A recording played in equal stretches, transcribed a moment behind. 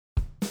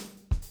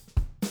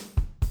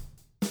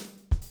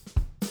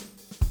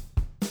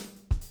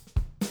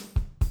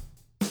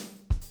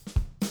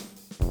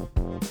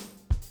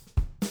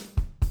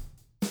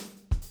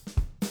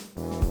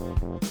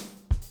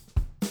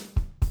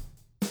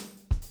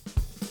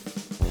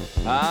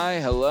Hi,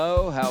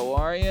 hello, how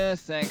are you?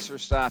 Thanks for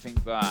stopping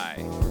by.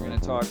 We're going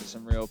to talk to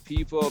some real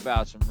people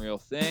about some real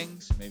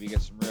things, maybe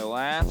get some real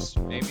laughs,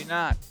 maybe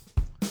not.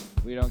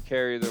 We don't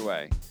care either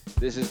way.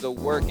 This is the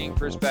Working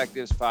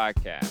Perspectives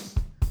Podcast.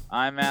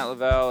 I'm Matt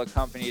Lavelle,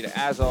 accompanied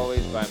as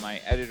always by my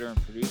editor and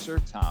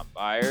producer, Tom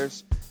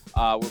Byers.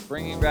 We're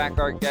bringing back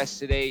our guest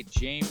today,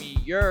 Jamie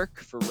Yerk,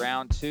 for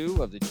round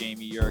 2 of the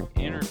Jamie Yerk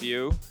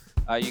interview.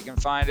 You can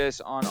find us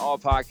on all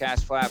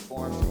podcast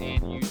platforms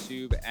and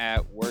YouTube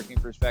at Working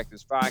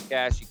Perspectives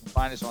Podcast. You can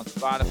find us on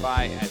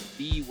Spotify at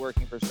The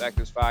Working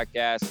Perspectives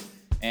Podcast,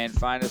 and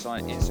find us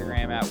on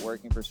Instagram at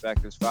Working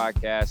Perspectives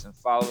Podcast, and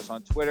follow us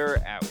on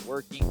Twitter at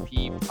Working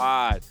P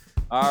Pod.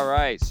 All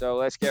right, so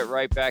let's get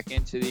right back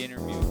into the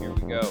interview. Here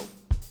we go.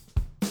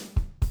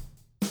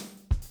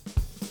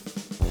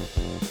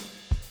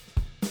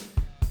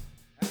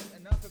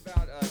 Enough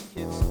about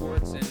kids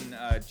sports and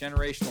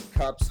generational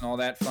cups and all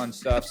that fun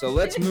stuff. So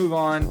let's move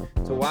on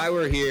to why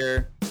we're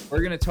here. We're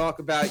going to talk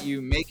about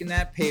you making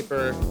that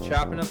paper,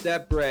 chopping up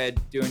that bread,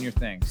 doing your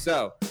thing.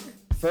 So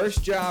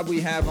first job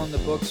we have on the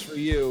books for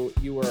you,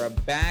 you were a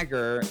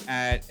bagger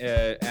at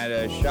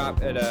a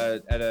shop at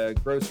a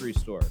grocery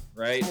store,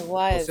 right? I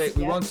was.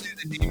 We won't say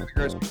the name of the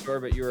grocery store,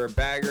 but you were a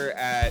bagger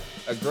at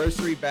a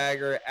grocery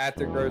bagger at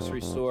the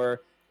grocery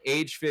store,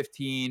 age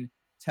 15.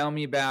 Tell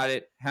me about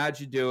it. How'd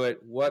you do it?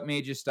 What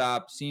made you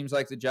stop? Seems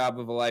like the job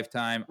of a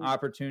lifetime.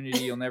 Opportunity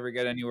you'll never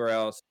get anywhere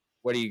else.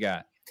 What do you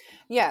got?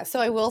 Yeah,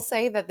 so I will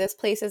say that this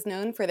place is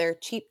known for their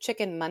cheap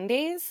chicken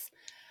Mondays.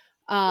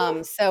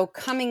 So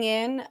coming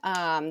in,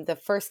 the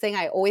first thing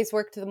I always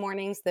work to the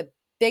mornings, the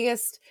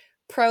biggest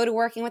pro to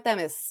working with them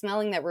is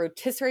smelling that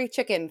rotisserie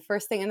chicken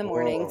first thing in the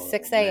morning,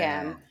 6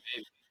 a.m.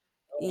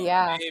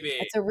 Yeah, Baby.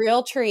 it's a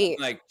real treat.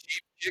 Like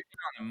cheap chicken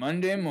on a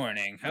Monday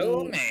morning.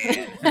 Oh,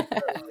 man.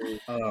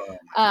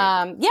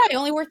 Yeah, I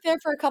only worked there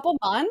for a couple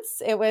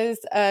months. It was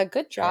a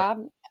good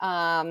job.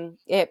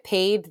 It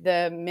paid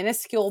the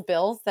minuscule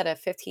bills that a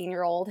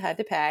 15-year-old had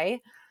to pay.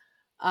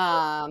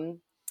 I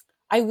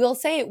will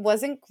say it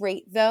wasn't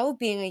great though,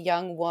 being a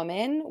young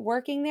woman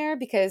working there,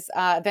 because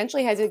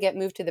eventually I had to get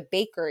moved to the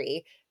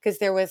bakery because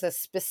there was a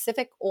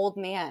specific old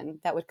man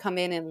that would come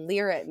in and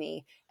leer at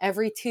me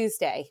every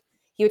Tuesday.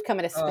 He would come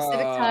at a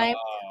specific time,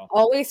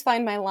 always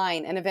find my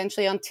line, and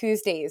eventually on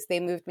Tuesdays they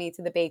moved me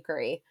to the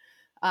bakery.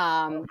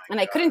 And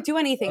I couldn't do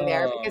anything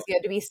there because you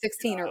had to be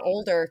 16 or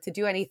older to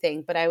do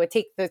anything. But I would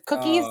take the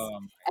cookies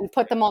and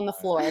put them on the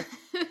floor.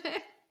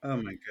 Oh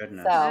my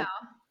goodness. So Wow.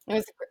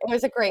 it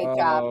was a great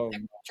job.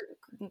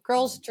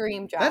 Girl's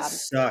dream job. That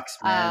sucks,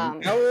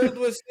 man. How old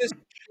was this?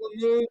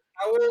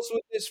 How old was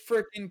this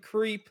freaking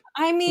creep?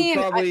 I mean,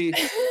 Probably.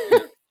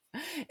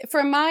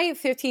 from my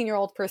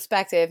 15-year-old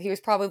perspective, he was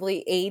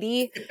probably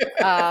 80.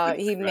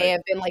 He may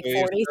have been like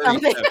 40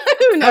 something.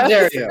 Who knows? How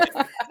dare you?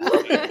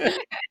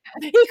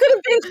 He could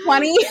have been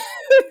 20.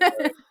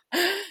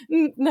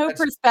 No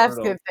That's perspective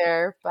brutal.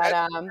 there, but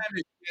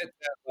That,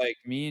 like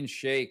me and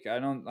Shake, I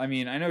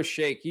know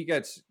Shake, he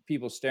gets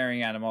people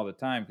staring at him all the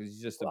time because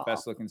he's just the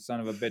best looking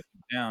son of a bitch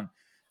in town.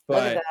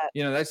 But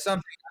that's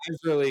something I've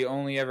really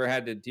only ever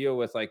had to deal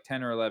with like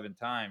 10 or 11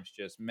 times,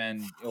 just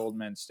old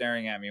men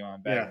staring at me while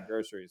I'm bagging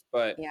groceries.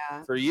 But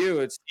for you,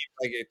 it seems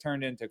like it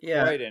turned into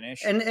quite an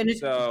issue.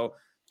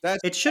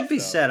 It should be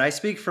said, I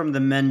speak from the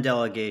men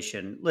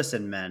delegation.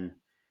 Listen, men,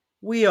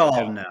 we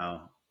all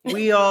know.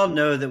 We all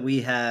know that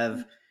we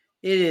have.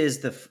 It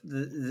is a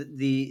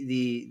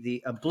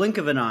blink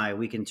of an eye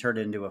we can turn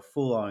into a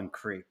full-on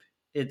creep.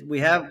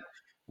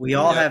 We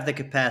all have the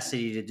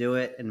capacity to do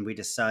it, and we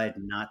decide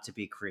not to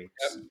be creeps.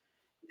 Yep.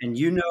 And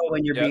you know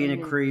when you're being a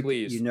creep.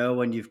 Please. You know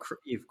when you've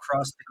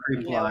crossed the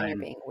creep line. You're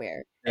being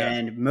weird.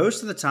 And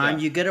most of the time,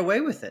 you get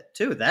away with it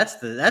too. That's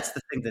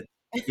the thing that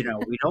we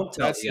don't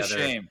tell That's the other.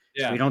 Shame.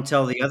 Yeah. We don't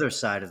tell the other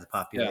side of the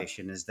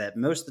population is that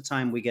most of the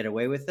time we get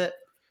away with it.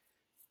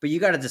 But you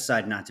got to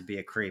decide not to be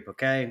a creep,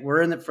 okay?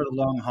 We're in it for the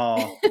long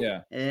haul.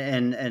 Yeah.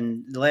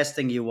 And the last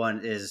thing you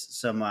want is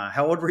some.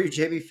 How old were you,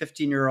 Jamie?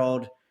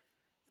 15-year-old.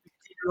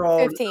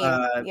 15.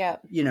 Yeah.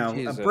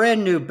 A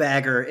brand new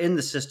bagger in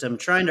the system,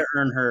 trying to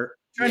earn her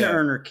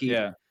keep,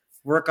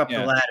 work up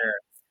the ladder,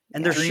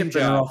 and they're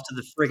shipping her off to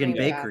the friggin'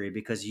 bakery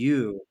because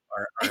you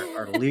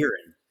are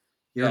leering.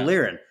 You're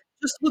leering.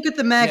 Just look at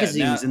the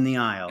magazines in the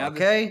aisle,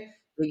 okay?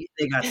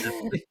 They got the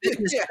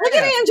Look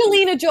at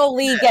Angelina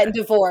Jolie getting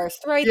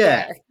divorced right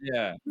there.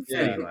 Yeah.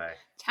 Anyway.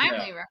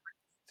 Timely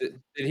reference.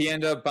 Did he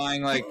end up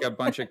buying like a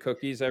bunch of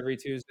cookies every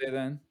Tuesday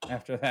then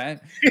after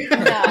that?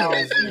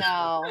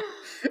 No.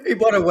 He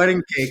bought a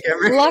wedding cake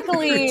every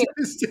Luckily.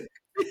 Tuesday.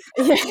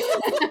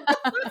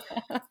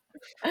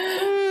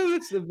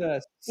 That's the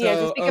best.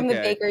 Just become the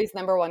bakery's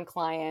 #1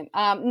 client.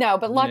 No,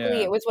 but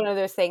luckily it was one of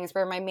those things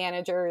where my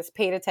managers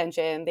paid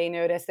attention. They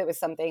noticed it was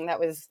something that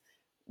was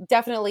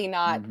definitely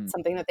not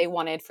something that they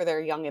wanted for their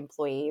young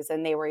employees,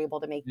 and they were able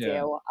to make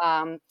do.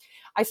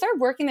 I started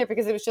working there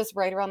because it was just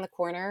right around the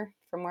corner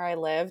from where I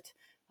lived.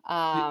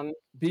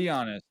 Be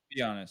honest.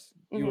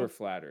 You were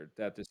flattered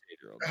that this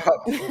 8-year-old.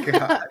 Oh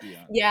God.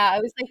 Yeah, I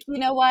was like, you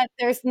know what?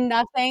 There's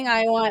nothing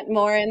I want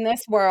more in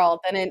this world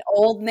than an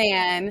old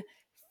man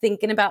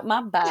thinking about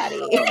my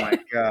body. Oh my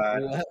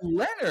God.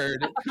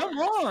 Leonard, come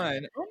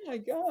on. Oh my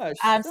gosh.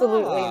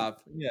 Absolutely.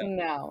 Yeah.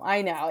 No,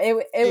 I know.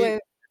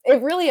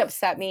 It really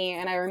upset me,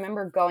 and I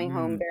remember going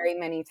home very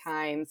many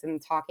times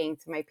and talking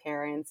to my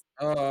parents.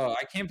 Oh,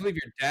 I can't believe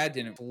your dad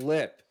didn't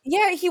flip.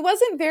 Yeah, he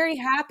wasn't very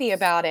happy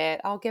about it.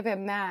 I'll give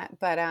him that.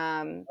 But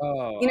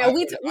you know,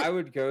 I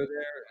would go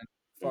there and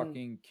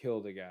fucking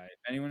kill the guy. If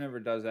anyone ever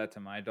does that to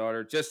my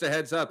daughter, just a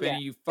heads up, any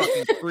of you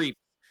fucking creep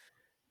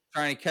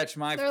trying to catch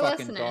my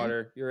fucking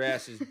daughter, your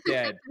ass is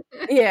dead.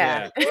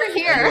 Yeah. We're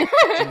here.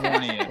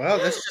 Well,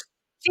 that's just.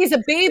 She's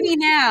a baby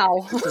now.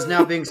 This is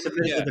now being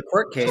submitted to the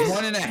court case.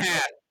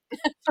 1.5.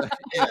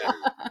 Yeah.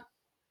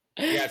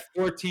 You got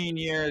 14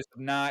 years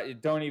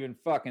of don't even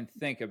fucking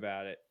think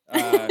about it.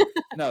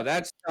 No,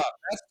 that's tough.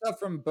 That's tough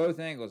from both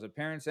angles, a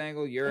parent's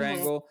angle, your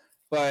angle.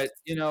 But,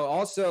 you know,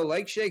 also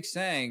like Shake's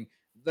saying,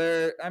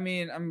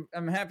 I'm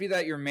happy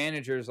that your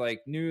managers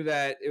like knew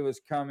that it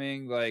was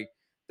coming. Like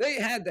they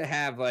had to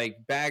have like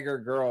Bagger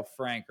Girl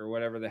Frank or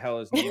whatever the hell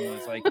his name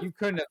was. Like you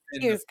couldn't have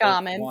been the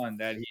first one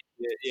that he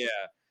did. Yeah.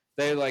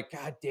 They're like,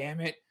 God damn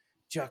it.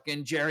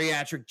 Jucking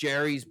geriatric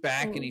Jerry's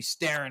back and he's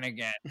staring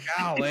again.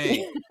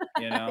 Golly,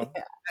 you know.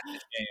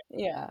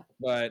 Yeah.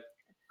 But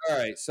all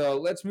right, so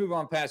let's move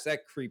on past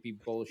that creepy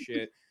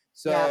bullshit.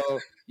 So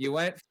you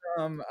went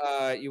from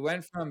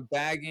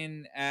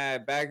bagging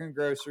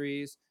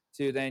groceries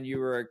to then you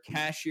were a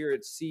cashier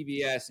at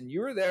CVS, and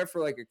you were there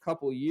for like a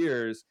couple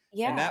years.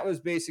 Yeah. And that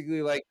was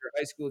basically like your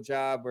high school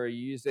job where you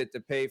used it to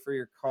pay for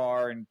your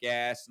car and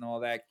gas and all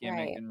that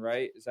gimmick,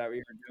 right? Is that what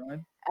you were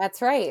doing?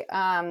 That's right.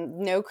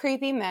 No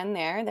creepy men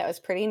there. That was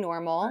pretty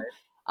normal.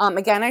 Right.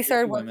 Again, I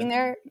started working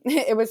there.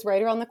 It was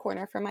right around the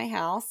corner from my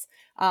house.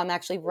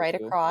 Actually right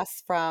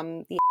across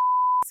from the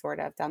sort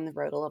of down the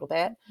road a little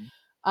bit.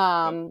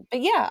 But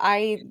yeah,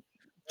 I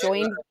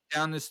joined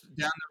down the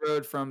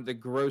road from the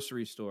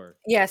grocery store.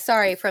 Yeah,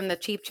 sorry, from the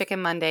Cheap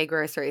Chicken Monday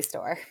grocery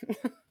store.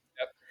 Yep.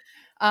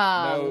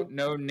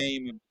 No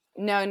name.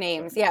 No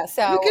names. Yeah.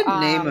 So you can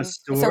name a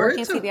store. So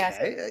working it's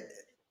CVS. Okay.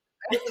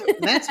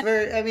 Matt's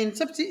very. I mean,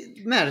 it's up to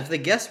Matt. If the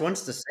guest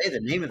wants to say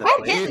the name of the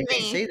place, they can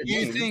say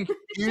the name.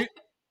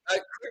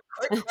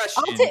 Quick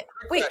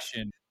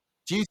question.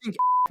 Do you think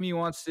me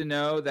wants to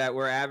know that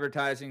we're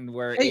advertising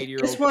where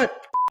 8-year-olds? Guess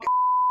what?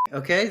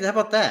 Okay, how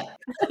about that?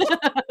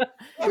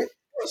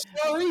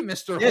 Sorry,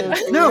 Mr.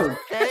 No,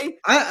 okay.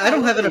 I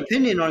don't have an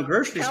opinion on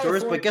grocery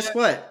stores, but guess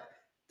what?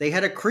 They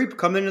had a creep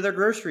come into their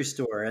grocery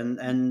store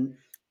and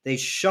they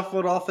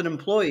shuffled off an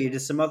employee to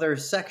some other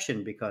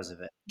section because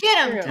of it.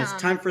 Get him, Tom. It's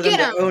time for them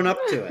to own up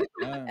to it.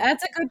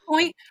 That's a good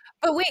point.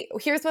 But wait,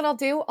 here's what I'll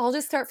do. I'll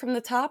just start from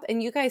the top,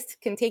 and you guys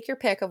can take your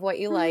pick of what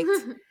you liked.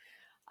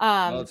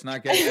 Well, it's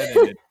not getting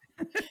edited.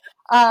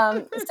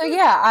 So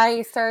yeah,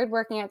 I started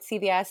working at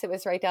CVS. It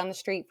was right down the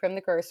street from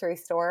the grocery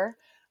store.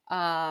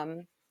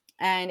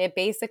 And it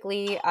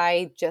basically,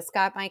 I just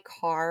got my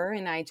car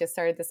and I just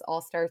started this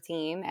all-star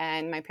team,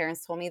 and my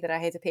parents told me that I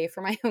had to pay for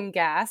my own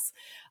gas.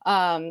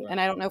 And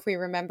I don't know if we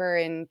remember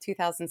in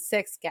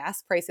 2006,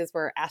 gas prices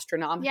were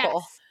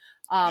astronomical.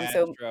 Yes.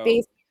 So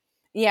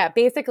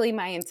basically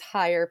my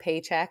entire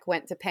paycheck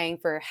went to paying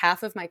for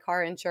half of my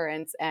car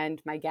insurance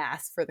and my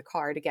gas for the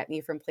car to get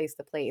me from place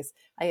to place.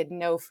 I had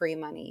no free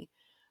money.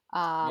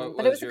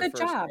 But it was a good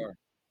job. Car?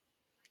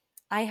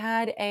 I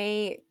had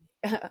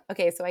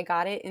okay, so I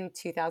got it in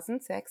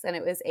 2006, and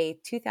it was a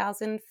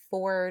 2000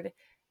 Ford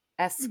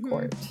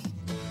Escort.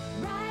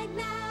 Right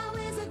now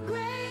is a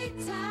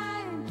great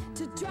time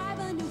to drive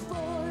a new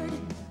Ford.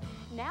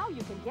 Now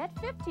you can get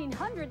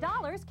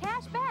 $1,500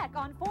 cash back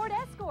on Ford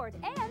Escort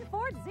and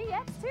Ford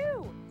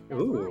ZX2.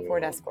 Ooh,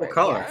 Ford Escort. What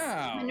color?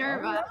 Wow.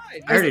 Minerva.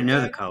 Right. I already know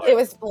the color. It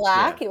was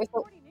black.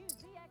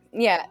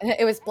 Yeah.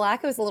 It was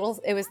black. It was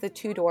the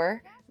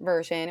 2-door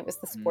version. It was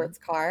the sports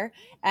car,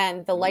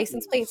 and the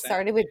license plate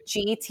started with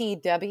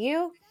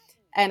GTW.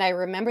 And I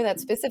remember that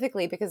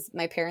specifically because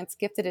my parents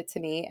gifted it to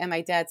me, and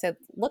my dad said,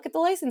 "Look at the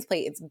license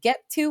plate; it's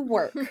get to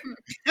work."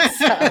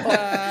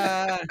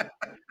 I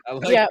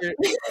like the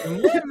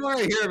more and more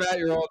I hear about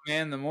your old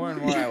man, the more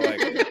and more I like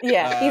it.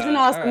 Yeah, he's an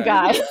awesome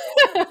guy.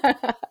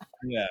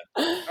 Yeah.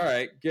 All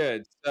right.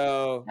 Good.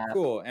 So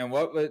cool. And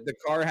what was the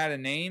car had a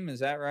name? Is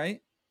that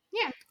right?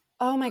 Yeah.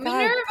 Oh my God!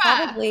 Minerva.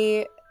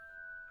 Probably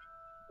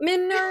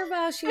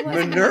Minerva. She was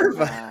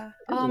Minerva.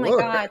 Oh my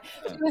God!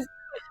 She was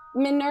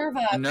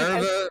Minerva.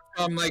 Minerva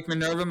from like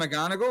Minerva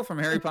McGonagall from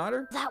Harry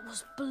Potter? That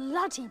was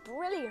bloody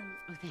brilliant.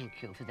 Oh,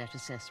 thank you for that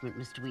assessment,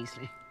 Mr.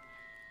 Weasley.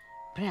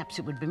 Perhaps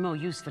it would be more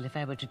useful if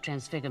I were to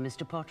transfigure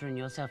Mr. Potter and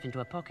yourself into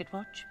a pocket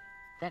watch.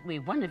 That way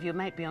one of you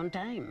might be on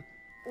time.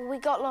 We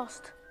got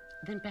lost.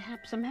 Then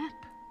perhaps a map.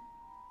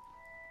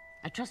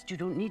 I trust you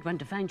don't need one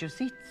to find your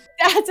seats.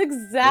 That's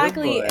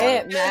exactly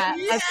it, Matt.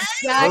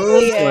 That's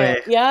exactly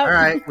it. Yep. All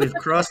right, we've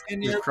crossed the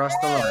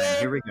line.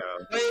 Here we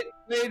go.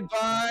 Played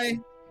by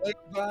played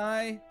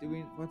by,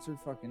 what's her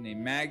fucking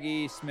name?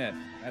 Maggie Smith.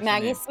 That's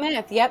Maggie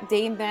Smith. Yep,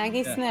 Dame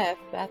Maggie Smith.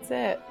 That's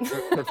it.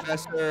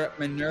 Professor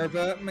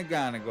Minerva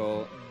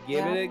McGonagall.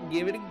 Give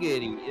it a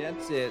goodie.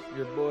 That's it.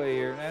 Your boy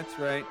here. That's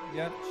right.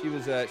 Yep. She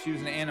was an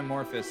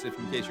anamorphous, if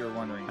in case you were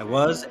wondering. I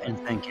was, and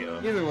thank you.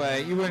 Either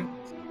way, you weren't.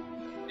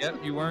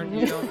 Yep, you weren't.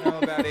 You don't know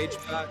about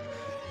H-Pot.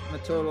 I'm a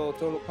total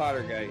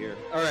Potter guy here.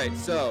 All right,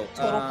 so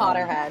total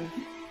Potterhead.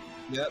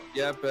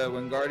 Yep.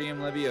 Wingardium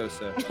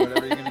Leviosa.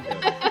 Whatever you're gonna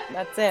do.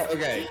 That's it.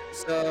 Okay,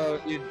 so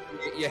you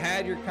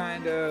had your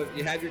kind of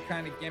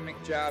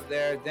gimmick job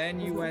there. Then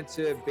you went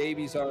to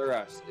Babies R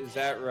Us. Is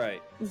that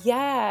right?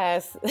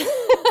 Yes.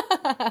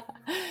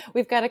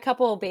 We've got a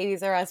couple of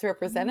Babies R Us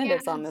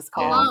representatives on this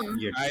call.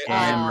 You're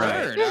damn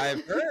right.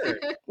 I've heard.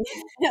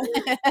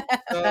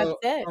 That's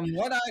it.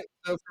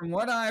 From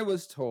what I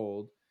was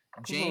told,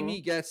 Jamie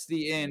gets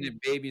the in at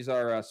Babies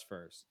R Us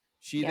first.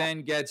 She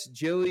then gets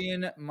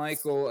Jillian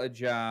Michael a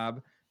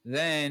job,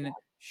 then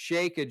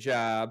Shake a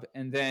job,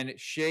 and then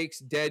Shake's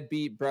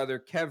deadbeat brother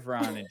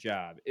Kevron a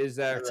job. Is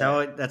that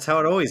right? That's how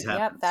it always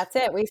happens. Yep, that's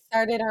it. We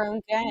started our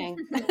own gang.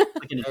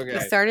 Okay. We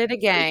started a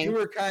gang. You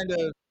were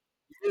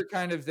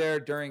kind of there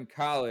during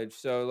college,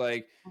 so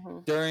like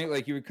during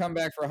you would come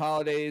back for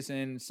holidays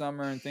and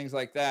summer and things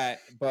like that,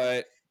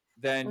 but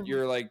then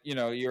you're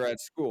you're at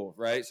school,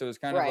 right? So it's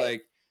kind of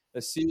like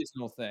a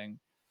seasonal thing.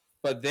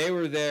 But they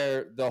were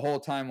there the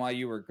whole time while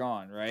you were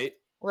gone, right?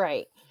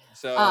 Right.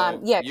 So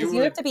because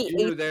you have to be.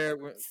 You were there.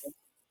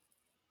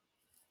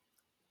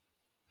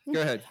 Go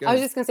ahead. I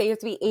was just gonna say you have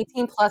to be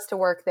 18 plus to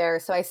work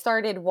there. So I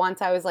started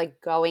once I was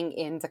going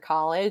into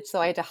college, so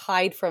I had to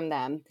hide from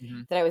them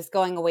that I was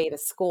going away to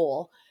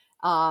school.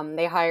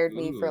 They hired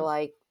me for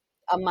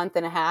a month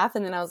and a half,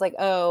 and then I was like,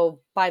 oh,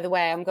 by the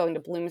way, I'm going to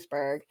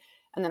Bloomsburg,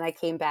 and then I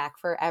came back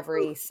for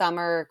every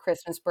summer,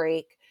 Christmas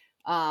break,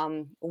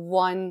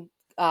 one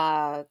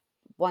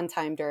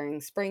time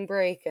during spring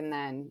break, and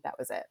then that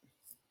was it.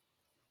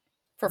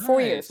 For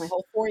 4 years, my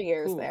whole 4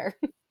 years there.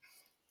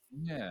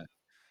 Yeah.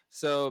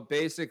 So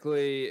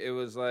basically, it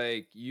was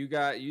like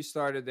you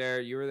started there,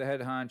 you were the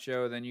head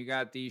honcho, then you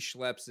got these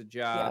schleps a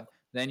job,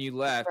 then you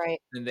left,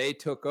 and they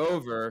took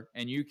over,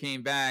 and you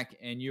came back,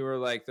 and you were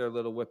like their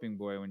little whipping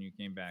boy when you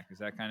came back. Is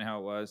that kind of how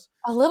it was?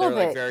 A little bit,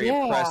 like very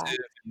oppressive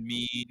and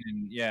mean,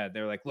 and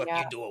they're like, look,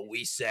 you do what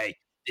we say.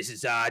 This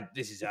is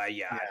our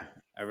yard.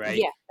 All right.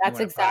 Yeah, that's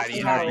exactly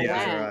how it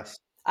went.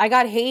 I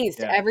got hazed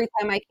every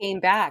time I came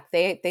back.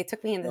 They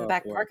took me into the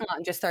back parking lot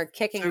and just started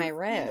kicking my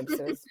ribs.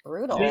 It was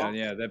brutal.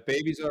 Yeah. That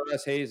Babies R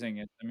Us hazing.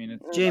 It's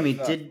Jamie,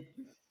 did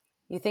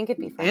you think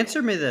it'd be fun?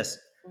 Answer me this.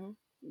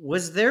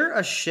 Was there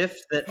a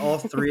shift that all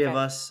three of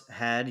us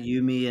had,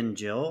 you, me, and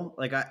Jill?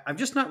 I'm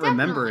just not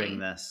remembering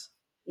this.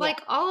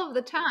 All of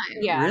the time.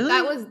 Yeah. Really?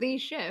 That was the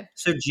shift.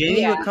 So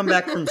Jamie would come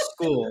back from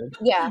school.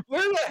 Yeah.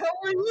 Where the hell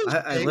were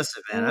you?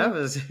 Listen,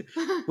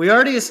 man, we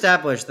already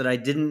established that I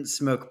didn't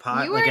smoke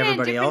pot like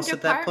everybody else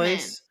at that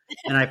place.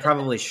 And I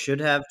probably should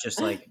have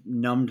just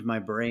numbed my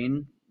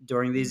brain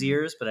during these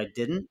years, but I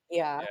didn't.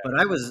 Yeah. But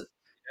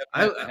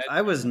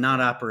I was not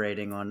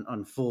operating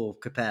on full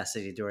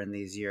capacity during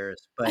these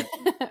years. But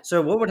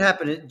so what would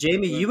happen?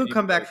 Jamie, you would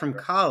come back from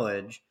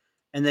college,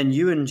 and then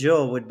you and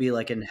Jill would be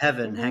in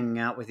heaven, hanging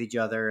out with each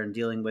other and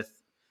dealing with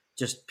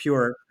just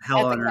pure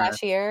hell on earth.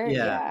 Cashier.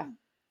 Yeah.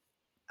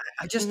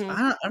 I just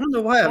I don't know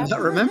why I'm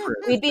not remembering.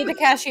 We'd be the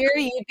cashier.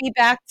 You'd be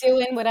back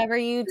doing whatever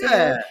you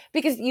do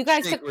because you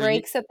guys took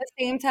breaks at the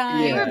same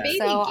time. You were baby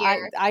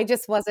gear. I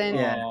just wasn't.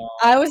 Yeah.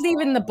 I wasn't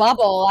even in the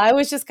bubble. I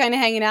was just kind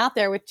of hanging out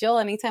there with Jill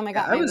anytime I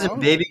got. I was in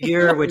baby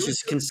gear, which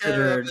is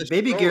considered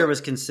baby gear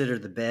was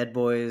considered the bad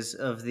boys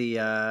of the.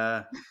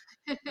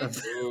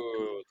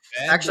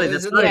 Actually,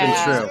 that's not even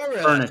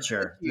true.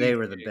 Furniture. They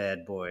were the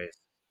bad boys.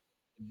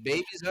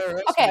 Babies R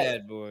Us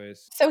bad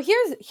boys. So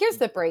here's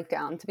the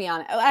breakdown, to be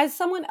honest. As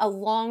someone, a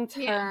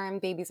long-term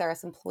Babies R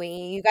Us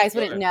employee, you guys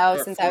wouldn't know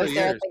since I was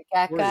there at the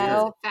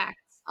get-go. Facts.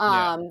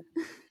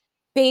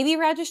 Baby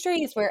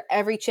registry is where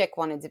every chick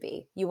wanted to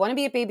be. You want to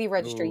be a baby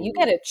registry. You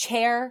get a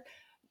chair.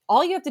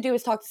 All you have to do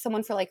is talk to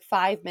someone for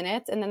 5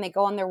 minutes, and then they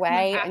go on their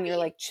way, and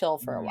you're chill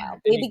for a while.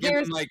 Baby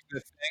gear, the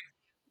thing.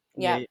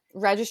 Yeah,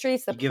 registry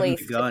is the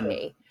place to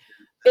be.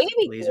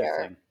 Baby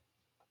gear.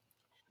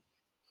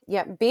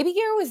 Yeah, baby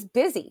gear was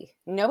busy.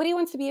 Nobody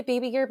wants to be a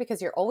baby gear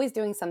because you're always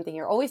doing something.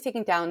 You're always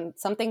taking down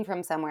something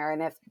from somewhere.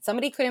 And if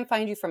somebody couldn't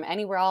find you from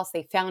anywhere else,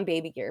 they found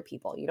baby gear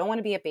people. You don't want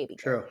to be a baby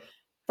gear. True.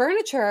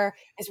 Furniture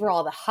is where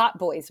all the hot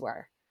boys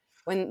were.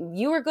 When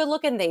you were good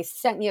looking, they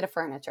sent you to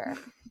furniture.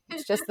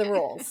 It's just the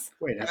rules.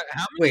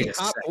 How many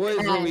hot boys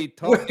were we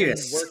talking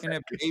working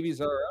at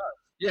Babies R Us?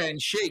 Yeah,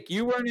 and Shake,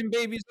 you weren't in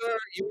Babies R Us?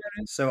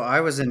 So I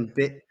was in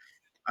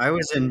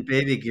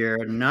baby gear,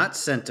 not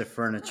sent to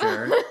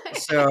furniture.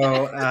 So,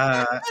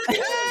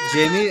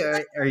 Jamie,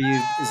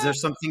 is there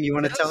something you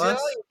want to tell us?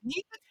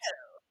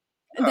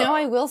 No,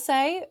 I will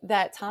say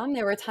that, Tom,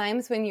 there were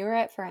times when you were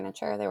at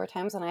furniture. There were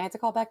times when I had to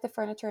call back to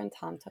furniture and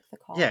Tom took the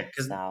call. Yeah,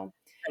 because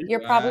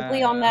you're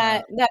probably on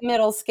that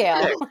middle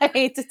scale. I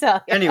hate to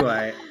tell you.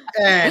 Anyway.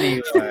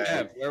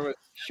 Yeah,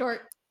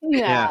 Short.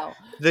 No.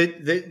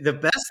 The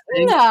best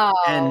thing, No.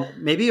 and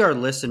maybe our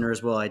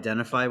listeners will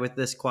identify with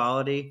this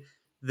quality.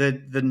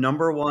 The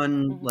number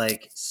one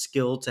like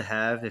skill to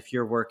have if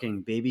you're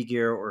working baby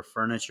gear or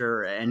furniture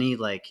or any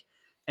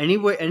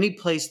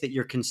place that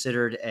you're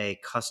considered a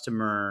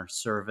customer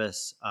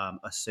service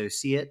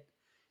associate,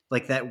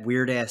 like that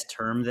weird ass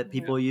term that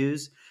people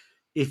use.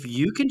 If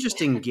you can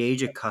just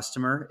engage a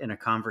customer in a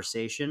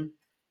conversation,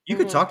 you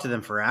could talk to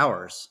them for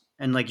hours,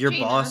 and like your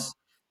Gina. boss.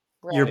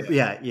 Right.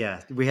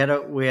 Yeah. We had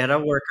a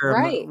worker.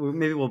 Right.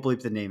 Maybe we'll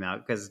bleep the name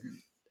out because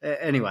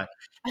anyway.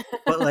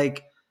 But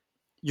like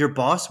your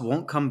boss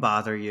won't come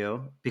bother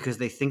you because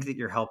they think that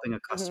you're helping a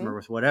customer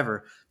with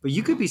whatever. But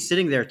you could be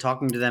sitting there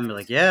talking to them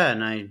like, yeah,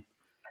 and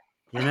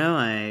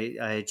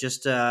I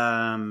just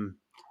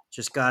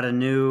got a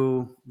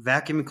new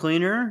vacuum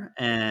cleaner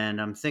and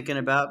I'm thinking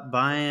about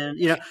buying.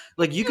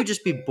 Like you could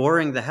just be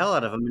boring the hell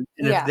out of them,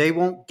 and if they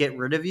won't get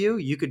rid of you,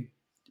 you could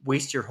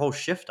waste your whole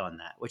shift on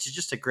that, which is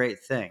just a great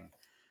thing.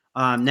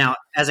 Now,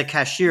 as a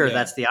cashier,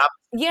 that's the opposite.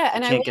 Yeah,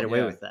 and you can't get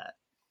away with that.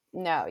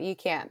 No, you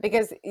can't,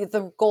 because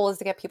the goal is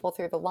to get people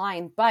through the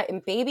line. But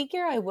in baby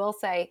gear, I will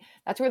say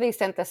that's where they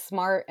sent the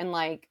smart and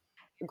like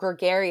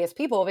gregarious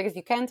people, because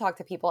you can talk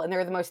to people and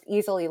they're the most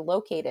easily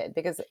located,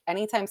 because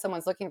anytime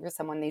someone's looking for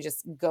someone, they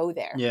just go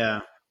there. Yeah.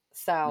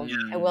 So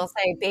I will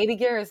say baby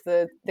gear is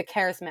the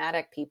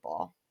charismatic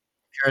people.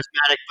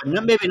 Charismatic,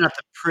 but maybe not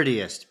the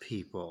prettiest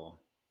people.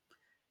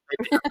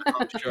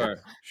 Sure.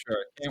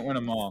 Can't win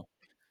them all.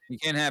 You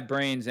can't have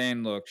brains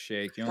and looks,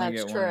 Shake. You only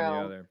get one or the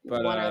other.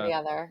 But one or the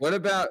other. What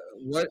about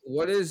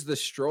what is the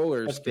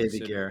strollers? That's baby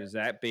gear. Is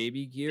that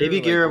baby gear? Baby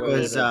gear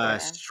was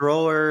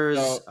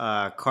strollers,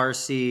 car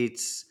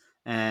seats,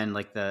 and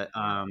like the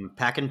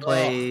pack and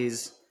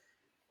plays.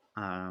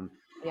 And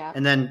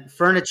then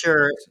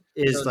furniture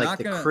is like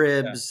the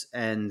cribs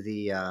and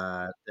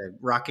the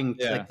rocking,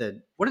 like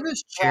the, what are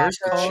those chairs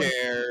called?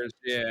 Chairs,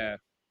 yeah.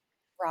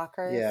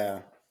 Rockers. Yeah.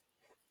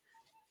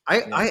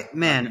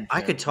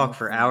 I could talk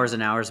for hours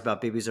and hours about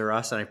Babies R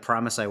Us, and I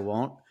promise I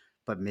won't,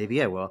 but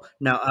maybe I will.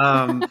 No,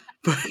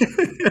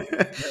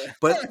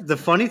 but the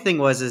funny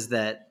thing is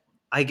that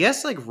I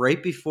guess like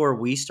right before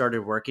we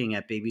started working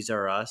at Babies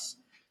R Us,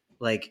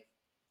 like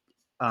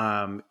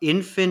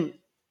infant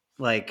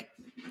like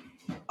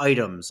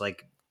items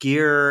like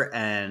gear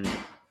and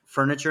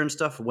furniture and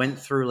stuff went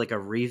through like a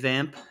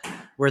revamp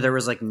where there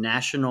was like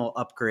national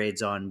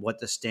upgrades on what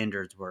the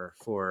standards were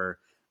for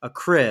a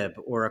crib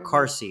or a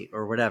car seat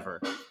or whatever.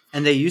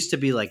 And they used to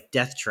be like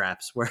death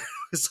traps where it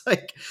was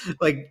like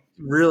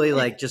really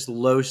like just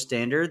low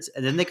standards.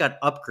 And then they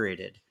got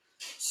upgraded.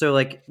 So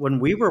like when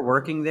we were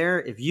working there,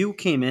 if you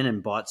came in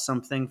and bought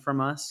something from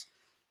us,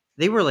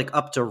 they were like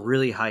up to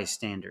really high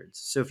standards.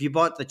 So if you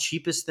bought the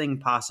cheapest thing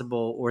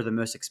possible or the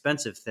most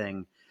expensive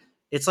thing,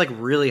 it's like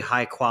really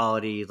high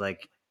quality,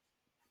 like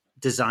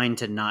designed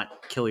to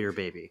not kill your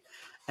baby.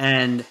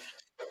 And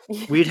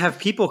we'd have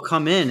people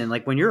come in, and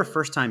like when you're a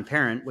first time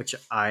parent, which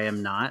I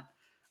am not,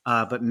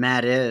 but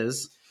Matt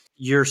is,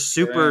 you're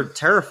super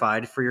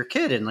terrified for your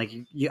kid. And like,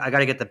 I got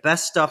to get the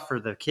best stuff for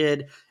the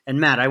kid. And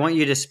Matt, I want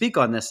you to speak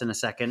on this in a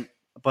second,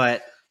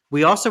 but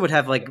we also would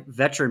have like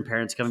veteran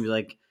parents come and be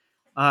like,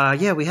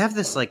 yeah, we have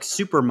this like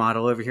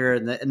supermodel over here.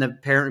 And the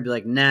parent would be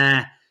like,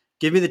 nah,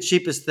 give me the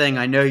cheapest thing.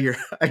 I know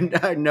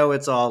I know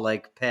it's all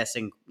like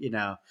passing,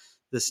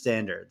 the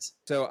standards.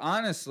 So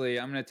honestly,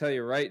 I'm going to tell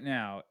you right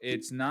now,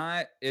 it's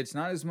not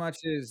as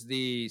much as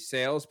the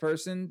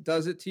salesperson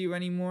does it to you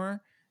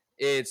anymore.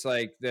 It's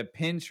like the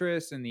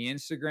Pinterest and the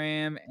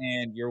Instagram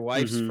and your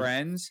wife's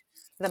friends.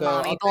 The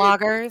mommy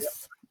bloggers.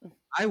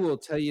 I will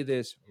tell you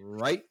this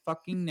right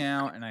fucking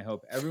now, and I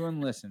hope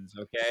everyone listens,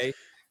 okay?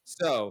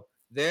 So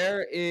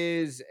there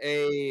is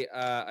a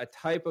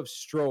type of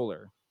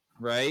stroller,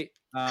 right?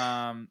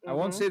 I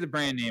won't say the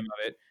brand name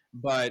of it,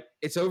 but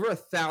it's over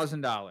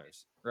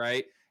 $1,000,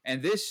 right?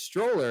 And this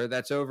stroller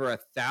that's over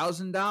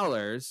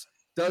 $1,000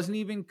 doesn't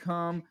even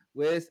come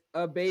with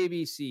a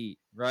baby seat,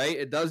 right?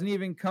 It doesn't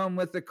even come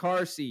with the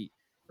car seat,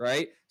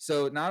 right?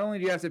 So not only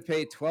do you have to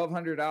pay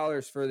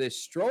 $1,200 for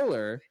this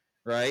stroller,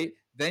 right?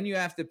 Then you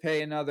have to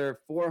pay another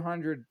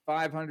 $400,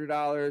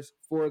 $500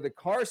 for the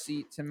car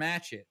seat to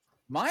match it.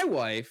 My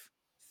wife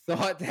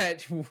thought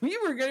that we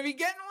were going to be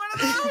getting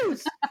one of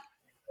those.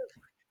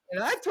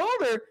 And I told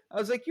her, I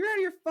was like, you're out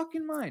of your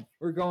fucking mind.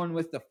 We're going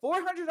with the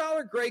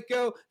 $400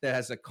 Graco that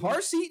has a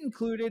car seat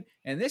included,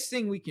 and this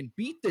thing we can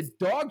beat the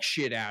dog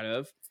shit out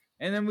of,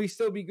 and then we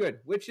still be good,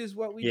 which is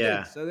what we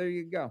did. So there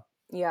you go.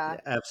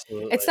 Yeah,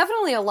 absolutely. It's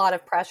definitely a lot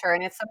of pressure,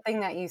 and it's something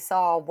that you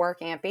saw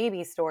working at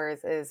baby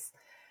stores is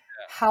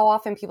how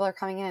often people are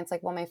coming in. It's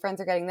like, well, my friends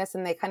are getting this,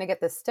 and they kind of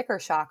get the sticker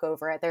shock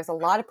over it. There's a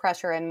lot of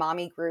pressure in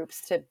mommy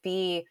groups to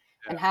be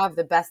and have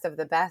the best of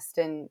the best,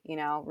 and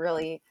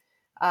really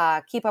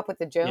keep up with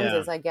the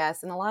Joneses, I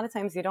guess. And a lot of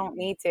times you don't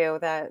need to.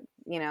 That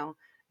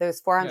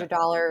those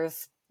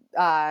 $400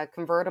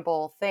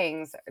 convertible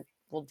things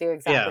will do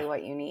exactly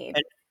what you need.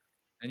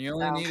 And you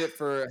only need it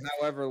for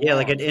however long. Yeah,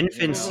 like an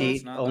infant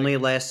seat only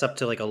lasts up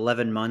to like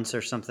 11 months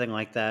or something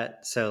like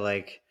that. So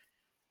like,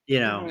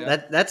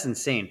 that's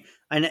insane.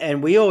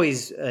 And we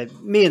always,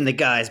 me and the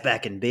guys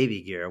back in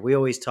Baby Gear, we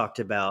always talked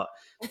about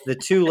the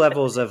two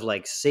levels of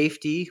like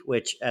safety,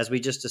 which, as we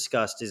just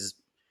discussed, is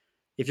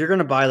if you're going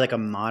to buy like a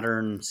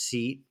modern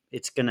seat,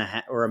 it's going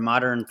to or a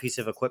modern piece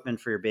of equipment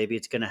for your baby,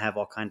 it's going to have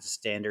all kinds of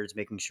standards,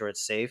 making sure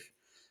it's safe.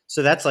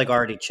 So that's like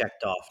already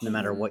checked off, no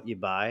matter what you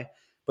buy.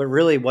 But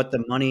really, what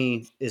the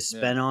money is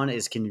spent on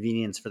is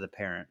convenience for the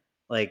parent.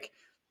 Like,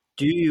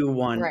 do you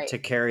want to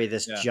carry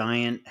this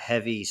giant,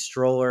 heavy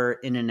stroller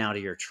in and out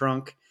of your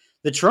trunk?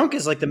 The trunk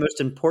is like the most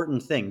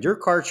important thing. Your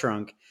car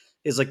trunk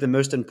is like the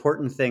most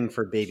important thing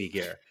for Baby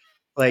Gear.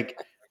 Like,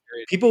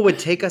 people would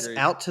take us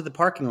out to the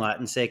parking lot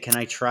and say, "Can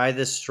I try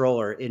this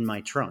stroller in my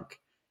trunk?"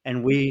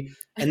 And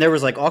there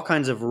was like all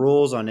kinds of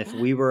rules on if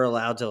we were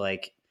allowed to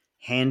like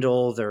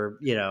handle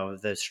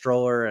the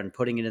stroller and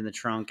putting it in the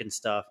trunk and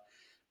stuff.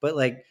 But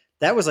like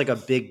that was like a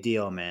big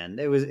deal, man.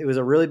 It was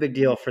a really big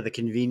deal for the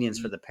convenience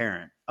for the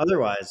parent.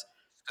 Otherwise,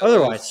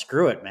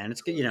 screw it, man.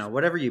 It's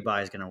whatever you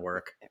buy is going to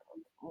work.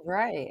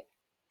 Right.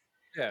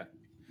 Yeah.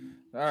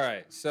 All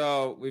right.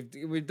 So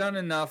we've done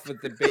enough with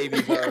the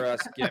Babies R Us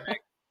gimmick.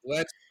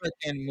 Let's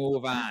freaking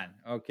move on.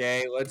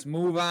 Okay. Let's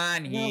move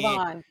on here. Move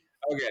on.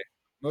 Okay.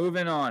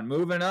 Moving on.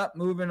 Moving up,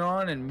 moving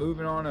on, and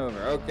moving on over.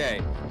 Okay.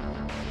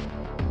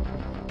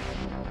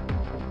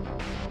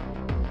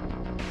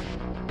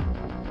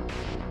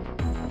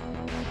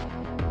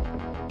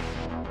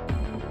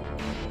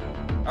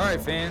 All right,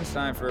 fans,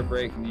 time for a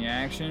break in the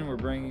action. We're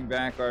bringing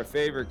back our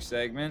favorite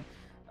segment.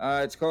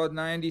 It's called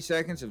 90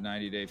 Seconds of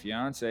 90 Day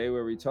Fiance,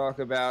 where we talk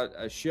about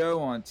a show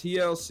on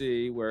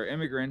TLC where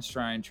immigrants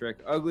try and trick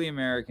ugly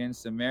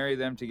Americans to marry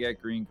them to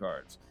get green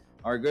cards.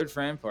 Our good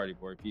friend, Party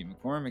Boy Pete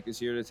McCormick, is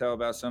here to tell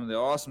about some of the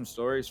awesome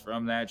stories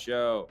from that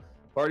show.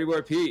 Party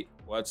Boy Pete,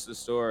 what's the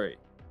story?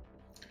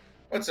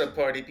 What's up,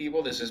 party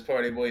people? This is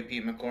Party Boy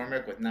Pete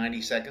McCormick with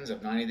 90 Seconds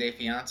of 90 Day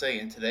Fiance,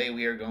 and today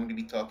we are going to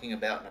be talking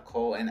about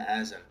Nicole and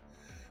Azan.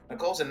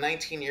 Nicole's a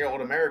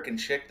 19-year-old American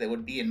chick that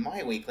would be in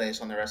my weight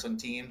class on the wrestling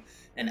team,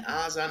 and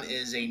Azan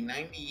is a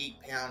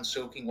 98-pound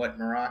soaking wet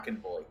Moroccan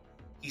boy.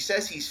 He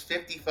says he's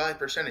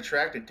 55%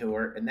 attracted to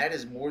her, and that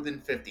is more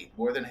than 50,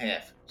 more than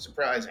half.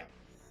 Surprising.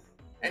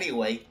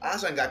 Anyway,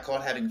 Azan got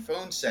caught having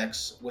phone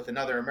sex with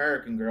another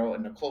American girl,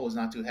 and Nicole was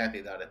not too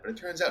happy about it. But it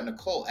turns out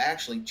Nicole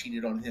actually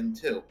cheated on him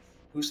too.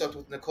 Who slept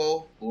with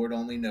Nicole? Lord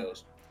only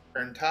knows.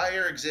 Her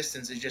entire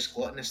existence is just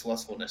gluttonous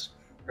lustfulness.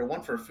 Her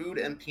want for food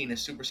and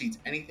penis supersedes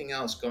anything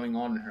else going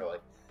on in her life.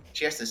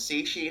 She has to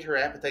satiate her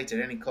appetites at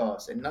any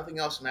cost, and nothing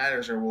else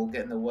matters or will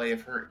get in the way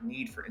of her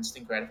need for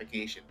instant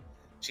gratification.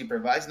 She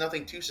provides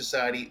nothing to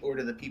society or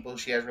to the people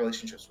she has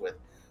relationships with.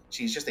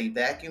 She's just a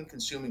vacuum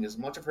consuming as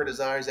much of her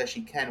desires as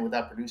she can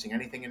without producing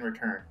anything in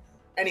return.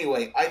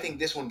 Anyway, I think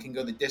this one can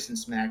go the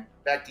distance, Mac.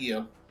 Back to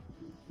you.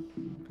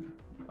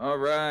 All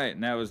right,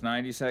 and that was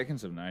 90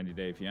 Seconds of 90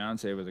 Day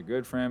Fiance with a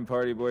good friend,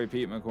 Party Boy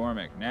Pete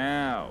McCormick.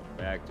 Now,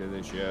 back to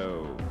the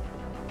show.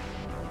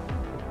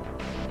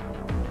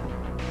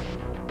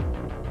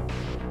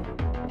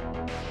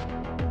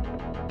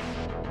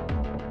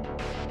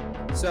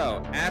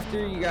 So,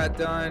 after you got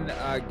done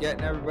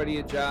getting everybody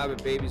a job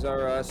at Babies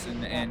R Us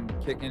and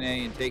kicking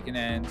A and taking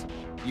ends,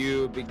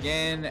 you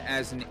began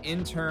as an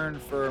intern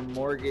for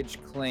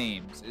mortgage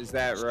claims. Is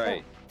that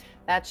right?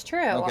 That's true.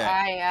 Okay.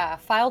 I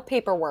filed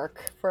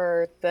paperwork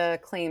for the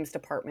claims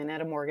department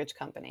at a mortgage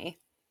company.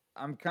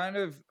 I'm kind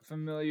of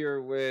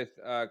familiar with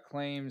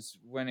claims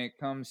when it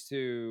comes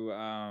to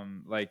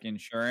like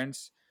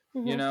insurance,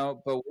 but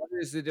what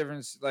is the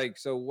difference? Like,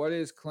 so what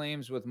is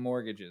claims with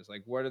mortgages?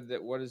 Like, what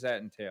does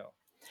that entail?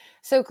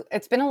 So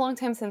it's been a long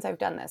time since I've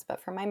done this,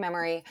 but from my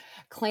memory,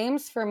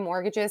 claims for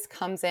mortgages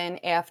comes in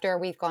after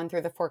we've gone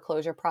through the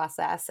foreclosure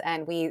process,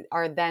 and we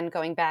are then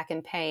going back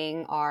and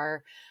paying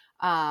our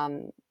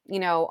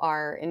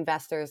our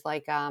investors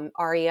like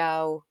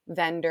REO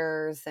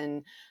vendors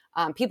and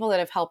people that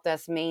have helped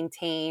us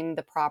maintain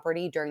the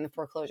property during the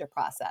foreclosure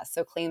process.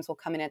 So claims will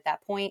come in at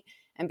that point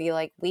and be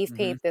like, we've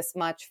paid this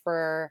much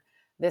for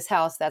this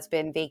house that's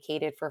been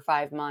vacated for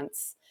 5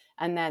 months.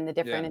 And then the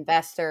different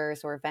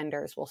investors or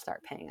vendors will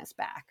start paying us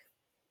back.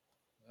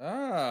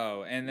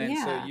 Oh, and then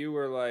so you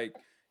were like,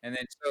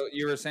 so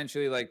you were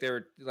essentially like, they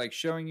were like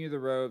showing you the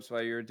ropes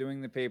while you were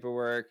doing the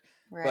paperwork.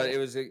 Right. But it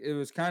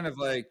was kind of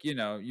like,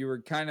 you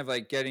were kind of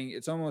like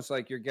it's almost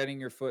like you're getting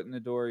your foot in the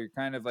door. You're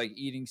kind of like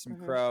eating some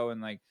crow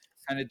and like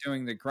kind of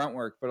doing the grunt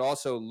work, but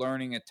also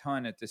learning a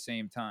ton at the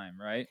same time,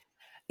 right?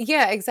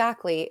 Yeah,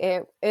 exactly.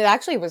 It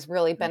actually was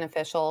really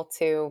beneficial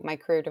to my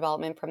career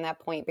development from that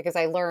point because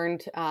I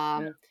learned,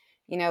 kind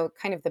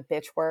of the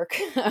bitch work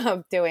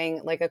of doing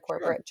like a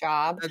corporate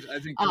job. I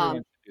think everyone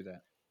should do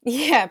that.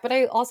 Yeah, but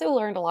I also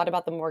learned a lot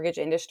about the mortgage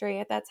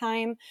industry at that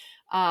time.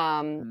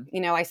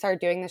 I started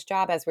doing this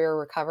job as we were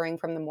recovering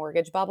from the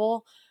mortgage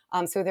bubble.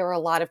 So there were a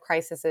lot of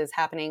crises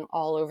happening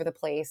all over the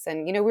place.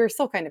 And, we were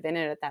still kind of in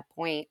it at that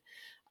point.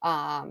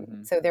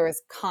 So there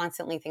was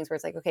constantly things where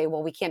it's like, okay,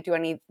 well, we can't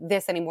do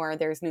this anymore.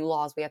 There's new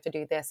laws. We have to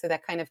do this. So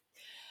that kind of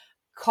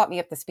caught me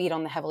up to speed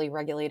on the heavily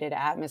regulated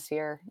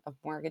atmosphere of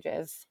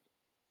mortgages.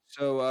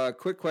 So,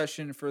 quick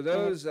question for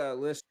those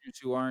listeners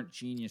who aren't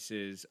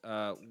geniuses.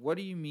 What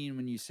do you mean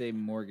when you say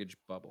mortgage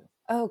bubble?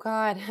 Oh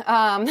God.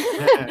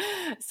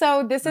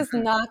 So this is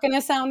not going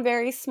to sound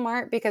very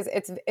smart because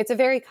it's a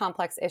very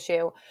complex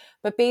issue.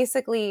 But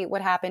basically,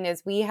 what happened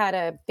is we had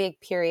a big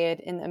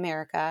period in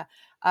America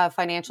of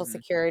financial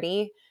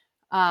security,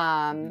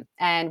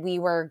 and we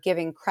were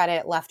giving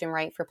credit left and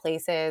right for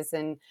places,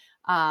 and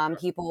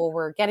people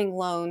were getting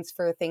loans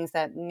for things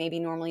that maybe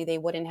normally they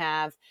wouldn't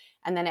have.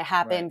 And then it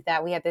happened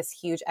that we had this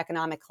huge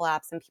economic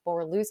collapse, and people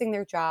were losing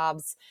their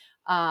jobs.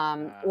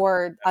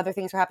 Or other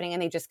things were happening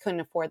and they just couldn't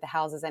afford the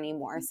houses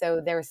anymore.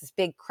 So there was this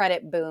big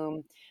credit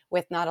boom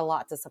with not a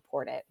lot to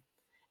support it.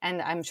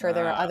 And I'm sure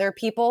there are other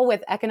people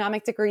with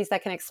economic degrees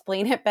that can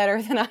explain it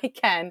better than I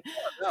can.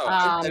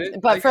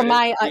 But from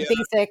my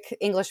basic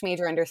English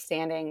major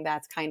understanding,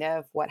 that's kind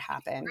of what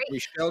happened. We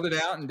shelled it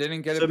out and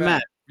didn't get So it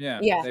back. Matt,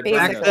 Yeah,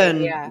 back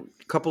then, a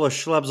couple of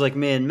schlubs like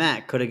me and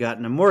Matt could have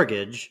gotten a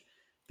mortgage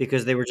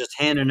because they were just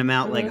handing them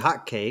out like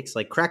hotcakes,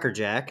 like Cracker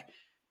Jack.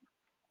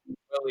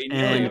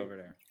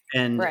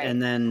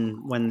 And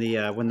then when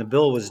the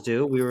bill was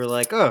due, we were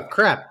like, "Oh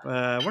crap,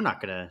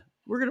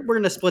 we're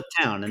gonna split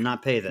town and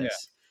not pay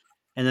this."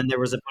 And then there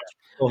was a bunch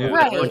of people who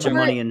had a bunch of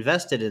money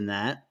invested in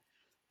that,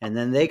 and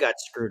then they got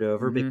screwed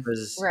over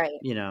because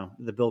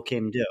the bill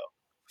came due.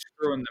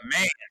 Screwing the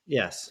man.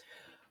 Yes.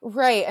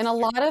 Right. And a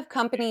lot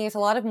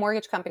of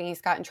mortgage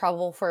companies got in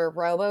trouble for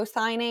robo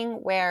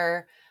signing,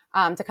 where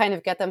to kind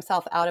of get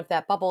themselves out of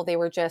that bubble, they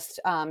were just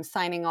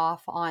signing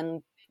off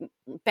on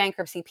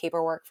bankruptcy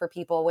paperwork for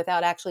people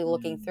without actually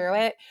looking through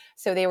it.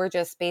 So they were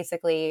just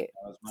basically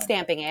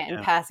stamping it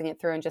and passing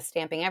it through and just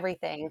stamping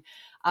everything.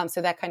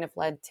 So that kind of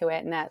led to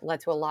it. And that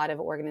led to a lot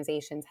of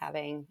organizations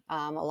having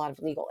a lot of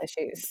legal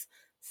issues.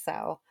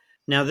 So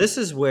now this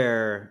is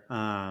where,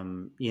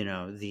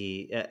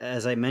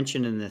 as I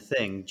mentioned in the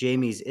thing,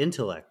 Jamie's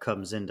intellect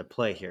comes into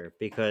play here,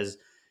 because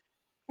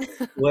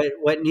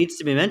what needs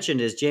to be mentioned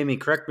is, Jamie,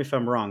 correct me if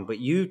I'm wrong, but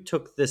you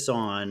took this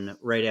on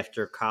right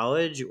after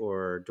college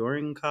or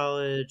during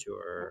college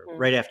or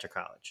right after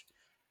college?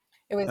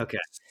 It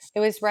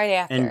was right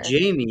after. And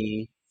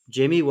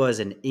Jamie was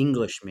an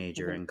English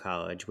major in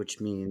college,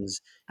 which means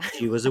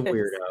she was a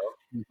weirdo.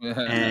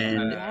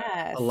 And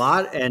a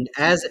lot, and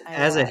as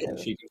a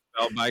she can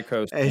spell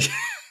bi-coastal.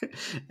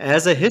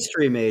 As a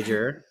history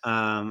major,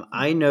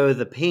 I know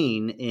the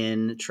pain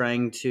in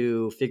trying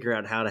to figure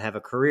out how to have a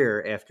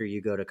career after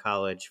you go to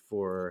college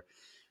for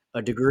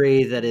a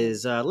degree that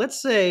is,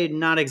 let's say,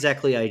 not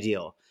exactly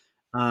ideal.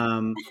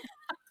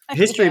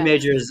 History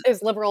majors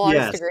is liberal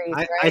arts degrees,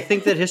 right? I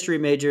think that history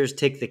majors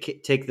take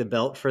the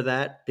belt for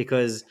that,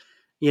 because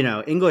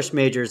English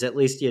majors, at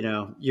least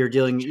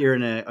you're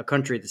in a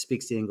country that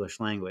speaks the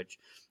English language,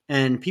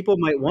 and people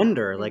might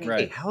wonder, like,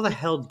 hey, how the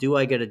hell do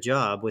I get a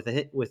job with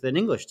an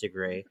English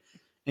degree?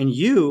 And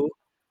you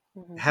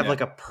have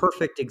like a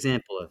perfect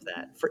example of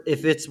that. For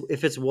if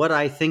it's what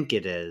I think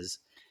it is,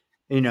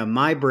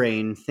 my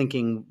brain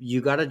thinking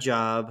you got a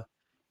job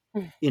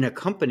in a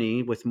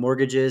company with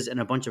mortgages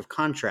and a bunch of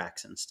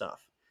contracts and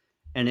stuff,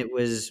 and it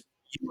was,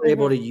 you were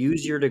able to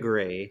use your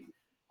degree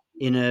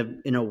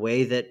in a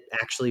way that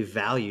actually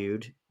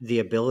valued the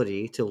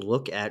ability to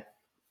look at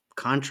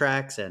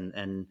contracts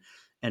and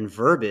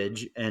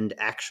verbiage and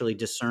actually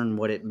discern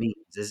what it means.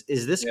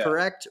 Is this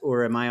correct,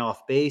 or am I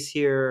off base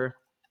here?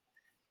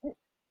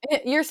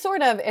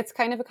 It's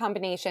kind of a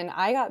combination.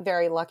 I got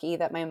very lucky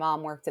that my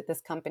mom worked at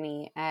this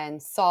company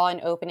and saw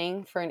an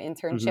opening for an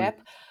internship.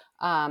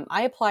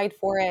 I applied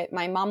for it.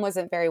 My mom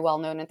wasn't very well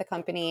known at the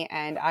company,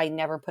 and I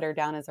never put her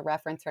down as a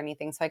reference or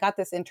anything. So I got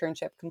this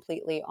internship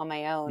completely on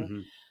my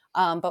own.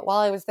 But while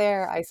I was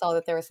there, I saw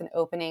that there was an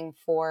opening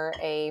for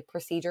a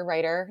procedure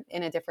writer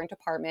in a different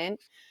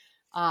department.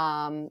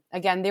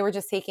 Again, they were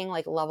just taking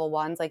like level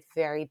ones, like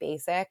very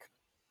basic.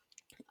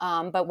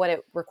 But what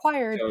it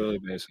required, totally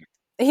basic.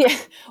 Yeah,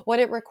 what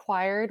it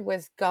required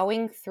was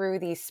going through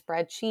these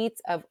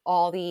spreadsheets of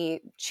all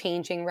the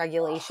changing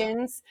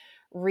regulations,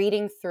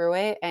 reading through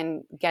it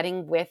and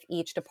getting with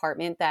each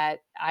department that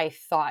I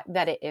thought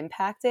that it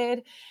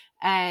impacted,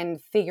 and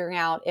figuring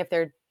out if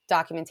their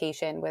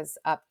documentation was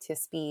up to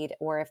speed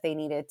or if they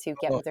needed to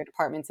get with their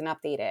departments and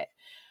update it.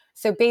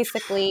 So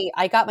basically,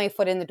 I got my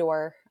foot in the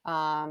door,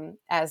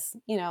 as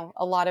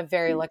a lot of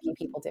very lucky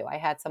people do. I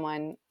had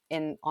someone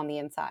on the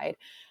inside.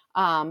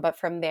 But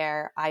from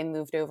there, I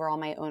moved over on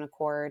my own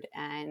accord,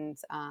 and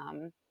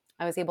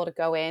I was able to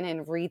go in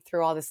and read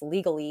through all this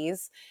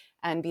legalese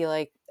and be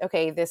like,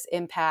 okay, this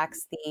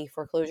impacts the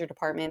foreclosure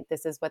department.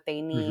 This is what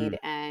they need.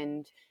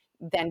 And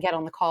then get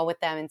on the call with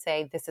them and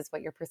say, this is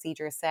what your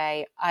procedures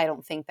say. I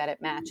don't think that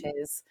it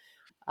matches.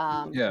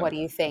 What do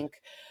you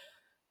think?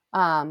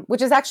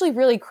 Which is actually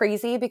really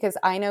crazy, because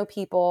I know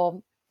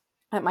people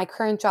at my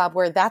current job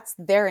where that's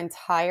their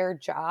entire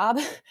job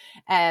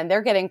and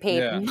they're getting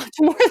paid much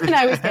more than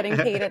I was getting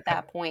paid at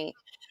that point.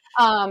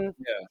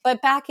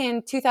 But back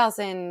in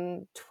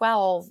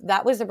 2012,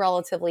 that was a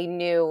relatively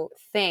new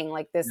thing,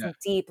 like this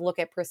deep look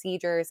at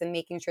procedures and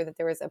making sure that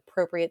there was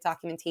appropriate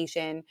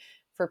documentation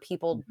for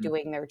people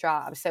doing their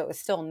job. So it was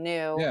still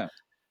new. Yeah.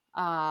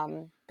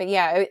 But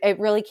yeah, it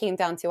really came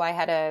down to, I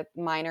had a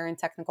minor in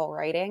technical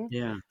writing.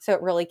 Yeah. So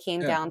it really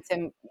came down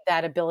to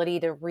that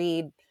ability to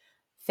read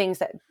things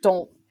that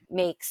don't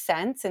make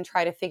sense and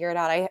try to figure it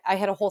out. I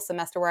had a whole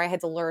semester where I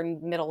had to learn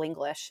Middle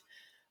English.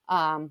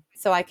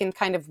 So I can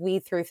kind of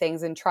weed through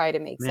things and try to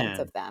make sense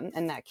of them.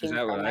 And that came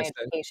from my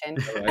education.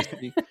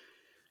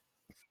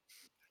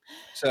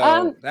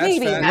 So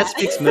that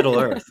speaks Middle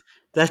Earth.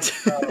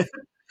 That's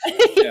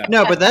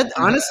no, but that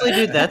honestly,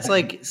 dude, that's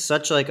like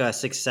such like a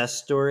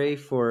success story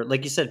for,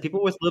 like you said,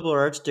 people with liberal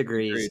arts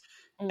degrees.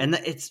 And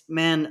it's,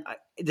 man,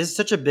 this is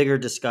such a bigger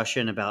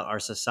discussion about our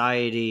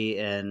society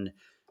and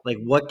like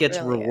what gets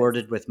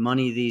rewarded with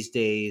money these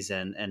days,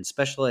 and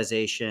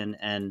specialization,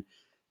 and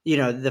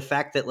the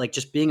fact that like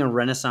just being a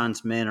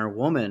Renaissance man or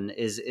woman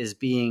is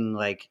being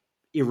like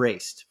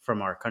erased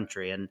from our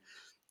country. And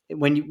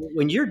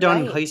when you're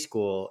done high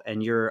school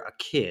and you're a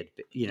kid,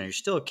 you're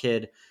still a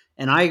kid.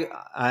 And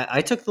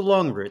I took the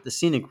long route, the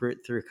scenic route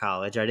through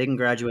college. I didn't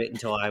graduate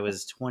until I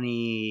was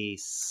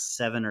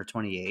 27 or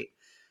 28.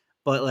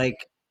 But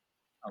like,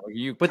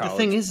 but the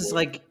thing is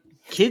like,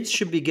 kids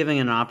should be given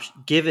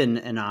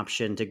an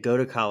option to go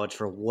to college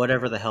for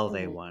whatever the hell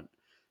they want,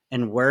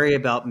 and worry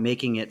about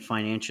making it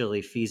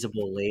financially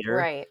feasible later.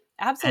 Right.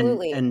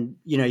 Absolutely. And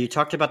you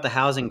talked about the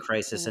housing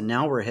crisis, and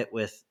now we're hit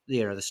with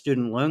the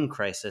student loan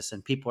crisis,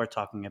 and people are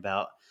talking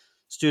about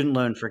student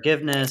loan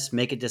forgiveness,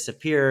 make it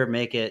disappear,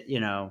 make it,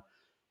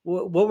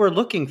 what we're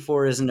looking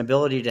for is an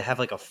ability to have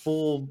like a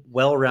full,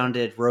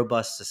 well-rounded,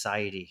 robust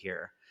society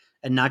here,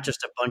 and not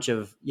just a bunch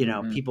of,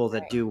 people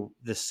that do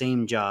the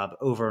same job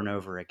over and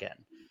over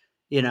again,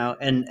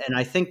 and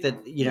I think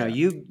that,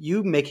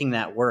 you making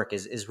that work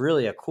is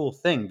really a cool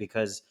thing,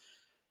 because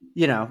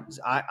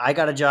I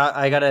got a job,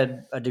 I got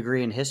a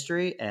degree in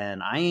history,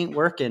 and I ain't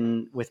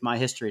working with my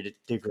history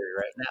degree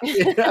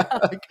right now.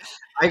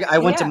 I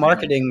went to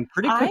marketing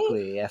pretty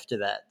quickly after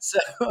that. So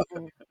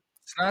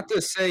it's not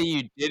to say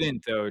you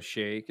didn't, though,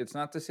 Shake. It's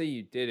not to say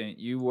you didn't.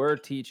 You were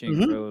teaching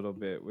for a little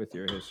bit with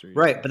your history,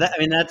 right? But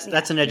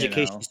that's an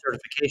education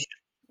certification.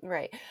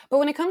 Right. But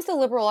when it comes to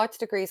liberal arts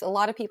degrees, a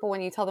lot of people,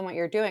 when you tell them what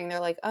you're doing, they're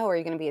like, oh, are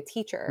you going to be a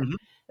teacher?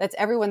 That's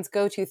everyone's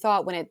go-to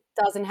thought when it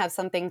doesn't have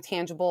something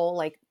tangible,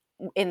 like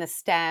in the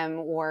STEM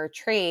or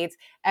trades.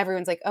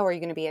 Everyone's like, oh, are you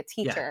going to be a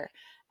teacher?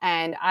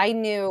 And I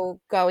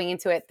knew going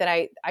into it that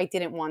I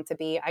didn't want to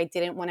be. I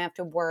didn't want to have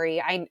to worry.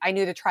 I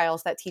knew the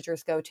trials that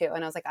teachers go to,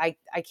 and I was like, I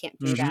can't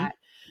do that.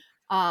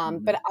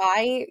 But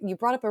you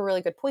brought up a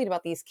really good point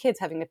about these kids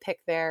having to pick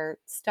their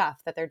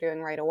stuff that they're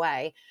doing right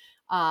away.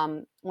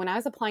 When I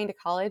was applying to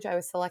college, I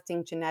was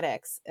selecting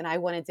genetics, and I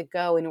wanted to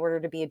go in order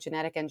to be a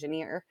genetic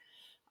engineer.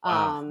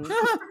 And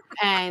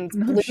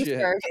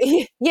Bloomsburg,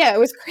 it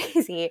was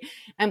crazy.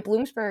 And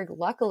Bloomsburg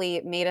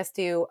luckily made us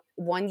do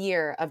 1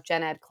 year of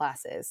gen ed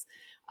classes,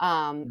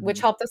 which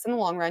helped us in the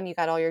long run. You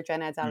got all your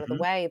gen eds out of the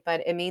way,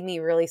 but it made me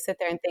really sit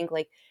there and think,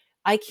 like,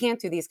 I can't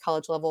do these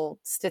college level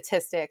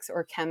statistics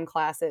or chem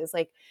classes.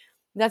 Like,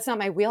 that's not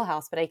my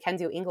wheelhouse, but I can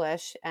do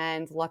English.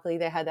 And luckily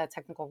they had that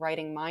technical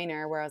writing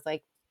minor where I was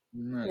like,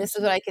 this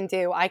is what I can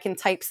do. I can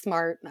type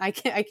smart. I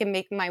can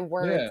make my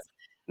words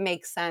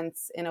make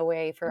sense in a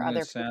way for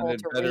other people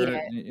to read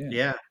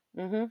it.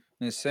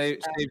 And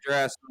saved your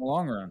ass in the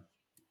long run.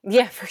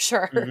 Yeah, for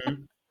sure.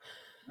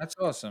 That's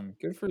awesome.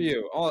 Good for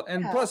you.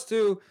 And plus,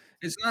 too,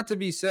 it's not to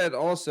be said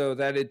also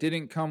that it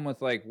didn't come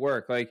with like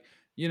work. Like,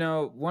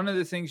 one of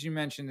the things you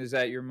mentioned is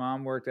that your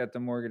mom worked at the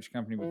mortgage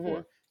company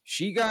before.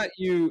 She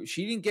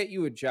didn't get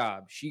you a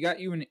job. She got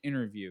you an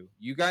interview.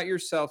 You got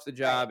yourself the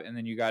job, and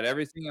then you got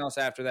everything else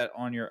after that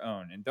on your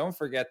own. And don't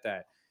forget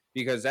that,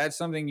 because that's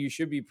something you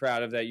should be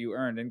proud of that you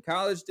earned. And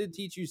college did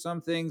teach you some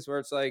things where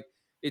it's like,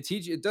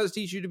 it does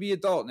teach you to be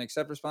adult and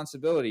accept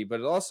responsibility, but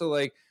it also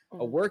like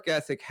a work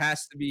ethic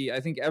has to be,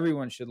 I think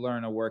everyone should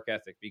learn a work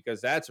ethic,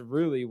 because that's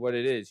really what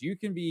it is. You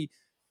can be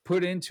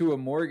put into a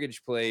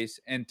mortgage place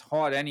and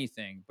taught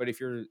anything, but if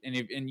you're, and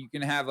you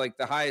can have like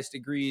the highest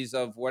degrees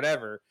of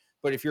whatever,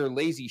 but if you're a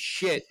lazy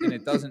shit, then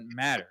it doesn't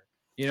matter.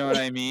 You know what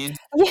I mean?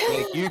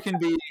 Like you can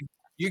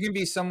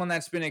be someone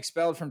that's been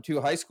expelled from 2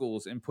 high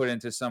schools and put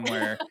into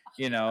somewhere,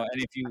 and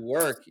if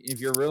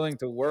you're willing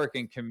to work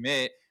and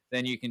commit,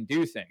 then you can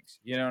do things.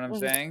 You know what I'm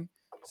saying?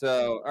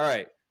 So, all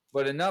right.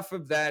 But enough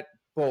of that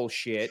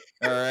bullshit.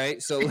 All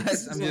right. So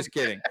I'm just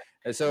kidding.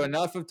 So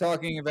enough of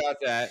talking about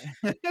that.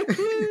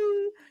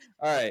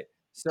 All right.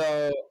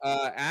 So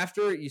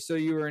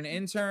you were an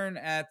intern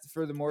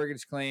for the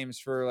mortgage claims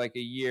for like a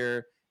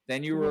year.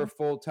 Then you were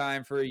full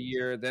time for a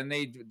year. Then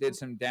they did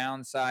some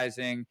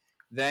downsizing.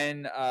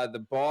 Then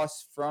the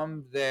boss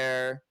from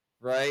there,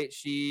 right?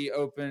 She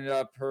opened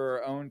up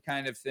her own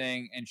kind of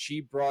thing, and she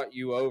brought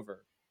you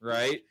over,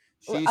 right?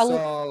 She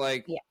saw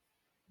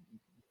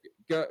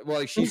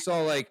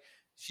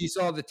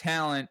the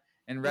talent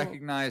and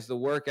recognized the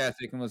work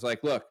ethic and was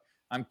like, "Look,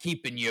 I'm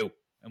keeping you,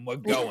 and we're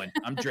going.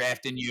 I'm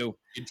drafting you.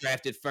 You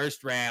drafted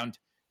first round.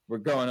 We're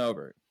going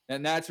over."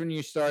 And that's when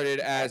you started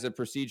as a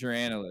procedure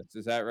analyst.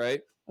 Is that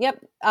right?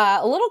 Yep.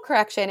 A little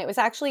correction. It was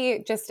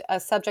actually just a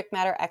subject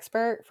matter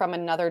expert from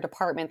another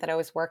department that I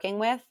was working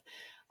with.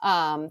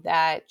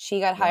 That she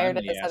got hired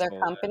at this other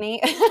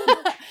company.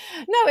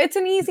 No, it's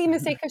an easy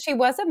mistake because she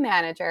was a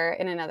manager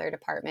in another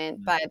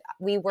department, but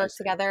we worked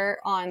together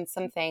on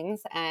some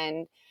things,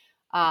 and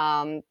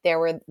there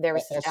was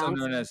also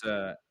known as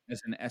an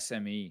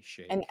SME.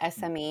 An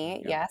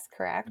SME, yes,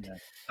 correct. Yeah.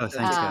 Oh,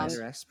 thanks, guys.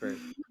 Expert.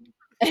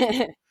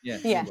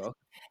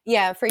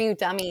 Yeah, for you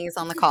dummies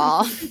on the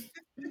call.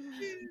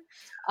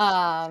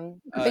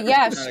 But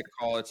yeah, it's not a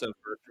call; it's a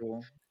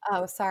virtual.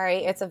 Oh,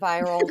 sorry, it's a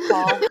viral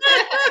call.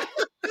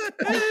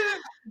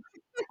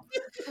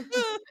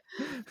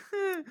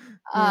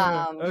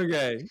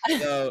 Okay,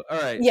 so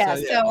all right. Yeah,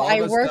 so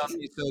I worked. So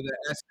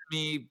the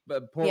SME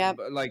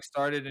like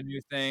started a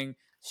new thing,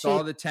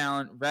 saw the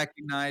talent,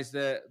 recognized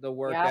the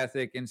work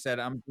ethic, and said,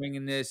 "I'm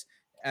bringing this,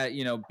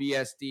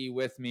 BSD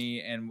with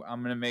me, and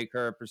I'm going to make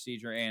her a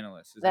procedure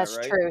analyst." Is That's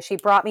that right? true. She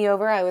brought me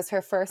over. I was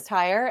her first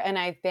hire, and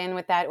I've been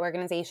with that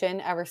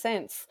organization ever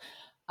since.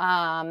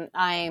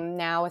 I'm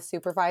now a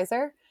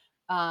supervisor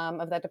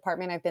of that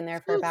department. I've been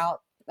there for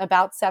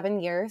about 7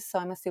 years, so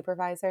I'm a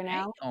supervisor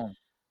now.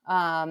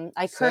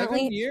 I currently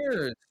 7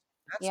 years.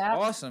 That's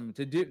awesome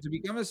to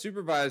become a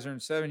supervisor in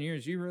 7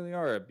 years. You really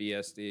are a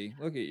BSD.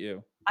 Look at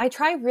you. I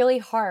try really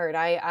hard.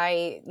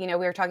 We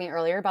were talking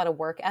earlier about a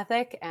work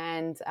ethic,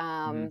 and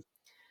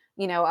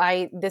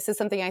this is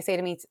something I say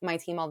to my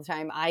team all the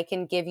time. I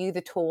can give you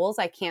the tools.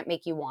 I can't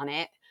make you want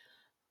it.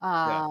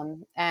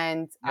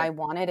 And I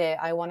wanted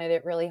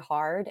it really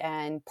hard.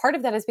 And part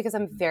of that is because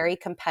I'm very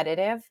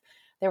competitive.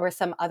 There were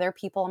some other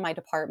people in my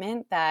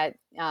department that,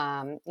 we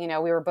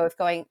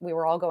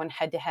were all going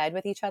head to head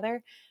with each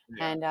other.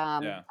 And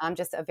I'm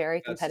just a very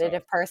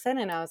competitive person.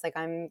 And I was like,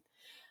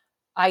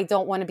 I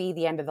don't want to be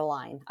the end of the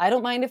line. I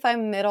don't mind if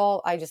I'm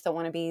middle. I just don't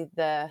want to be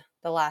the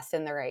last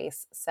in the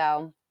race.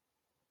 So,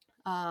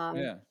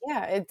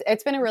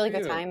 it's been a really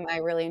good time. I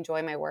really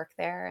enjoy my work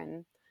there,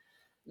 and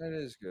that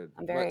is good.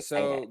 I'm very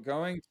excited.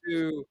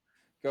 So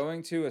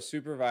going to a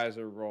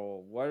supervisor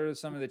role, what are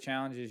some of the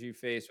challenges you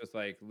face with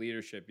like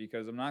leadership?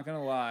 Because I'm not going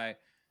to lie,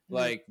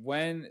 like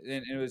and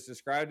it was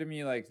described to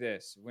me like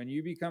this: when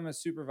you become a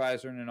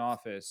supervisor in an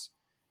office,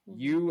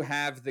 you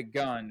have the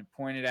gun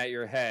pointed at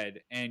your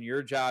head, and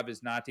your job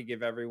is not to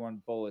give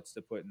everyone bullets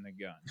to put in the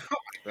gun,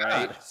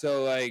 right?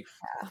 So like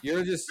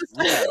you're just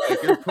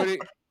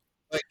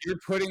you're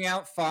putting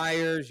out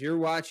fires, you're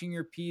watching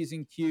your P's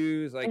and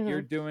Q's, like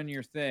you're doing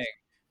your thing.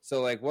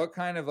 So like what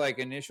kind of like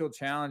initial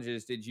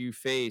challenges did you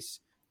face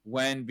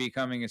when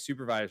becoming a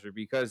supervisor?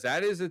 Because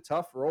that is a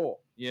tough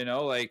role,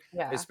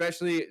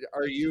 especially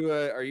are you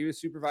a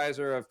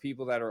supervisor of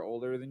people that are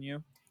older than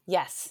you?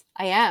 Yes,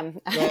 I am.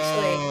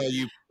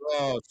 Actually.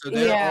 So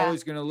they're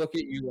always going to look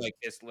at you like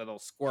this little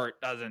squirt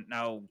doesn't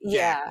know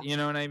jack. You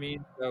know what I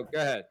mean? So go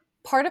ahead.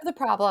 Part of the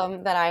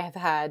problem that I have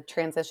had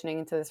transitioning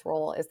into this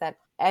role is that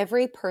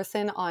every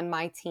person on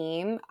my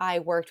team I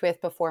worked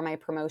with before my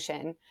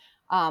promotion.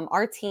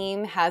 Our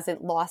team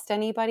hasn't lost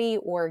anybody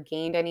or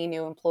gained any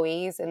new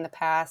employees in the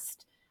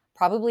past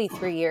probably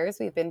 3 years.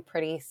 We've been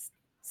pretty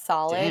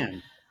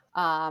solid.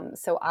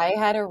 So I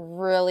had a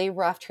really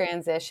rough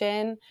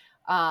transition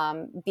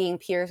being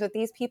peers with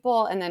these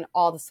people, and then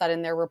all of a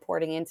sudden they're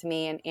reporting into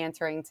me and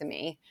answering to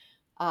me.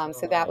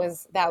 So that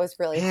was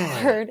really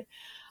hard.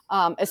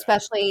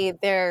 Especially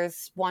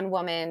there's one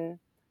woman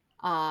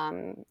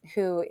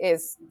who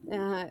is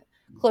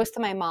close to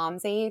my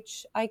mom's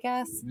age, I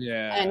guess.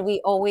 Yeah. And we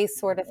always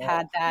sort of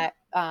had that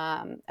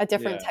a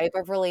different type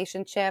of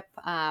relationship.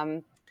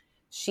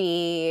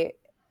 She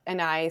and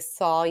I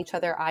saw each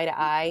other eye to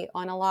eye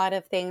on a lot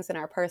of things in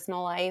our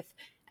personal life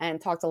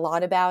and talked a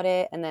lot about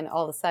it. And then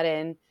all of a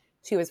sudden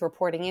she was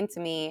reporting into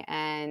me,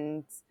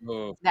 and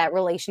that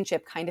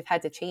relationship kind of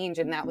had to change.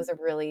 And that was a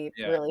really,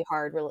 really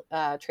hard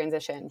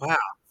transition. Wow.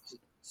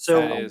 So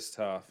that is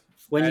tough.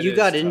 When you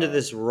got into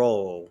this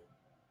role,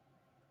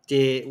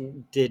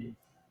 did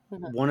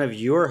one of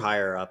your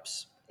higher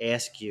ups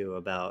ask you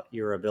about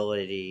your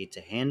ability to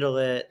handle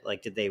it?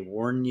 Like, did they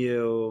warn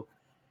you?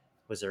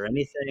 Was there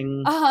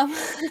anything?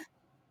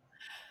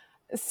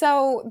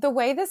 So the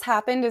way this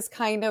happened is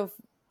kind of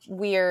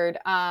weird.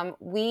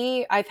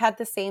 I've had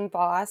the same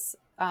boss.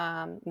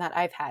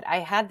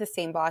 I had the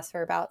same boss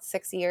for about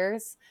 6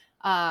 years.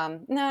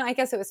 No, I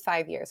guess it was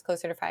 5 years,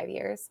 closer to 5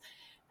 years.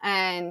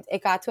 And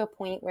it got to a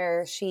point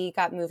where she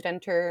got moved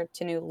into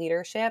new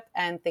leadership,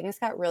 and things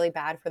got really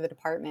bad for the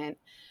department.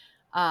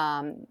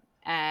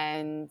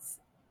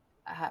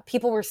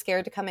 People were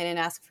scared to come in and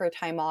ask for a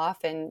time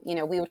off. And,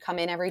 we would come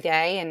in every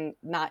day and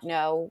not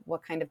know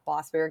what kind of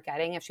boss we were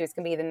getting, if she was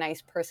going to be the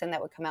nice person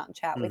that would come out and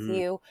chat with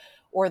you,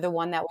 or the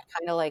one that would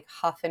kind of like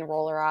huff and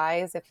roll her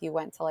eyes if you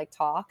went to like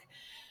talk.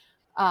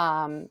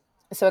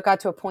 So it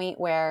got to a point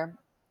where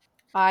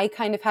I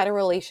kind of had a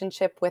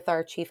relationship with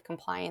our chief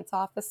compliance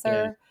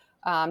officer,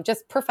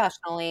 just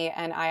professionally.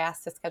 And I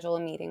asked to schedule a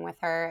meeting with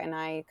her, and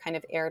I kind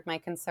of aired my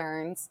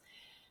concerns.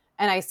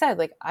 And I said,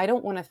 like, I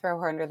don't want to throw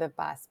her under the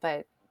bus,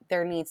 but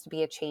there needs to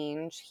be a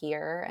change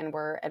here, and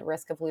we're at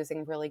risk of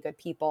losing really good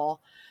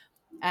people.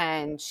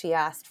 And she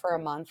asked for a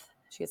month.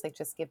 She was like,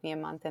 just give me a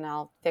month and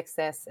I'll fix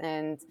this.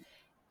 And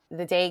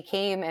the day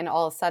came, and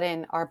all of a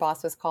sudden our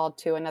boss was called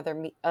to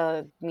another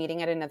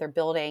meeting at another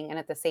building. And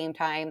at the same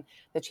time,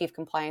 the chief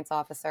compliance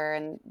officer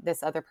and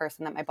this other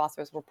person that my boss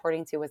was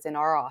reporting to was in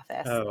our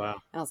office. Oh, wow.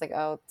 And I was like,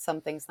 oh,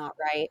 something's not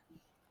right.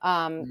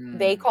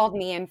 They called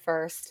me in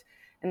first,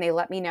 and they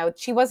let me know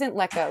she wasn't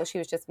let go. She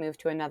was just moved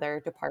to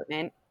another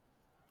department.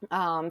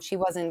 She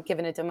wasn't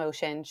given a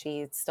demotion.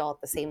 She's still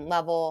at the same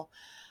level,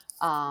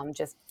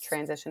 just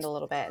transitioned a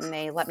little bit. And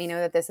they let me know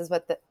that this is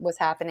what was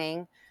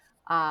happening.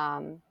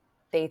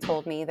 They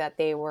told me that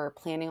they were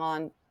planning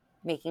on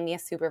making me a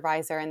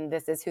supervisor, and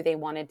this is who they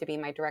wanted to be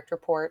my direct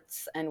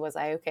reports. And was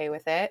I okay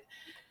with it?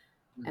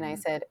 And I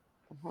said,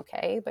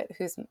 okay, but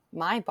who's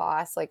my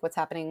boss? Like, what's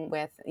happening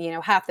with,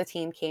 half the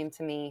team came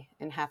to me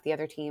and half the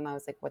other team, I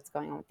was like, what's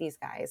going on with these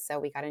guys? So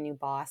we got a new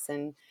boss.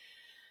 And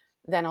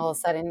then all of a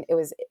sudden it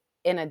was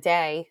in a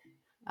day,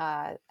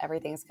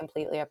 everything's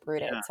completely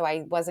uprooted. Yeah. So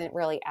I wasn't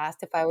really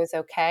asked if I was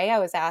okay. I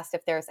was asked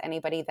if there's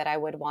anybody that I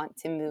would want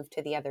to move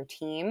to the other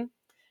team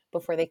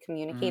before they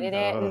communicated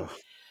it. And,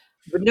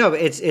 but no,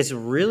 it's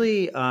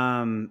really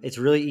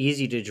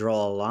easy to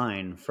draw a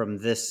line from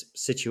this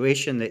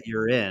situation that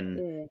you're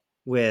in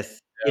with,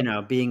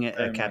 being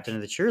a captain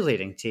of the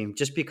cheerleading team,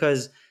 just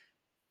because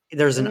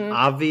there's an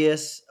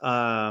obvious,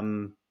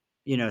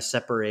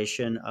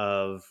 separation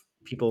of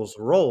people's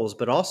roles,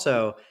 but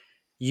also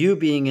you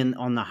being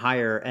on the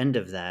higher end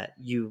of that,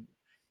 you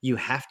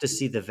have to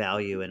see the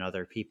value in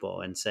other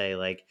people and say,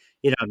 like,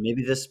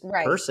 maybe this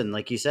person,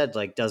 like you said,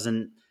 like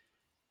doesn't,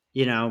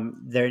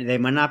 they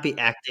might not be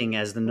acting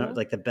as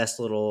the best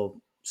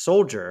little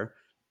soldier,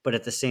 but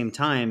at the same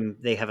time,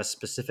 they have a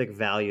specific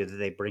value that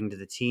they bring to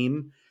the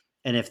team.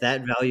 And if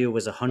that value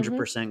was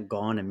 100%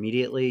 gone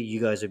immediately, you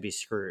guys would be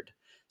screwed.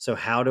 So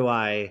how do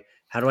I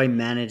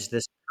manage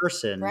this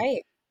person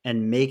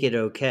and make it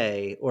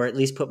okay, or at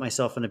least put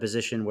myself in a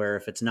position where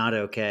if it's not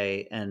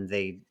okay and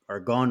they are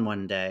gone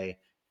one day,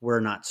 we're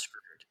not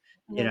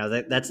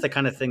screwed. That's the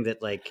kind of thing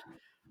that, like,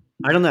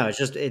 I don't know. It's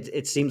just,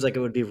 it seems like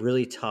it would be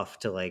really tough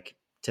to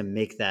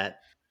make that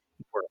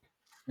work.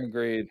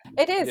 Agreed.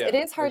 It is. Yeah, it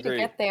is hard to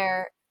get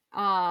there,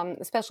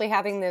 especially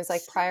having those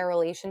like prior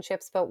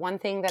relationships. But one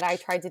thing that I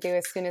tried to do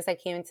as soon as I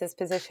came into this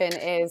position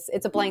is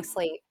it's a blank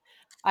slate.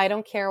 I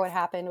don't care what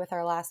happened with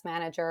our last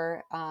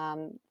manager.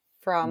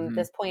 From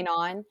this point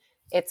on,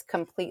 it's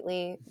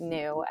completely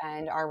new,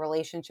 and our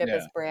relationship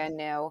is brand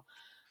new.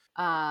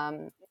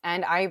 And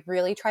I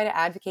really try to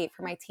advocate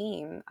for my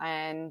team,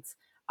 and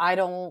I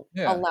don't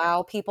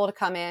allow people to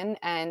come in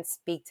and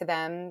speak to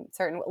them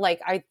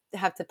I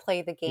have to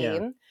play the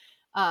game,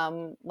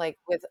 like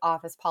with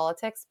office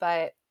politics,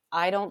 but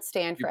I don't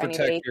stand for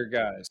anybody. Protect your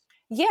guys.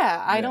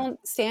 Yeah, I don't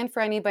stand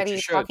for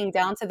anybody talking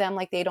down to them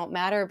like they don't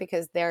matter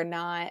because they're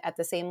not at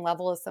the same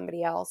level as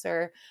somebody else,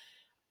 or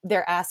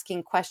they're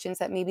asking questions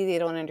that maybe they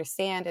don't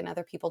understand and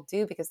other people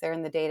do because they're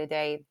in the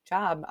day-to-day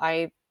job.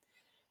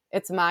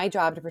 It's my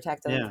job to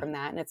protect them from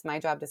that, and it's my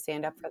job to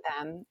stand up for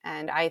them.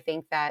 And I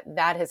think that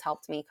has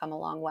helped me come a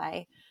long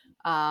way.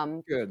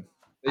 Good.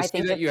 They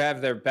see that you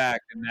have their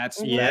back, and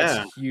that's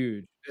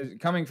huge.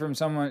 Coming from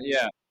someone,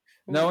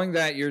 knowing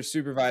that your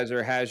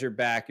supervisor has your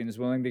back and is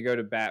willing to go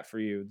to bat for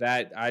you,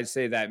 that I'd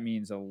say that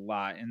means a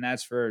lot. And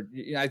that's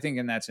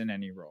that's in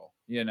any role,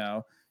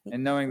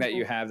 and knowing that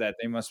you have that,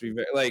 they must be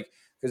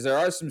because there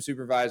are some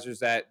supervisors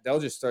that they'll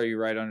just throw you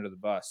right under the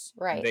bus.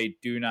 Right. They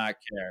do not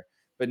care.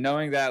 But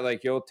knowing that,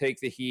 like, you'll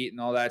take the heat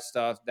and all that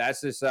stuff,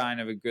 that's a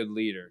sign of a good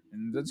leader.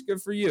 And that's good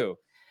for you,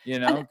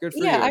 good for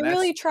you. Yeah, I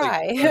really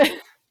try.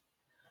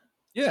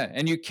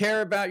 And you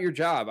care about your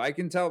job. I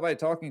can tell by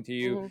talking to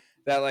you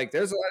that, like,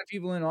 there's a lot of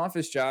people in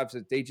office jobs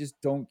that they just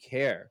don't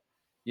care,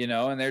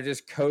 and they're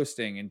just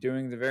coasting and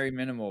doing the very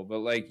minimal.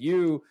 But, like,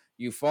 you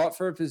fought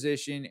for a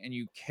position and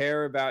you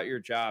care about your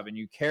job and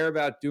you care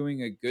about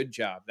doing a good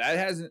job.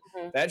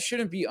 That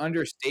shouldn't be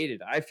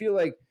understated. I feel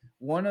like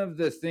one of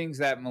the things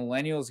that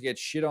millennials get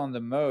shit on the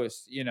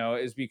most,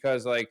 is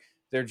because, like,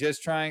 they're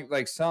just trying,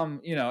 like,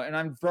 some, and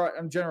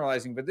I'm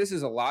generalizing, but this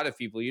is a lot of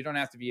people. You don't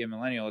have to be a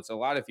millennial. It's a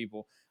lot of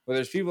people. But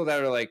there's people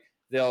that are like,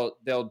 they'll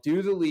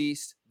do the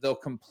least, they'll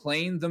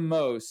complain the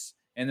most,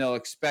 and they'll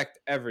expect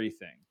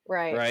everything.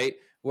 Right.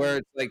 Where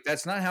it's like,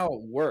 that's not how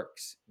it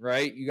works.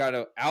 Right. You got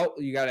to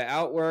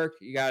outwork,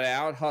 you got to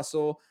out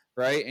hustle.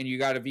 Right. And you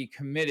got to be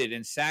committed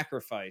and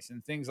sacrifice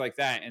and things like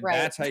that. And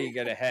that's how you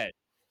get ahead.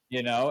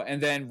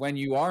 And then when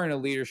you are in a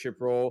leadership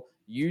role,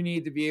 you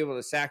need to be able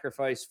to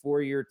sacrifice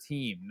for your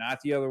team,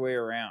 not the other way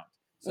around.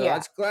 So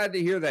it's glad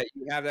to hear that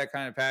you have that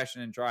kind of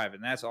passion and drive,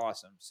 and that's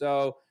awesome.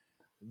 So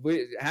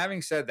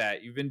having said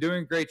that, you've been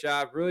doing a great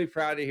job. Really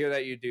proud to hear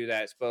that you do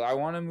that. But I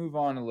want to move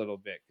on a little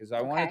bit because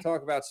I want to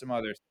talk about some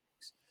other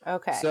things.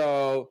 Okay.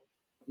 So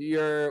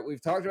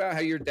we've talked about how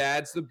your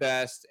dad's the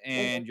best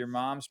and your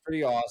mom's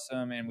pretty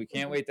awesome, and we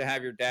can't wait to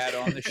have your dad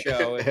on the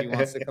show if he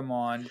wants to come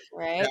on.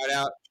 Right. Shout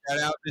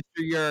out, Mr.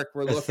 Yerk.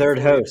 We're looking third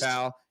for host. You,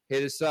 pal.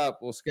 Hit us up.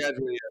 We'll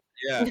schedule you.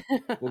 Yeah,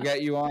 we'll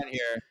get you on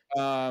here.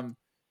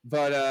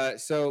 But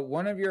so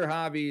one of your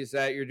hobbies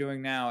that you're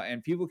doing now,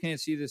 and people can't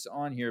see this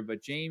on here,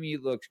 but Jamie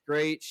looks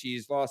great.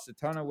 She's lost a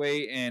ton of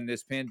weight in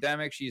this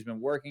pandemic. She's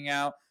been working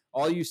out.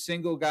 All you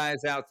single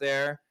guys out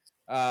there,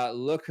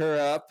 look her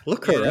up.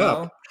 Look her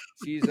up.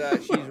 She's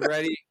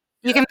ready.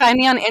 You can find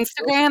me on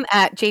Instagram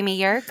at Jamie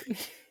Yerk.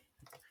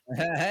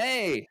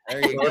 Hey,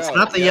 there you go. It's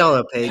not the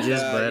yellow pages,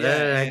 but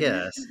I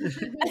guess.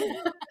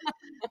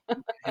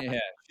 Yeah,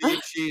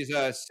 she's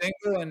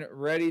single and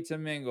ready to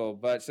mingle.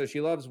 But so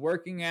she loves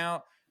working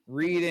out,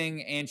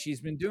 reading, and she's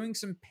been doing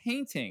some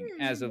painting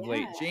as of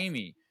late.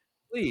 Jamie,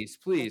 please,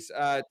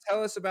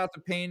 tell us about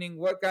the painting.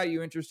 What got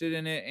you interested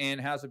in it,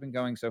 and how's it been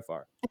going so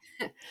far?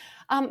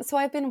 So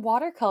I've been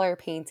watercolor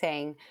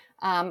painting.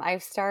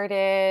 I've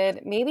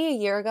started maybe a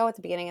year ago at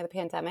the beginning of the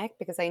pandemic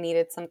because I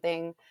needed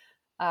something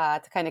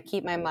to kind of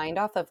keep my mind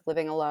off of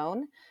living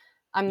alone.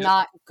 I'm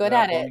not good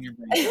at it.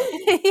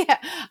 Yeah,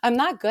 I'm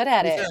not good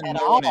at it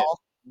at all.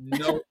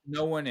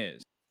 No one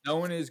is. No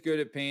one is good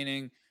at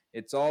painting.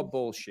 It's all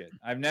bullshit.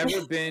 I've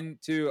been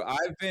to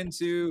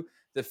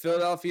the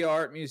Philadelphia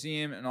Art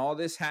Museum and all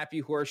this happy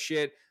horse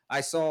shit.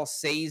 I saw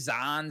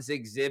Cezanne's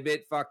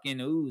exhibit.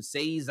 Fucking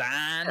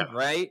Cezanne,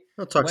 right?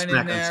 Don't talk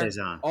smack on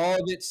Cezanne. All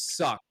of it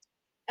sucked.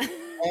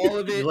 All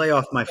of it. You lay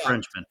off my sucked.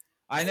 Frenchman.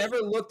 I never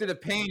looked at a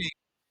painting.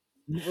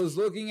 Was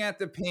looking at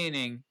the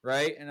painting,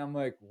 right? And I'm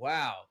like,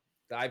 wow,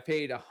 I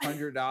paid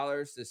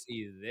 $100 to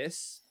see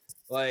this.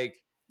 Like,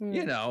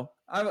 you know,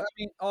 I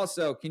mean,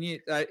 also, can you,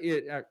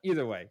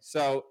 either way.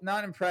 So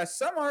not impressed.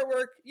 Some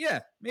artwork, yeah,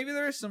 maybe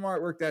there is some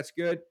artwork that's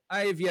good.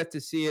 I have yet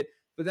to see it.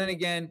 But then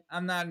again,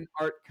 I'm not an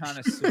art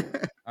connoisseur.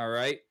 All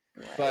right.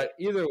 But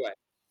either way,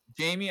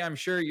 Jamie, I'm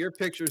sure your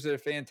pictures are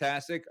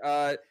fantastic.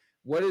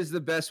 What is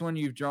the best one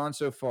you've drawn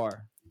so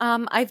far?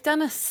 I've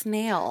done a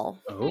snail.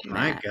 Oh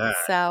my God.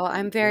 So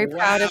I'm very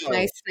proud of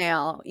my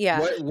snail. Yeah.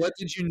 What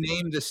did you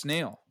name the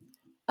snail?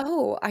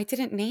 Oh, I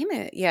didn't name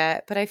it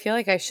yet, but I feel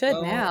like I should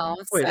now.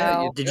 Wait,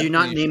 did you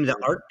not name the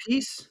art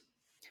piece?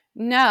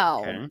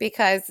 No,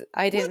 because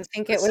I didn't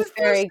think it was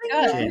very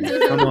good.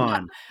 Jamie, come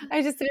on.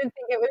 I just didn't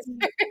think it was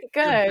very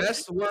good. The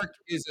best work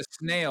is a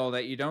snail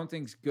that you don't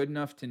think's good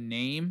enough to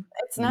name.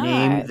 It's not.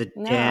 Name the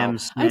damn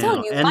snail. I'm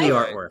telling you, and the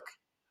artwork.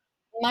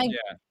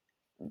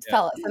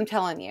 Fellas, I'm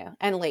telling you,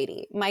 and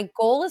lady, my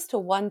goal is to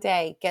one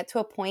day get to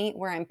a point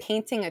where I'm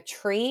painting a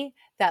tree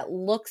that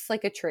looks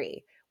like a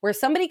tree, where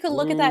somebody could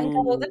look at that and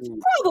go, "That's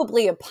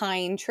probably a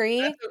pine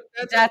tree."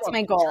 That's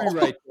my goal.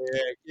 Right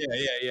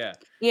there.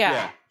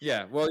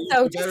 Yeah. Well,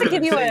 so just to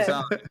give you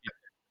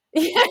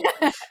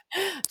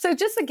so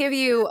just to give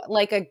you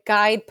like a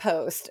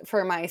guidepost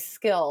for my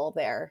skill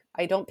there,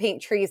 I don't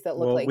paint trees that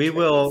look like trees.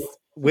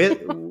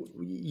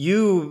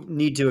 You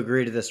need to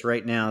agree to this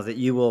right now that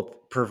you will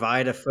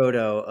provide a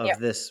photo of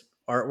this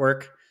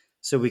artwork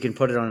so we can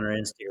put it on our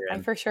Instagram.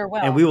 I for sure will.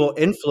 And we will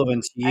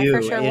influence you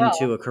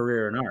into a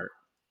career in art.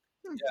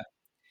 Yeah.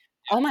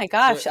 Oh my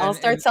gosh, I'll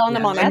start selling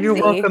them on Etsy. And you're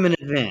welcome in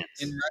advance.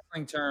 In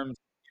wrestling terms.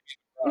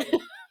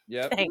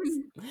 Yep. Thanks.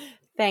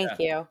 Thank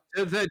you.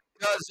 To the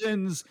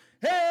dozens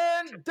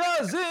and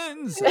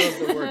dozens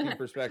of the Working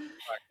Perspective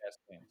podcast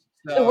fans.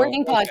 So,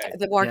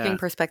 the Working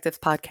Perspectives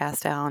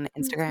podcast on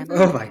Instagram.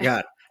 Oh my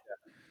God.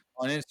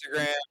 On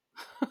Instagram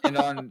and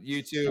on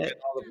YouTube and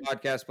all the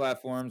podcast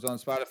platforms, on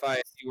Spotify,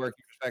 the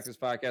Working Perspectives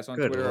podcast, on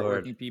Twitter at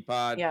Working P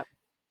Pod. Yep.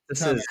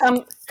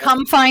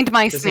 Come find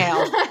my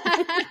snail.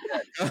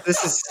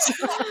 This is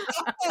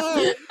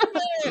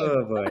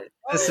oh boy.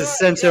 This is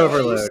sense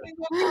overload.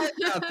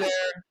 Out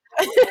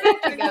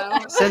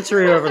there.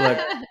 Sensory overload.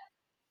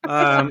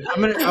 I'm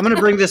gonna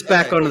bring this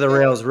back onto the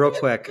rails real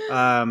quick.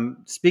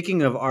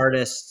 Speaking of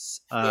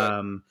artists,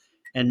 and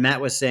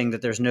Matt was saying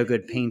that there's no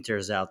good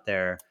painters out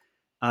there.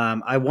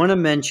 I want to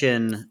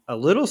mention a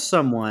little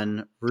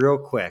someone real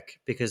quick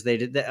because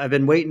I've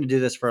been waiting to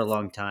do this for a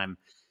long time.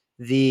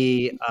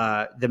 The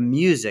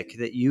music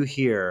that you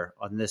hear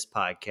on this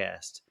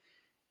podcast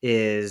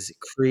is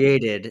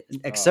created,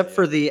 except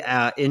for the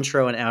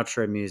intro and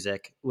outro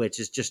music, which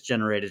is just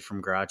generated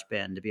from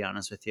GarageBand, to be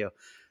honest with you.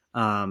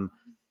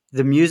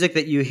 The music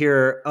that you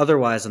hear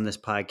otherwise on this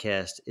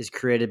podcast is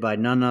created by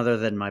none other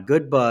than my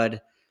good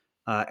bud,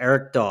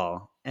 Eric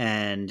Dahl.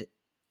 And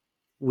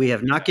we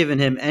have not given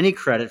him any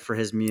credit for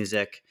his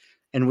music.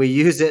 And we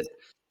use it,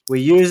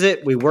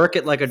 we work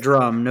it like a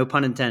drum, no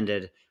pun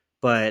intended.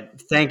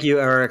 But thank you,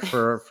 Eric,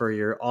 for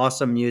your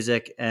awesome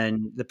music.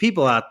 And the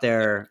people out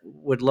there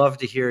would love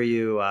to hear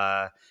you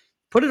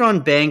put it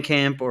on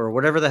Bandcamp or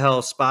whatever the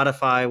hell,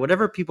 Spotify,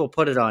 whatever people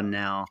put it on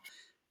now.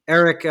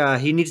 Eric,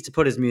 he needs to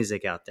put his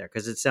music out there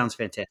because it sounds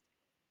fantastic.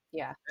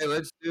 Yeah. Hey,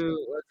 let's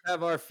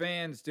have our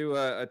fans do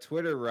a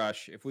Twitter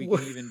rush if we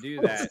can even do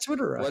that. What's a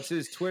Twitter rush? What's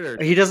his Twitter?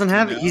 He doesn't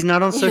have it. He's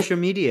not on social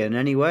media in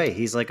any way.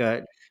 He's like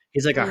a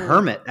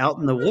hermit out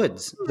in the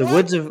woods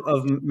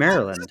of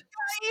Maryland.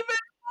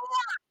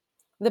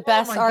 The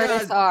best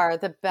artists are.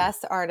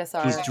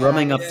 He's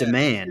drumming up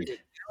demand.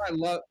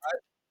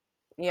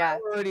 Yeah. I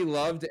already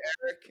loved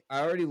Eric.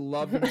 I already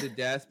loved him to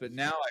death, but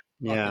now I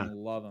fucking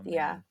love him.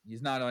 Yeah. Man.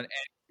 He's not on any.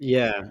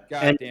 Yeah.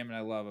 God damn it,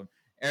 I love him.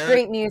 Eric,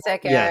 Great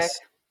music, Eric. Yes.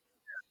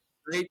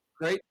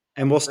 Great.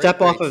 And we'll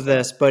step off of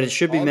this, but it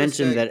should be All to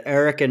mentioned say- that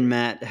Eric and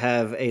Matt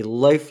have a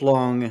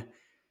lifelong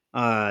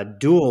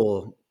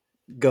duel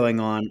going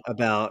on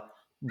about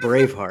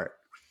Braveheart.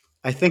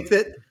 I think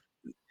that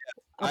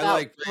I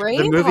like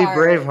the movie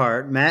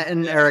Braveheart. Matt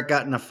and Eric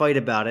got in a fight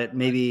about it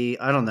maybe,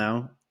 I don't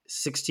know,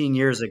 16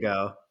 years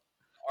ago.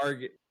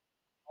 Okay.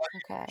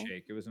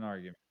 Jake, it was an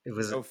argument. It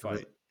was no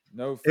fight.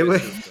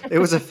 It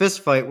was a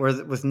fist fight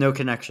with no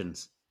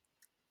connections.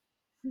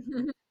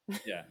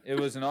 Yeah, it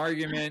was an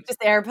argument.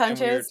 Just air and we were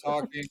punches.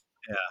 talking.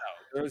 Yeah.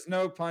 No, there was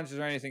no punches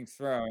or anything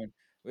thrown.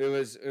 It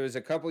was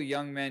a couple of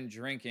young men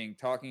drinking,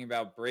 talking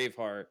about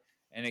Braveheart,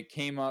 and it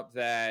came up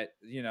that,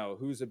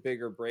 who's a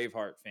bigger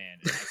Braveheart fan?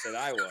 And I said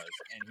I was,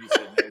 and he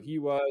said no, he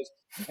was,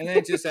 and then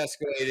it just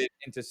escalated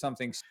into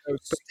something so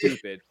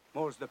stupid.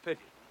 More's the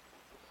pity.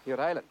 Your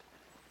island.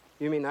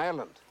 You mean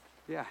Ireland?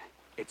 Yeah,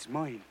 it's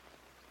mine.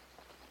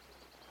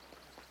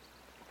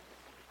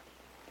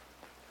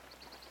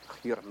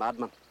 You're a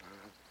madman.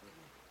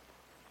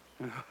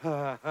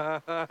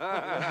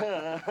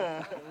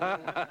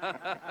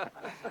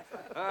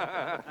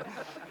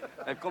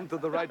 I've come to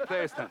the right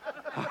place then.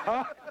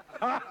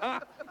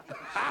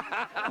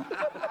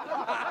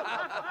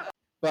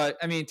 But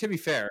I mean, to be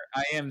fair,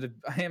 I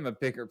am a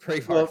bigger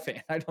Braveheart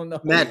fan. I don't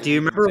know. Matt, do you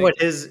remember what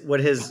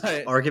his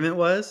argument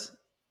was?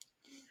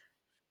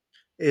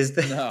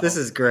 This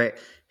is great.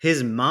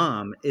 His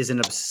mom is an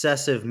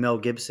obsessive Mel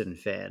Gibson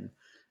fan,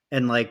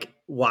 and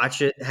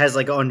has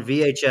on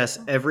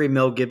VHS every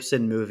Mel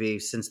Gibson movie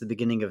since the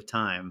beginning of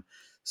time.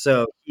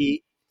 So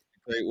great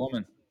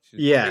woman.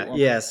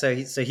 Yeah. So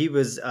he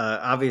was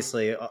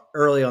obviously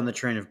early on the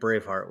train of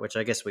Braveheart, which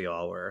I guess we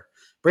all were.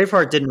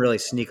 Braveheart didn't really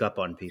sneak up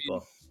on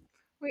people.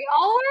 We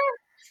all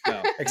were?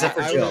 No. Except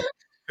for Joe,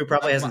 who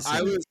probably hasn't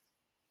seen it.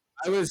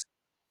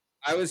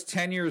 I was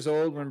 10 years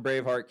old when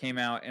Braveheart came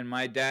out, and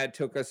my dad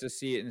took us to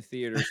see it in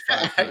theaters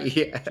 5 times.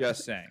 Yeah.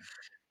 Just saying.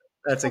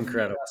 That's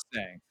incredible. Just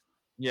saying.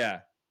 Yeah.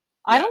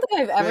 I don't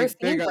think I've ever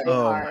seen Braveheart.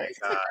 Oh my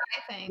God.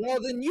 Well,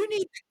 then you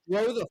need to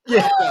grow the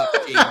fuck up,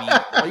 Jamie.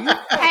 Are you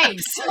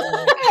Thanks.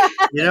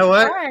 You know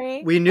what?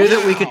 Sorry. We knew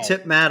that we could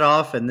tip Matt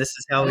off, and this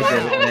is how we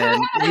did it, man.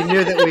 We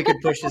knew that we could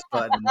push his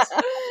buttons.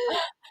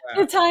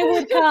 The time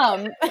would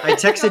come. I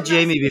texted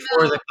Jamie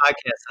before the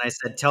podcast, and I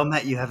said, "Tell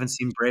Matt you haven't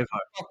seen Braveheart."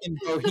 Fucking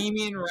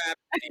Bohemian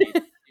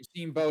Rhapsody. You've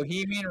seen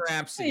Bohemian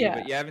Rhapsody,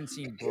 but you haven't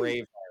seen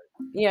Braveheart.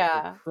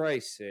 Yeah. For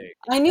Christ's sake.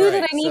 I knew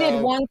that I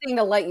needed one thing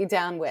to let you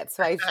down with,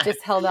 so I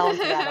just held on to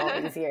that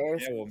all these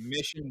years. Yeah, well,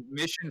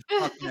 mission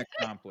fucking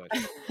accomplished.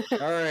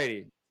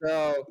 Alrighty.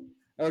 So,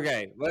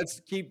 okay, let's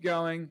keep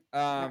going.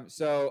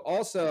 So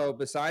also,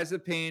 besides the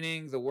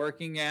painting, the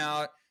working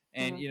out,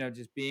 and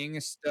just being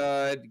a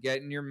stud,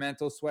 getting your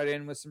mental sweat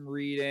in with some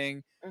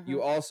reading,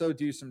 you also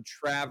do some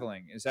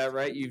traveling. Is that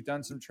right? You've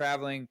done some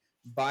traveling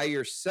by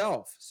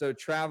yourself. So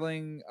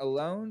traveling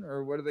alone,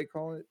 or what do they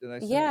call it? Did I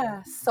say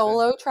that?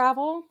 Solo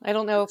travel. I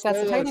don't know if that's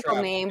the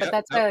technical name, but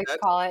that's what I like to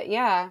call it.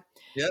 Yeah.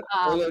 Yep.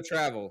 Solo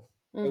travel.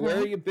 Where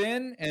have you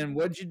been, and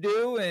what'd you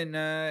do,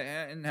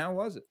 and how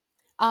was it?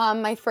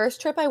 My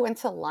first trip, I went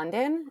to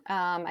London.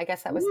 I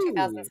guess that was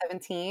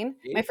 2017.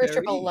 My first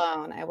trip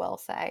alone, I will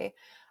say.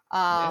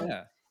 And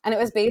it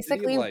was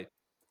basically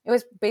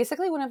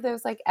one of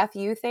those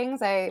FU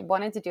things. I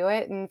wanted to do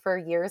it, and for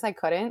years I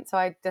couldn't, so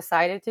I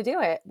decided to do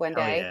it one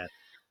day.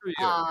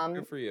 Yeah.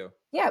 Good for you.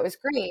 Yeah, it was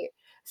great.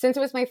 Since it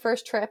was my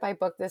first trip, I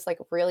booked this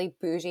really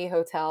bougie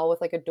hotel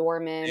with a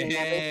doorman and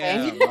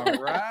everything.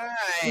 All right.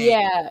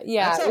 Yeah.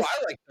 That's how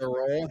I like to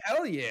roll.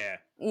 Hell yeah.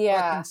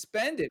 Yeah. Fucking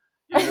spend it.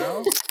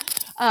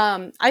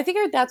 I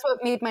figured that's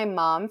what made my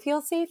mom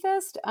feel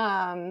safest.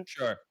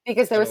 Sure.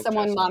 Because there was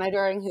someone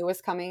monitoring who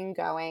was coming and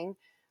going.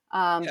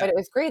 But it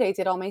was great. I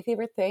did all my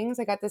favorite things.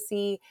 I got to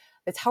see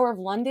the Tower of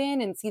London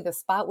and see the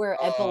spot where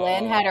Ed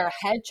Boleyn had her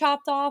head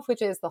chopped off,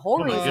 which is the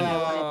whole reason I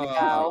wanted to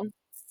go.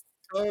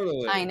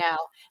 Totally. I know.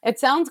 It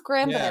sounds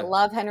grim, but I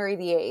love Henry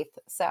VIII.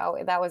 So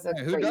that was a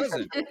who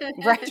doesn't?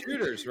 Right.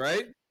 Tudors,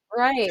 right?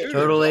 Right. Tudors,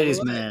 Total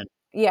ladies man.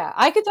 Yeah,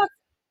 I could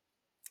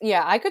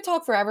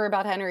talk forever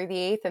about Henry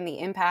VIII and the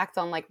impact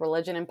on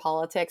religion and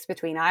politics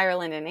between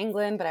Ireland and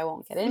England, but I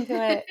won't get into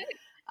it.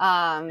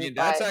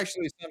 That's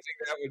actually something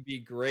that would be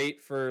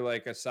great for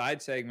a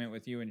side segment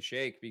with you and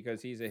Shake,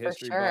 because he's a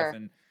history buff,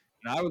 and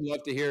I would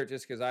love to hear it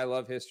just because I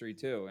love history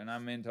too, and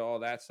I'm into all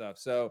that stuff.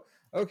 So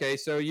okay,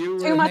 so you were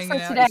too much for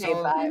hanging today,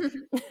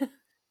 but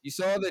you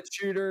saw the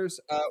Tudors.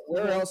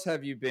 Where else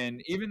have you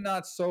been? Even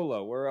not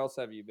solo. Where else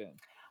have you been?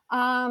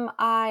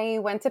 I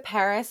went to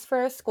Paris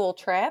for a school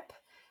trip.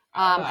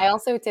 I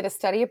also did a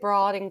study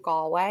abroad in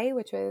Galway,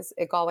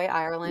 Galway,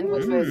 Ireland,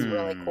 which was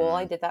really cool.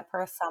 I did that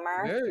for a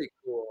summer. Very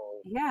cool.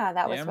 Yeah,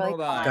 that was really cool.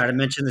 Got to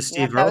mention the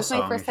Steve Earle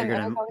song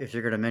if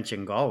you're gonna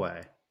mention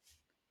Galway.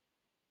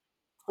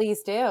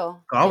 Please do.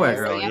 Galway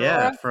Girl,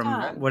 yeah.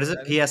 From what is it?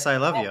 P.S. I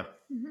Love You.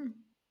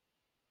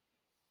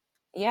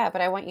 Yeah,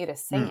 but I want you to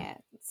sing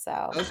it. So,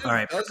 all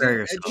right, prepare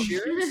yourself. Ed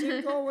Sheeran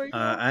sing Galway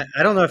Girl? I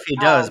don't know if he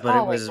does, but it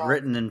Galway was Girl.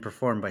 written and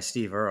performed by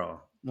Steve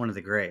Earle, one of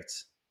the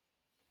greats.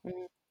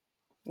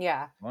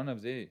 Yeah. One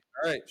of the.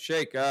 All right,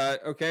 Shake.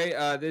 Okay,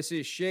 this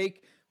is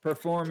Shake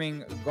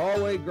performing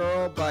Galway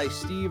Girl by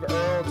Steve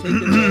Earle. Take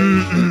it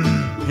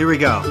away. Here we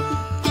go.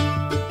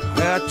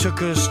 I took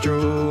a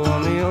stroll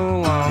on the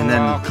old long And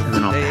then I'll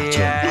patch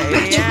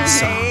it to the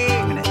song.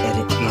 I'm going to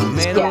edit in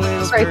this. met a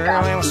little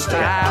girl and we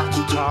stopped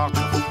to talk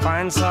a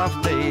fine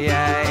soft day. And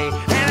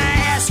I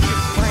asked your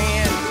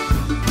friend,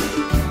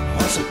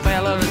 what's a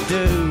fella to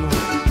do?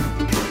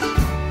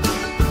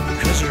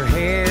 'Cause her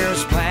hair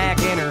is black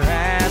and her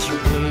eyes are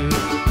blue.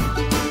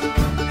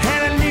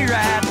 And I knew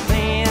right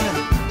then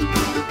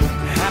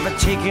I've been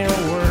taking a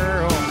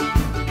whirl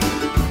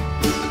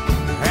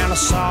around a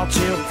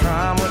Sawtell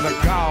prom with a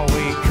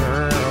Galway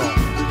girl.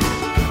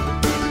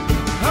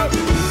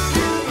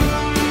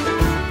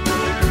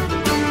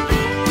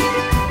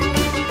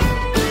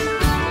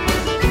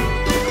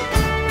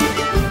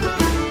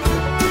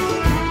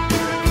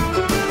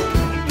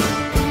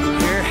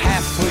 We're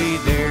halfway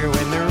there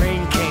when the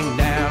rain came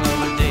down on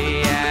the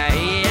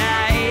day.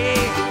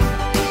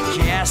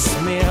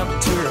 Cast me up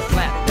to her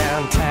flat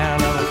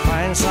downtown on a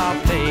fine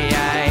soft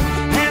day.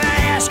 And I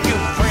asked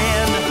your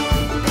friend,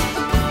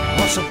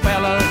 what's a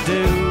fella to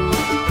do?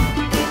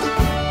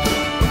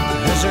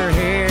 'Cause her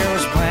hair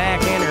was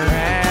black and her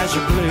eyes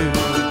are blue.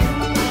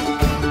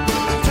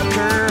 I took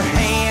her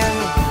hand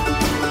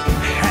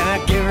and I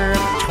gave her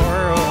a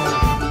twirl.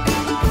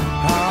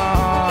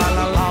 Oh, and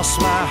I lost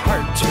my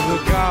heart to a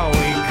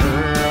Galway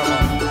girl.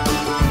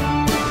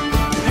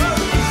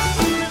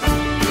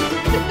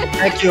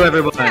 Thank you,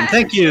 everyone.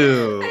 Thank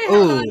you.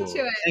 Oh,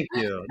 thank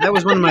you. That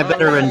was one of my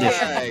better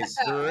renditions. Nice,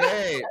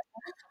 great.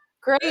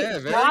 Great Yeah,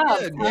 very job.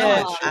 good. Tom.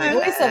 Yeah,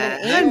 Voice of an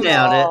I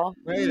nailed angel.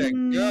 Way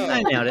to go.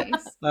 I nailed it.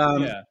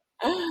 Yeah.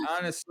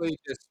 Honestly,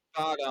 just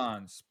spot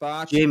on.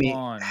 Spot Jamie,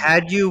 on.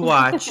 had you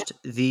watched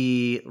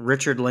the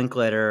Richard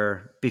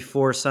Linklater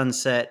Before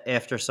Sunset,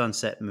 After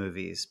Sunset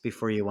movies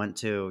before you went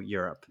to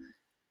Europe?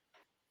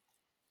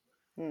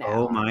 No,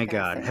 Oh I'm my gonna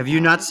God. say Have you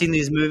not seen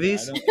these I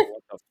movies? don't know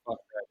what the fuck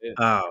that is.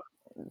 Oh,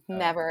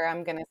 never.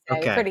 I'm gonna say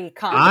okay. pretty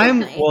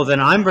confidently.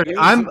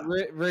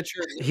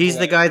 Richard. He's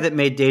the guy that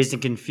made Dazed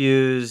and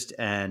Confused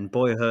and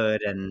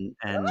Boyhood, and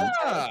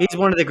Ah. he's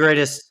one of the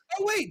greatest.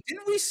 Oh wait,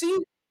 didn't we see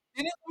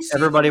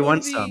Everybody the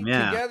Wants movie Some,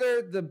 yeah.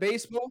 together? The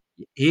baseball.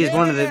 He's Yeah,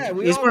 one of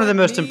we he's all one of the went,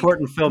 most me,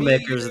 important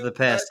filmmakers you, of the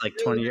past like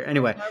 20 years.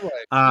 Anyway, my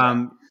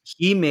wife.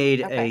 he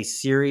made Okay. a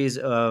series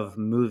of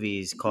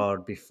movies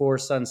called Before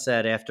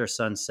Sunset, After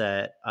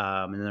Sunset,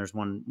 and then there's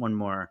one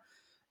more,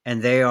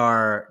 and they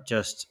are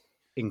just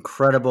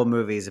incredible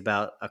movies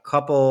about a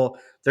couple.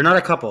 They're not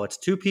a couple; it's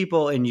two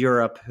people in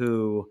Europe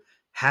who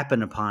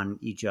happen upon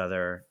each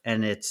other,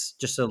 and it's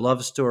just a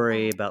love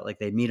story about like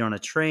they meet on a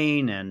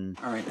train and.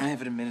 All right, I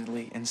have an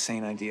admittedly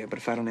insane idea, but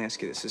if I don't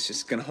ask you this, it's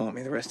just gonna haunt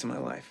me the rest of my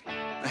life.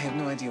 I have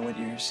no idea what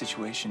your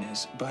situation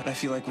is, but I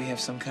feel like we have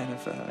some kind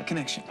of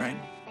connection, right?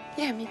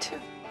 Yeah, me too.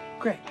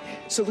 Great.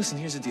 So listen,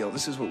 here's the deal.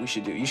 This is what we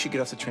should do. You should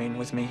get off the train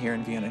with me here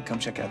in Vienna and come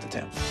check out the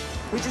town.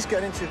 We just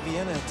got into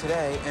Vienna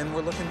today, and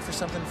we're looking for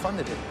something fun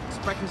to do.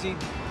 Sprechen Sie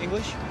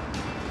English?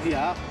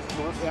 Yeah, of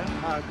course,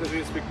 yeah. Could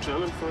you speak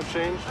German for a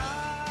change?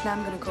 Now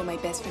I'm gonna call my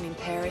best friend in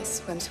Paris,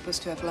 who I'm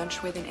supposed to have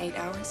lunch with in 8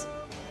 hours.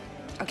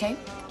 Okay?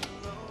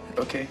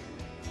 Okay.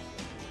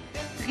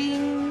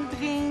 Ring,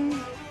 ring.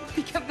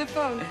 Pick up the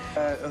phone.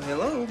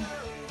 Hello?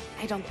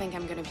 I don't think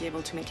I'm gonna be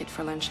able to make it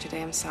for lunch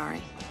today, I'm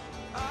sorry.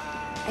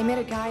 I met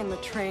a guy on the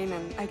train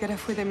and I got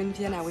off with him in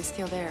Vienna. I was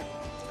still there.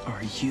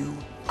 Are you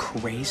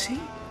crazy?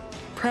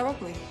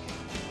 Probably.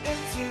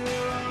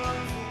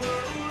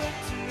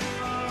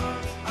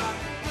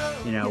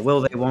 You know,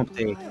 will they, won't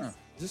they?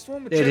 This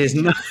one with It is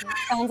not.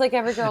 Sounds like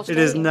every girl's It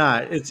dream. is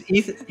not. It's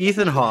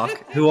Ethan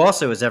Hawke, who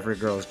also is every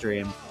girl's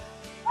dream,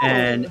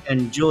 and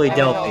Julie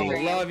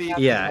Delpy. love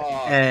Ethan Yeah,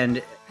 Hawke.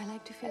 and I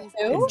like to feel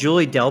Who?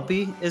 Julie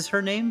Delpy is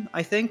her name,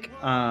 I think.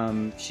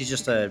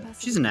 She's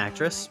an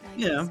actress,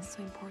 you know,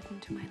 so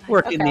important to my life.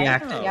 working the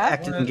Okay.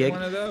 acting gig.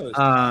 One of those.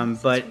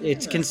 But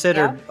it's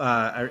considered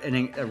a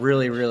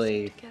really,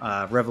 really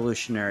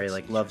revolutionary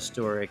like love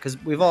story because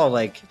we've all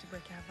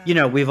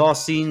we've all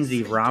seen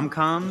the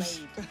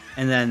rom-coms,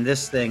 and then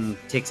this thing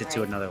takes it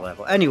to another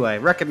level. Anyway,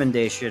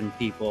 recommendation,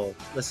 people,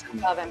 listen,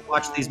 Love and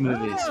watch these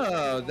movies.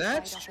 Oh,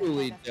 that's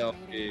Julie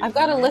Delpy. I've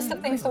got a list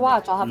of things to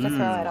watch. I'll have to throw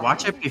it on.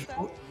 Watch it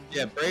before.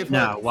 Yeah, Braveheart.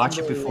 No, watch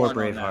it before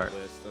number one on that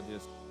Braveheart.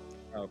 list.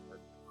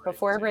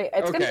 Before Brave.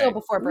 It's gonna Okay. go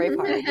before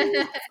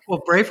Braveheart.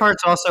 Well,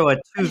 Braveheart's also a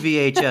 2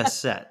 VHS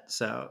set,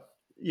 so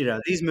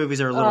these movies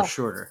are a little Oh.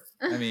 shorter.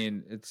 I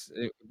mean, does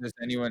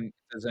anyone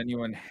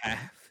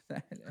have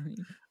that? I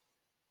mean,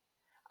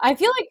 I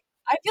feel like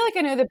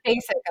I know the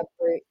basic of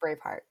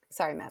Braveheart.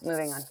 Sorry, Matt.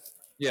 Moving on.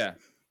 yeah.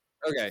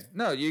 Okay.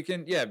 No, you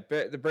can. Yeah,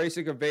 the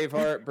basic of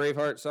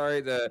Braveheart.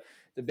 Sorry, the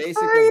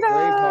basic of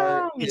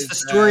Braveheart. It's is the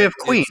story that of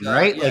Queen, it's,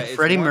 right? yeah, Like it's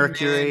Freddie one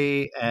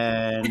Mercury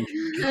and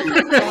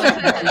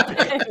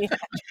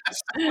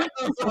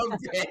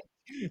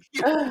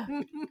man.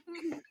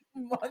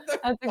 Mother.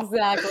 That's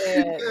exactly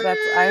it.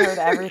 I heard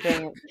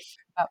everything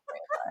about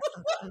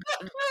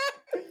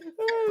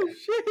Oh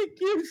shit,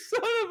 you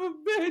son of a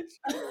bitch.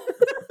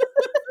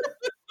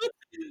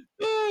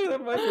 Oh,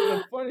 that might be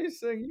the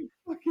funniest thing you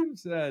fucking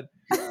said.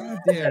 How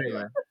dare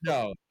you?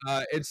 No,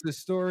 it's the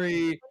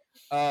story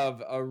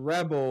of a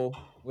rebel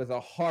with a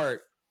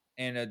heart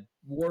and a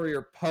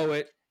warrior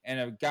poet and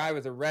a guy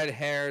with a red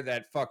hair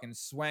that fucking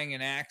swang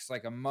an axe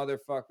like a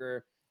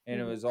motherfucker, and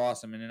it was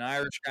awesome. And an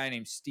Irish guy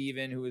named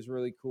Steven who was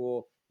really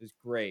cool. It was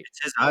great.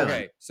 It's his island.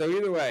 Okay, so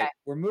either way,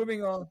 we're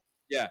moving on.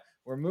 Yeah,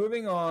 we're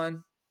moving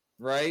on,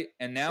 right?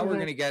 And now we're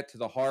gonna get to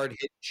the hard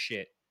hit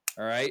shit.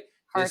 All right,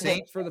 this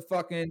ain't for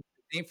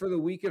the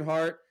weak at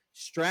heart.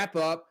 Strap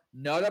up,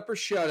 nut up or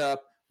shut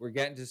up. We're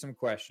getting to some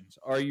questions.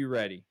 Are you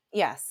ready?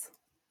 Yes.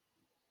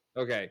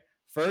 Okay.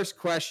 First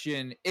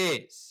question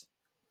is,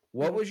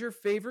 what was your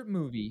favorite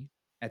movie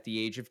at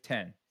the age of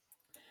 10?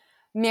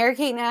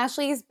 Mary-Kate and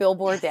Ashley's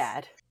Billboard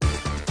Dad.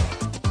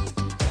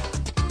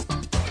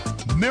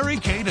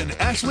 Mary-Kate and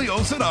Ashley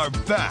Olsen are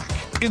back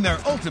in their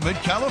ultimate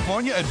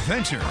California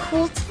adventure.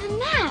 What's the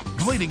nap?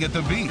 Blading at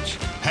the beach,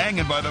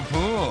 hanging by the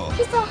pool,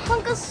 He's a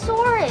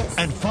hunkosaurus.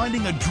 and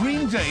finding a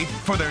dream date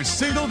for their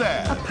single A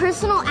dad.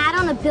 personal ad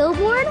on a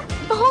billboard?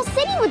 The whole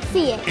city would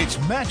see it. It's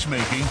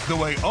matchmaking the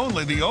way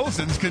only the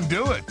Olsens can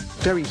do it.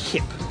 Very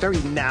hip, very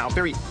now,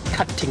 very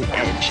cutting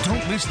edge.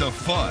 Don't miss the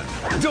fun.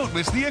 Don't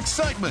miss the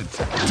excitement.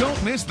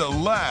 Don't miss the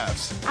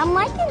laughs. I'm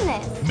liking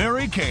this.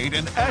 Mary-Kate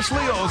and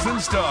Ashley Olsen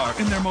star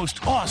in their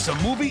most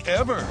awesome movie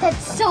ever,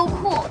 That's so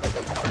cool.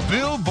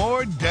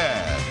 Billboard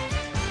Dad.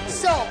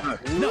 So.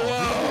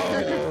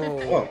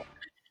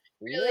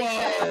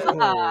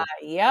 Whoa.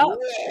 Yep.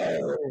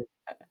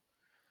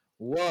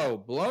 Whoa.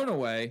 Blown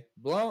away.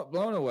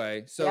 Blown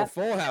away. So Yep.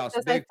 Full House,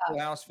 Just big like Full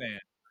House fan.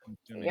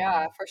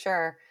 Yeah, for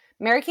sure.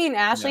 Mary-Kate and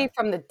Ashley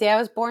from the day I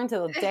was born to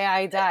the day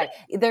I die.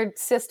 Their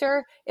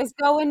sister is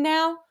going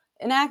now.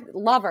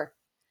 Love her.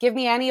 Give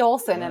me Annie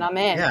Olsen and I'm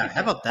in. Yeah,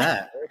 how about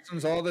that?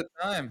 Olsen's all the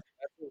time.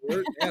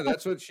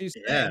 That's what she's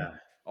saying.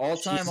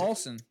 All-time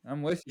Olsen.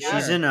 I'm with you.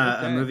 She's there. in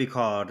a Okay. movie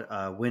called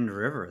Wind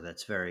River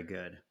that's very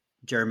good.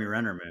 Jeremy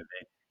Renner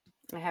movie.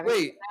 I haven't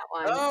seen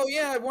that one. Oh,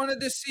 yeah, I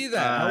wanted to see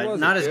that. How was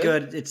Not it? as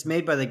good. It's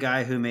made by the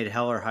guy who made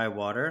Hell or High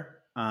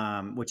Water,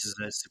 which is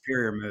a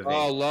superior movie.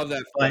 Oh, love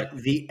that But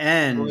flick. the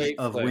end Great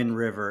of flick. Wind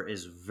River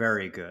is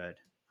very good.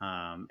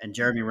 And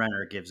Jeremy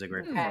Renner gives a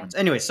great Okay. performance.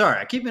 Anyway, sorry,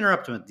 I keep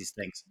interrupting with these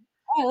things.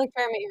 Oh, I like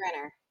Jeremy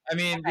Renner. I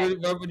mean,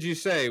 what would you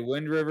say?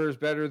 Wind River is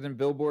better than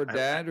Billboard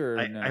Dad, or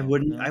no? I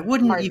wouldn't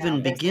Hard even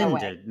no, there's begin no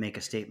to make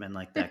a statement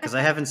like that because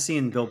I haven't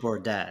seen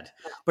Billboard Dad.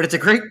 But it's a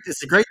great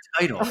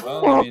title.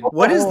 Well, I mean,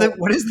 What is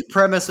the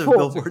premise of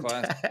Billboard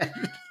classic. Dad?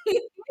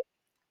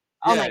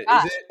 Oh my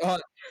God. Is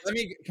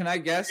it, can I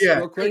guess Yeah,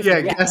 real quick?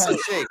 yeah, guess.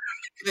 Shake,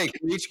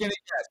 we're each gonna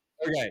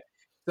guess. Okay.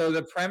 So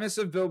the premise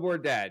of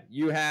Billboard Dad,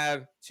 you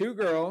have two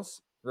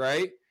girls,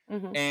 right?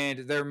 Mhm. And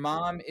their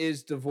mom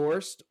is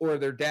divorced or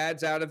their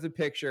dad's out of the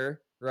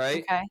picture,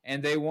 right? Okay.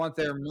 And they want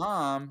their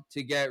mom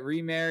to get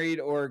remarried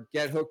or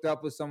get hooked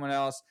up with someone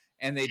else,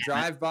 and they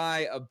drive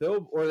by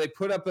or they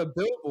put up a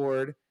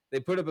billboard. They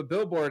put up a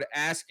billboard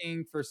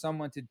asking for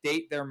someone to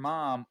date their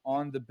mom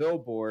on the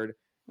billboard.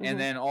 And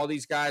then all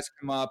these guys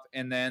come up,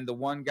 and then the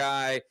one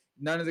guy,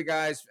 none of the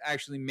guys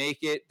actually make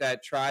it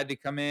that tried to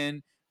come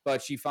in,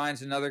 but she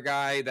finds another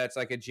guy that's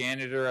like a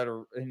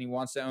janitor and he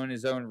wants to own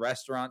his own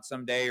restaurant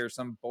someday or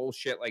some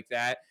bullshit like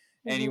that.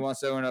 And he wants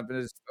to own up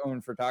his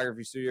own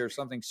photography studio or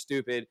something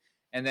stupid.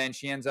 And then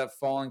she ends up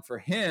falling for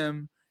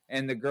him,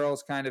 and the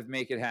girls kind of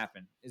make it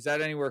happen. Is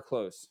that anywhere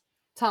close?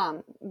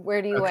 Tom,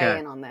 where do you weigh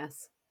in on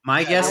this?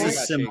 My guess I is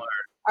got similar.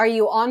 Are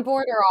you on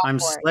board or off I'm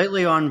board?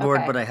 slightly on board,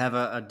 Okay. but I have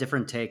a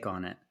different take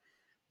on it.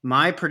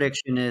 My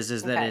prediction is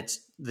that Okay. it's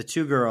the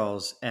two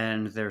girls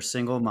and their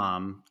single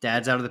mom.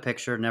 Dad's out of the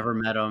picture, never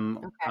met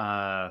him.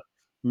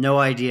 No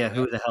idea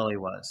who the hell he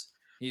was.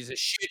 He's a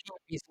shit.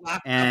 He's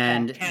locked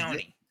And up in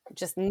county.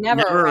 Just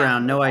never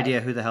around, no okay.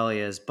 idea who the hell he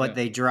is. But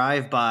they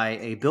drive by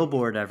a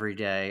billboard every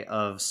day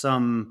of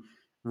some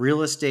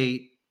real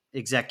estate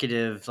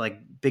executive, like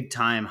big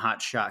time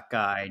hotshot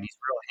guy, and he's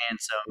real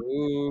handsome.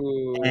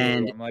 Ooh,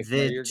 And I'm like,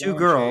 where the you're two going,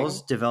 girls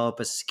Shane. develop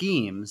a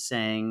scheme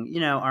saying,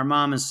 our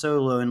mom is so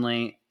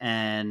lonely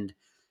and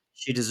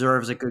she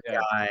deserves a good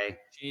guy.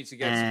 She needs to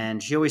get some.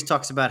 And she always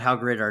talks about how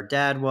great our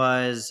dad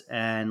was,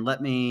 and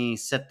let me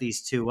set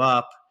these two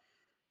up.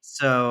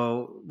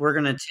 So we're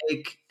gonna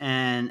take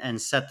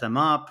and set them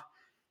up,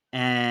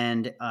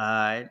 and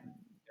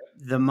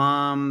the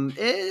mom.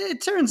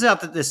 It turns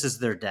out that this is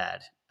their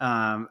dad.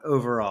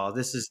 Overall,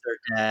 this is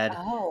their dad,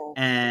 Oh.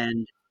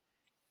 and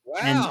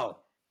Wow.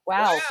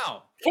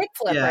 Wow.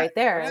 Kickflip Yeah. right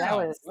there. That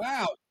Wow. was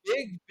Wow.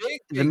 Big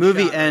the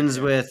movie shot right ends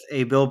there. with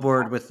a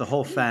billboard with the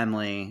whole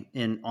family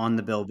on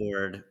the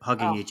billboard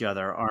hugging Oh. each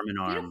other arm in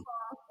arm.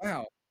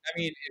 Wow. I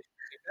mean,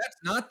 if that's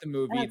not the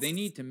movie, they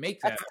need to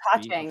make that. that's movie, I'll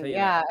touching, tell you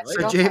yeah. that,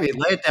 So right? Jamie,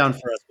 lay it down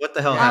for us. What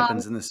the hell Um,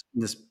 happens in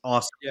this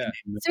awesome?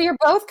 So you're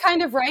both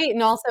kind of right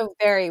and also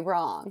very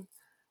wrong.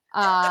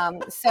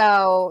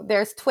 So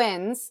there's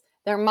twins.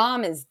 Their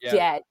mom is Yeah.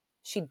 dead.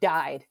 She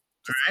died.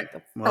 Right.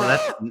 Well,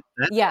 that's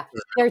yeah.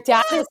 Their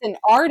dad is an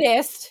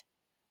artist.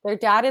 Their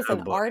dad is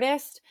an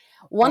artist.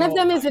 One of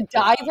them is a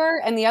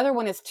diver, and the other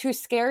one is too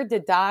scared to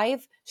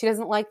dive. She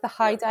doesn't like the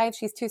high dive.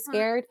 She's too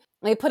scared.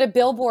 And they put a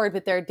billboard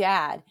with their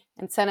dad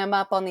and sent him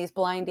up on these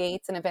blind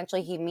dates, and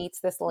eventually he meets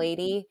this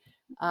lady.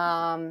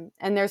 And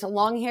there's a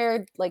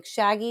long-haired, like,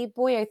 shaggy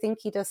boy. I think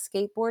he does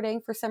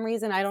skateboarding for some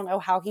reason. I don't know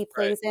how he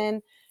plays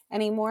in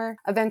anymore.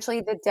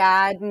 Eventually, the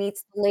dad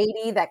meets the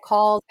lady that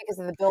called because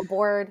of the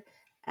billboard,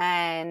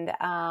 and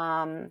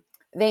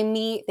they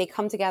meet, they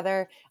come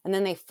together, and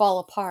then they fall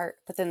apart,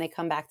 but then they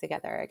come back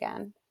together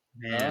again.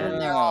 And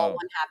they're all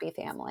one happy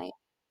family.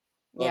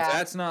 Well, if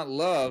that's not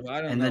love, I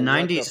don't know. In the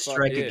what 90s, the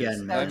strike fuck again,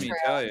 is. man. Let me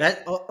tell you.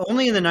 That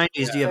only in the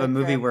 90s do you have a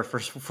movie where,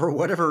 for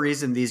whatever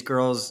reason, these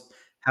girls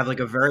have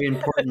like a very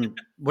important.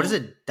 What is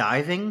it?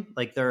 Diving?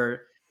 Like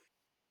they're.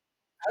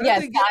 How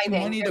do they get the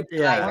money to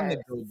put on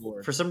the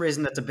billboard? For some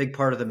reason, that's a big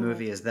part of the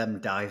movie is them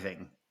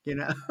diving. You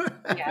know.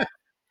 Yeah.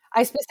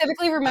 I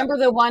specifically remember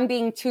the one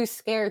being too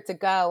scared to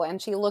go,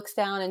 and she looks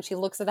down and she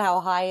looks at how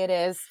high it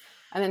is,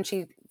 and then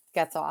she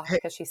gets off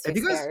because she's too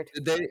scared.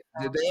 Did they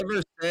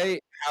ever say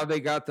how they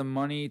got the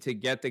money to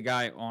get the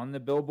guy on the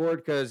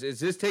billboard? Because is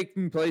this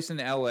taking place in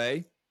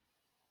LA?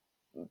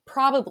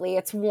 Probably.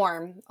 It's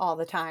warm all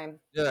the time.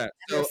 Yeah.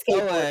 So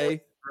LA,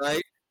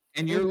 right?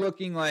 And you're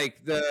looking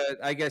like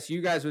I guess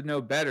you guys would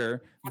know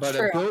better, but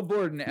a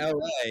billboard in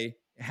LA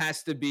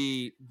has to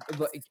be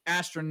like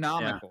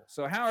astronomical. Yeah.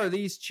 So how are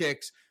these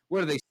chicks?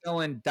 What are they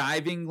selling?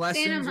 Diving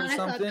lessons or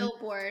something?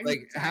 Billboard.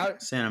 Like how?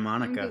 Santa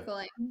Monica.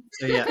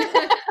 So yeah,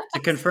 to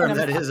confirm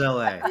that is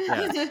LA.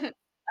 Yes.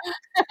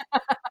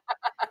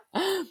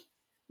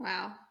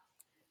 Wow,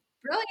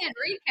 brilliant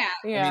recap.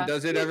 Yeah. I mean,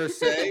 does it ever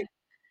say?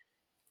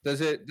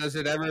 Does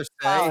it ever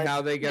say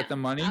how they get the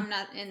money? I'm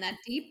not in that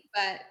deep,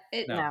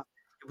 but no.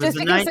 Just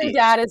because their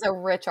dad is a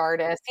rich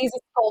artist, he's a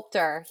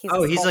sculptor.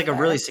 He's like a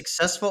really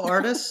successful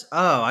artist.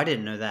 Oh, I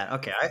didn't know that.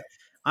 Okay,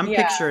 I'm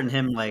picturing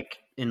him like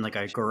in like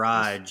a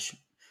garage.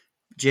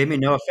 Jamie,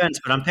 no offense,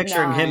 but I'm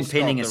picturing him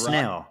painting a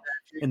snail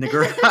in the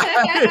garage.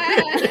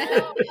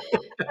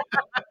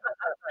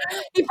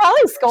 He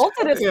probably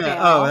sculpted a snail.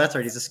 Oh, that's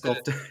right. He's a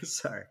sculptor.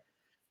 Sorry.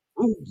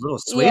 Ooh, little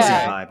Swayze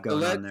vibe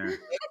going on there.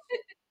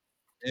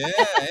 Yeah,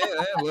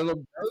 a little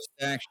ghost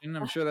action.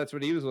 I'm sure that's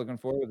what he was looking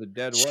for with a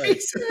dead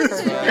wife.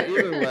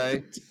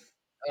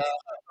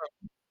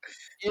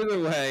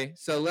 Either way,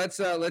 so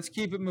let's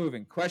keep it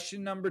moving.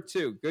 Question number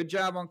 2. Good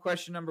job on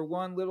question number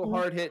 1. Little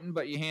hard hitting,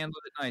 but you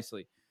handled it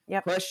nicely.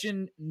 Yep.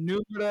 Question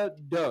numero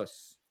 2. All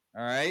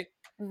right.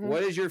 Mm-hmm.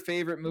 What is your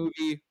favorite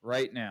movie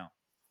right now?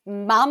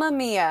 Mamma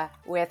Mia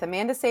with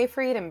Amanda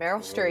Seyfried and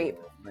Meryl Streep.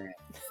 Mamma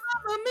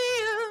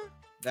Mia.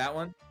 That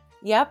one?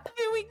 Yep.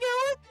 Here we go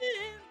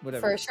again.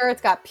 Whatever. For sure.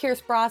 It's got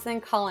Pierce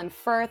Brosnan, Colin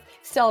Firth,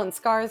 Stellan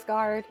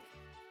Skarsgård,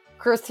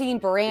 Christine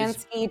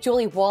Baranski,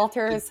 Julie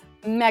Walters,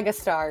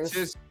 megastars.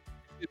 Just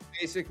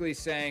basically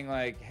saying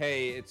like,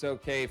 hey, it's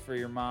okay for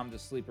your mom to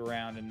sleep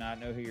around and not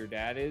know who your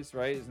dad is,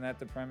 right? Isn't that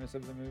the premise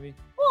of the movie?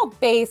 Well,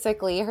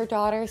 basically, her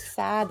daughter's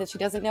sad that she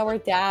doesn't know her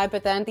dad,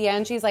 but then at the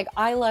end, she's like,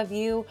 I love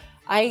you.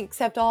 I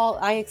accept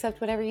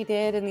whatever you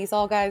did. And these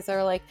all guys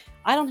are like,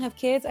 I don't have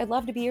kids. I'd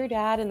love to be your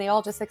dad. And they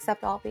all just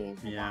accept all being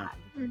her dad.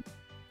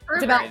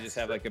 It's about, they just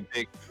have like a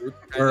big group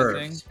kind of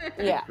thing.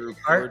 Yeah.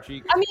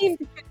 I mean,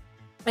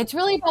 it's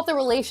really about the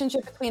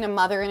relationship between a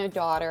mother and a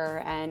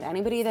daughter. And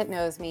anybody that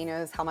knows me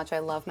knows how much I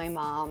love my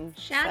mom.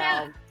 Shout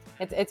out.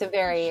 It's a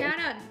very... Shout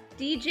out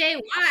DJ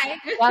Y.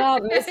 Shout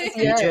out Mrs.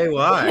 DJ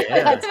Y,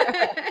 yeah.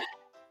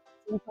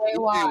 DJ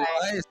Y.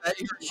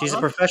 She's a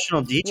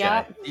professional DJ.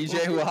 Yep.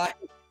 DJ Y.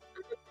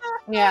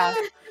 Yeah.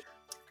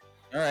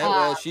 All right.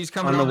 Well, she's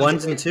coming on the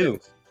ones and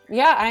twos.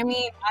 Yeah, I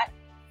mean,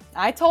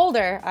 I told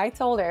her,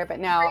 but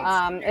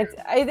no,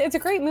 it's a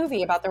great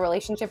movie about the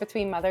relationship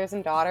between mothers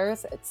and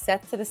daughters. It's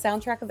set to the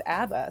soundtrack of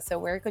ABBA, so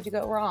where could you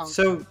go wrong?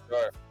 So,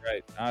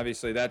 right,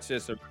 obviously that's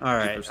just a. All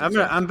right,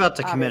 I'm about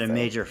to commit a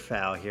major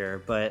foul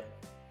here, but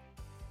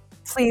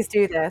please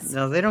do this.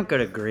 No, they don't go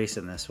to Greece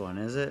in this one,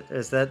 is it?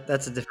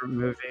 That's a different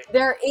movie.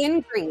 They're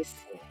in Greece.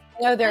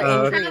 No, they're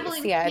in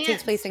Greece. Yeah, it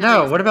takes place in Greece.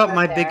 No, what about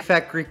My Big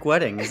Fat Greek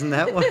Wedding? Isn't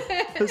that one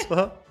as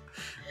well?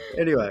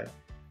 Anyway,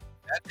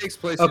 that takes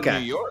place in New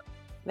York.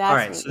 All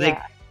right, so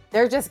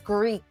they're just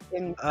Greek.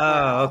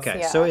 Okay.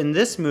 Yeah. So in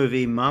this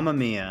movie, Mamma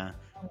Mia,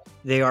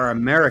 they are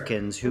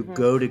Americans who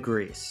go to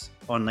Greece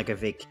on like a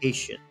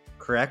vacation,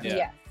 correct? Yeah.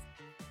 Yes.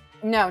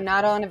 No,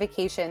 not on a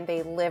vacation.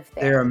 They live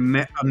there. They're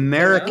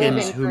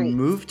Americans who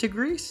move to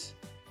Greece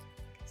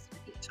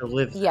to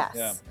live there. Yes.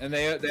 Yeah, and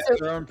they have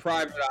their own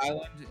private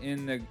island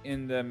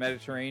in the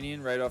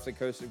Mediterranean, right off the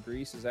coast of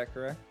Greece. Is that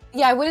correct?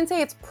 Yeah, I wouldn't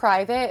say it's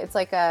private.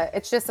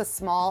 It's just a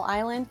small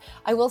island.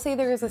 I will say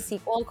there is a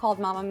sequel called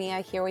Mamma Mia,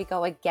 Here We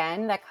Go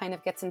Again that kind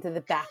of gets into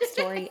the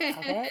backstory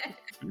of it.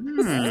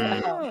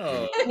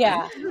 So,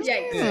 yeah.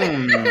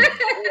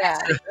 Yeah.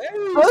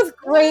 Both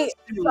great,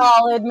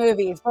 solid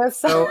movies.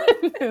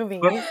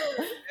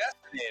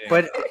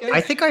 But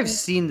I think I've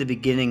seen the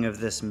beginning of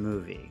this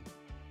movie.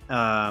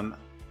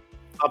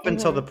 Up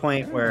until the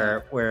point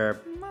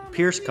where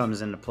Pierce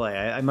comes into play.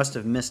 I must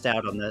have missed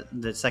out on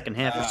the second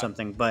half or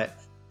something, but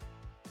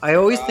I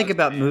always think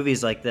about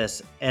movies like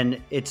this, and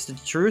it's the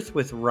truth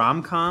with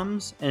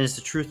rom-coms, and it's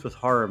the truth with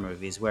horror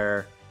movies,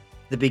 where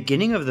the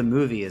beginning of the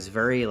movie is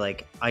very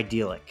like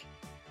idyllic,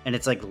 and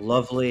it's like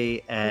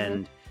lovely,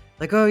 and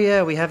like, oh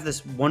yeah, we have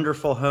this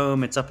wonderful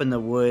home, it's up in the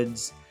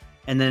woods,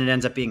 and then it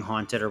ends up being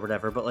haunted or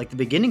whatever. But like the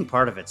beginning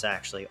part of it's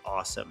actually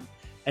awesome.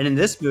 And in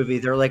this movie,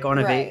 they're like on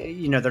a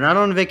they're not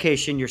on a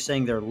vacation. You're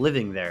saying they're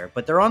living there,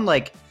 but they're on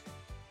like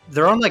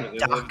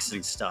docks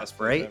and stuff,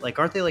 right? Like,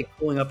 aren't they like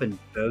pulling up in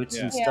boats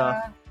and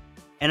stuff?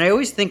 And I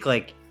always think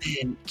like,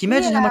 man, can you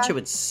imagine how much it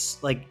would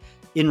like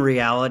in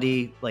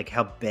reality, like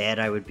how bad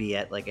I would be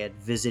at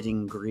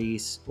visiting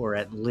Greece or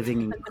at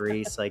living in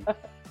Greece. Like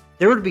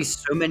there would be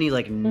so many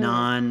like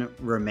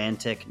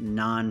non-romantic,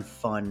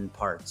 non-fun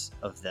parts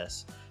of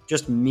this.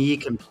 Just me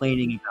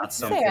complaining about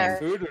something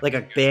like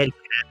a bad cab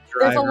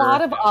driver. There's a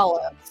lot of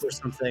olives or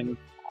something.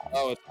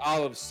 Oh, it's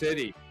Olive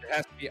City. It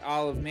has to be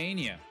Olive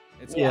Mania.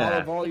 It's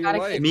olive all your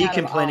life. Me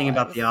complaining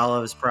about the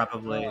olives,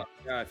 probably.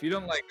 Yeah, if you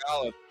don't like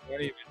olives,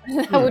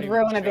 that would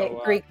ruin a big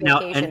Greek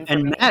vacation.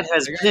 And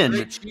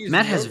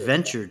Matt has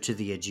ventured to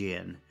the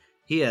Aegean.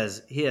 He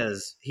has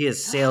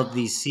sailed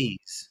these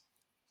seas.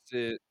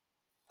 I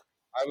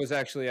was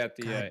actually at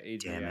the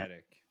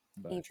Adriatic.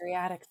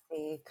 Adriatic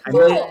Sea.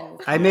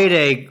 I made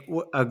a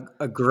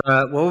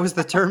what was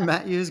the term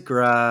Matt used?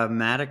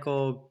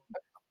 Grammatical.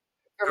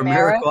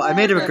 I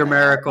made a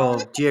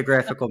grammatical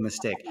geographical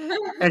mistake.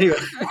 Anyway.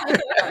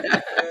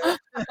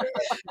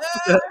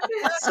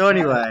 So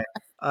anyway,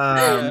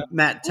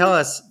 Matt, tell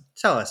us,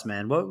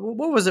 man, what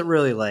was it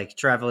really like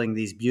traveling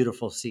these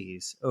beautiful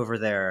seas over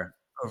there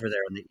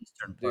in the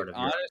eastern part of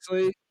Europe?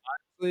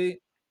 Honestly,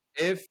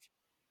 if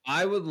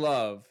I would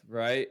love,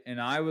 right, and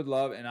I would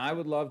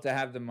love to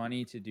have the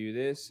money to do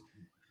this.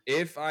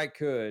 If I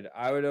could,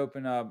 I would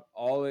open up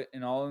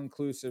an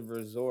all-inclusive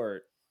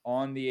resort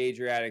on the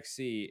Adriatic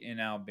Sea in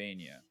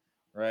Albania,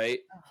 right?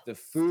 The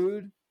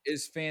food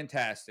is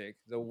fantastic.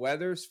 The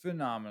weather's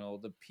phenomenal.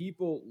 The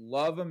people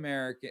love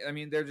America. I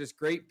mean, they're just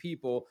great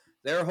people.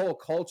 Their whole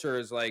culture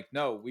is like,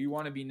 no, we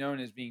want to be known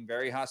as being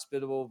very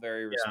hospitable,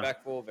 very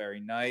respectful, very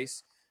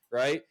nice,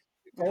 right?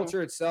 The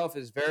culture itself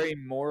is very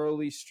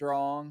morally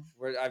strong.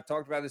 Where I've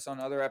talked about this on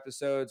other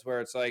episodes where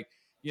it's like,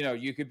 you know,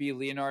 you could be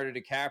Leonardo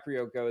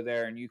DiCaprio, go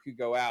there and you could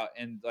go out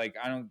and like,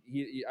 I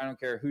don't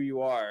care who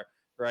you are,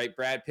 right?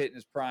 Brad Pitt in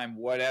his prime,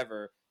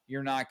 whatever.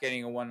 You're not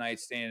getting a one night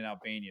stand in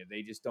Albania.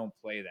 They just don't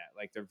play that.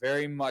 Like they're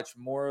very much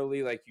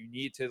morally like you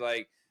need to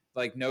like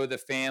know the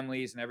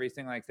families and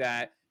everything like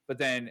that. But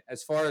then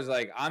as far as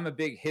like, I'm a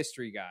big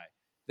history guy.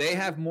 They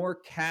have more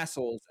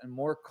castles and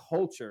more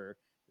culture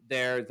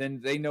there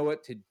than they know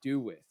what to do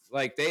with.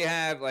 Like they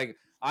have like,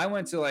 I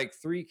went to like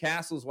 3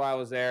 castles while I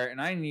was there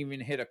and I didn't even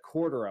hit a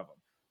quarter of them.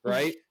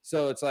 Right.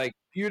 So it's like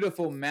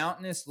beautiful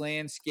mountainous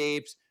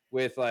landscapes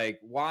with like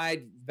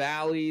wide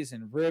valleys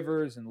and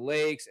rivers and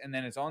lakes. And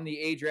then it's on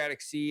the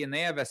Adriatic Sea. And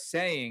they have a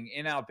saying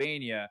in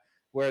Albania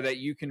where that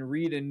you can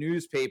read a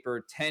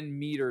newspaper 10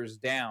 meters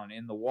down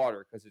in the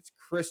water because it's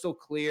crystal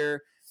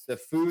clear. The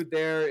food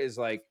there is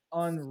like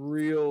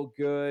unreal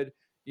good,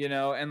 you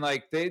know, and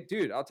like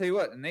I'll tell you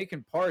what, and they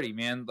can party,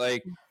 man.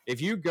 Like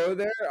if you go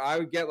there, I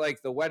would get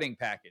like the wedding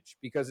package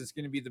because it's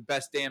going to be the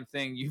best damn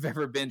thing you've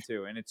ever been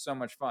to. And it's so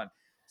much fun.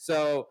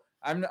 So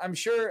I'm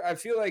sure, I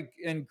feel like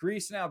in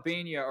Greece and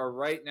Albania are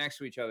right next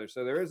to each other.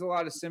 So there is a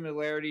lot of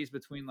similarities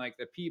between like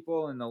the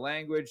people and the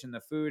language and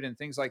the food and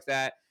things like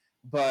that.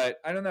 But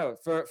I don't know.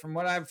 From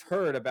what I've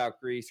heard about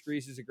Greece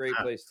is a great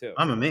place too.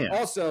 I'm a man.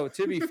 Also,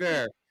 to be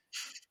fair,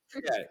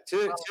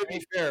 to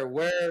be fair,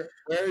 where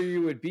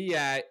you would be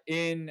at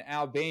in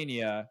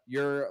Albania,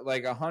 you're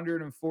like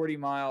 140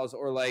 miles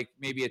or like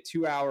maybe a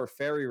 2-hour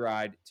ferry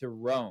ride to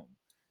Rome,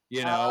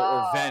 you know,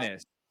 or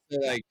Venice. So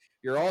like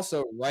you're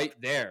also right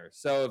there.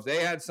 So if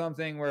they had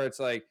something where it's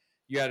like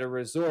you had a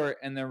resort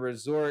and the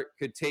resort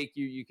could take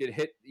you could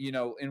hit, you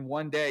know, in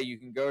one day you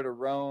can go to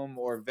Rome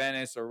or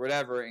Venice or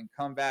whatever and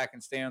come back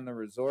and stay on the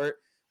resort,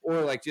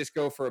 or like just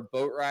go for a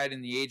boat ride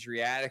in the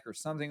Adriatic or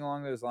something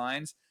along those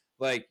lines.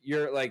 Like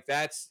you're like,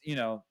 that's, you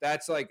know,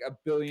 that's like $1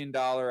 billion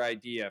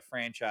idea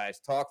franchise.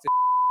 Talk to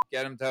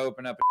get them to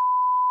open up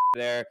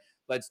there.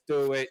 Let's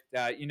do it.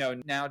 You know,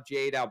 now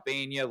Jade,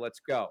 Albania, let's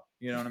go.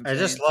 You know what I'm saying? I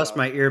just lost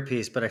my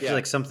earpiece, but I feel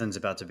like something's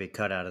about to be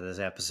cut out of this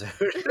episode.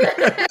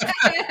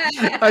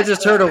 I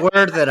just heard a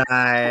word that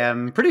I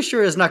am pretty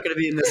sure is not going to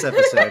be in this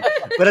episode.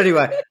 But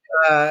anyway,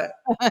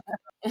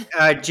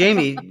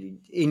 Jamie,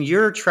 in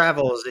your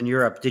travels in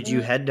Europe, did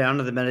you head down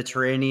to the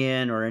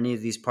Mediterranean or any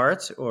of these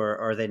parts, or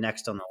are they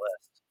next on the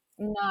list?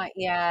 Not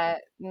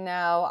yet.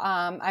 No.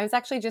 I was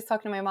actually just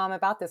talking to my mom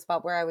about this,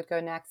 about where I would go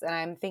next. And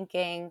I'm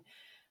thinking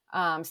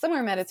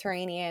somewhere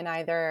Mediterranean,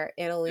 either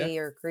Italy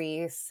or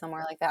Greece,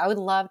 somewhere like that. I would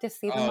love to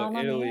see the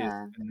Mamma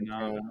Mia.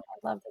 I'd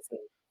love to see.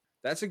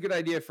 That's a good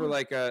idea for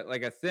like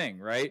a thing,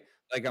 right?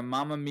 Like a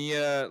Mamma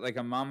Mia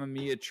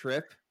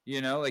trip.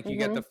 You know, like you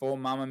get the full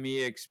Mamma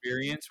Mia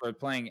experience. We're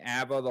playing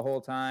ABBA the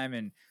whole time,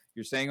 and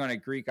you're staying on a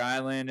Greek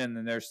island, and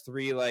then there's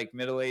 3 like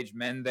middle-aged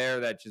men there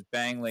that just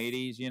bang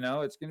ladies. You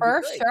know, it's gonna be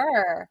For great.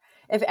 sure.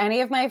 If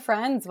any of my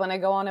friends want to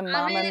go on a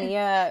Mamma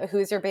Mia,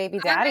 Who's Your Baby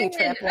Daddy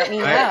trip, let me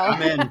know.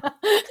 I'm in.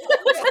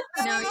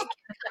 No, you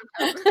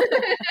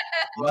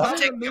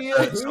Mamma Mia,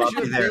 Who's Your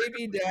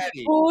Baby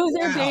Daddy? Who's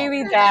Your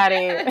Baby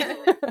Daddy?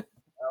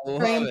 I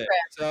love it.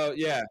 So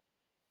yeah,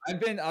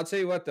 I'll tell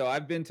you what though,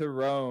 I've been to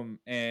Rome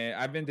and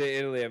I've been to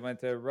Italy. I went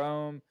to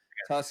Rome,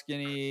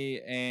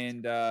 Tuscany,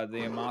 and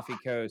the Amalfi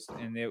Coast,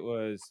 and it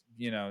was,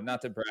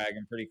 not to brag,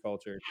 I'm pretty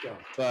cultured,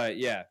 but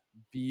yeah,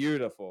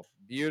 beautiful.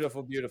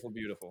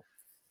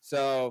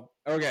 So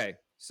okay,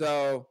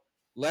 so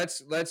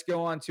let's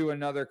go on to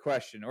another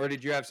question. Or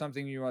did you have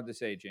something you wanted to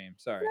say,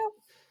 James? Sorry.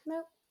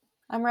 Nope.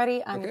 I'm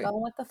ready. I'm Okay.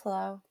 going with the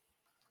flow.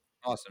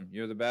 Awesome.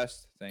 You're the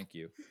best. Thank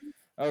you.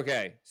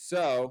 Okay,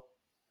 so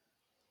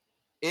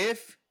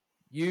if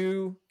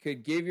you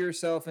could give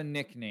yourself a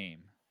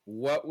nickname,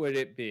 what would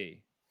it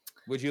be?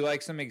 Would you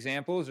like some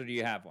examples, or do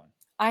you have one?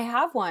 I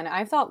have one.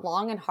 I've thought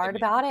long and hard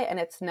about it, and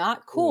it's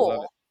not cool.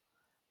 Love it.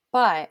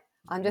 But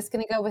I'm just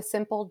going to go with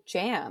simple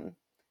Jam.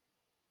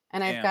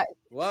 And I've got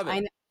love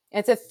it.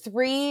 It's a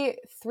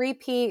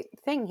three-peat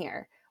thing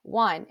here.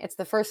 1, it's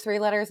the first 3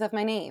 letters of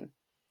my name.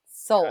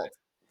 Sold.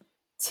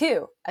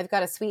 2, I've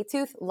got a sweet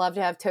tooth. Love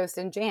to have toast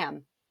and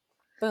jam.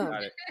 Boom.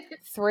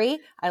 3,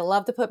 I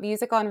love to put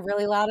music on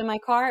really loud in my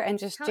car and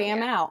just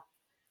jam out.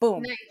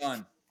 Boom. Nice.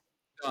 Done.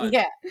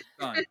 Yeah.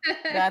 Done.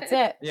 That's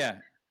it. Yeah.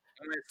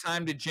 When it's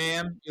time to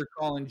jam, you're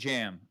calling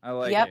Jam. I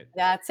like Yep, it.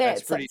 that's it.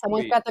 That's So pretty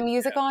someone's sweet. got the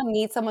music on,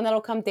 need someone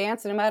that'll come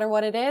dance, no matter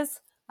what it is.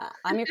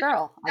 I'm your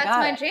girl. I That's got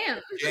my it. jam.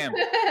 Jam.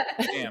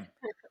 Jam.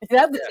 Yep.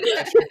 Yeah,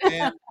 that's your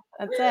jam.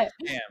 That's it.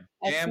 Jam.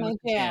 That's Jam my with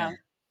jam. I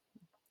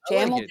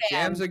Jam will like it.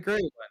 Jam's a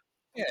great one.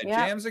 Yeah, Yep.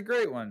 Jam's a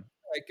great one.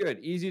 All right, good.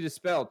 Easy to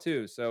spell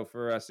too. So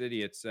for us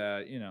idiots,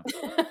 I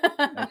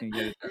can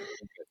get it done.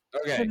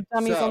 Okay.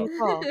 Dummies on So the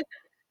call.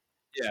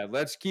 yeah,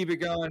 let's keep it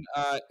going.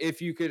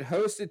 If you could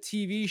host a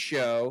TV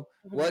show,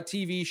 what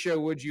TV show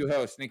would you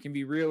host? And it can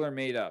be real or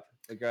made up.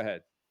 But go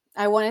ahead.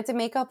 I wanted to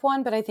make up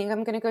one, but I think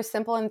I'm going to go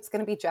simple, and it's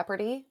going to be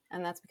Jeopardy.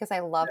 And that's because I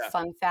love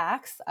fun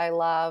facts. I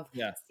love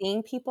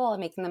seeing people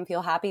and making them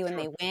feel happy when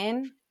they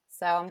win.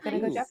 So I'm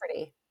going to go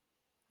Jeopardy.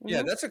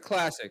 Yeah, that's a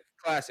classic.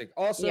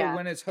 Also,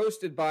 when it's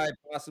hosted by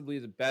possibly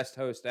the best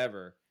host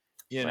ever,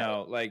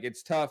 like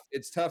it's tough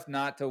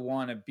not to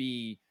want to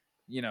be,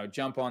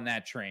 jump on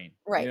that train.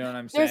 Right. You know what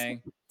I'm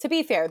saying? To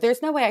be fair,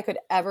 there's no way I could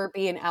ever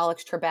be an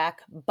Alex Trebek,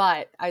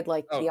 but I'd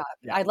like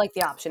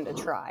the option to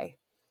try.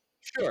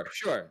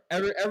 Sure.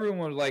 Everyone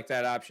would like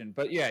that option,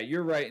 but yeah,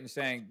 you're right in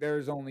saying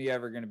there's only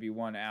ever going to be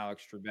one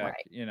Alex Trebek,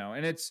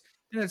 and it's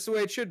the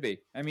way it should be.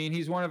 I mean,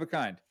 he's one of a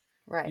kind.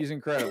 Right. He's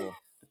incredible.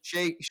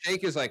 Shake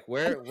is like,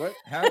 where, what,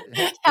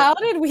 how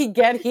did we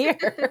get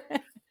here?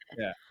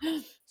 Yeah.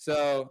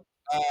 So,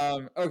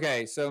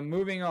 okay. So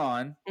moving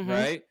on,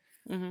 right?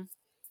 Mm-hmm.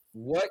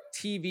 What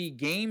TV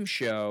game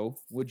show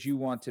would you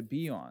want to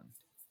be on?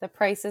 The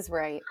Price is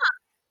Right.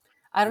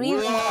 I don't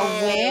even want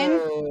to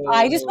win.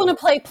 I just want to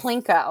play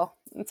Plinko.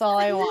 That's all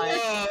I want.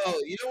 Whoa,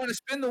 you don't want to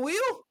spin the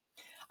wheel?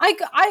 I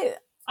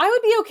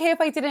would be okay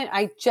if I didn't.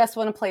 I just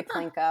want to play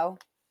Plinko.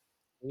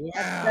 Wow.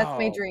 That's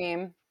my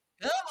dream.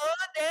 Come on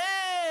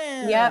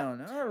down. Yep.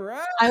 All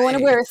right. I want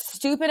to wear a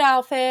stupid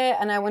outfit,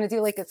 and I want to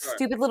do like a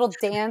stupid little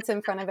dance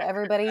in front of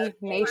everybody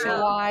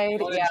nationwide.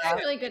 Yeah, That's a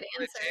really good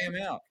answer. Jam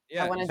out.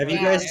 Yeah. Have you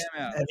guys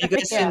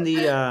seen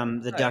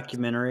the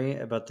documentary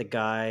about the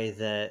guy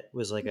that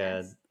was like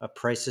a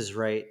Price is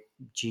Right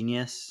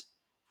genius?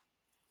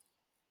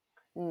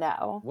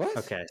 No. What?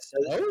 Okay, so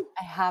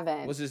I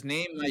haven't. Was his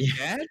name my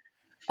dad?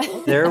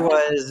 There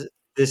was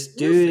this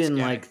dude in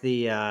like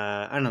the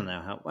I don't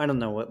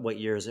know what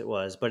years it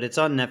was, but it's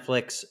on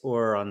Netflix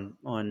or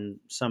on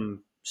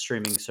some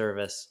streaming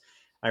service,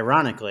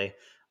 ironically,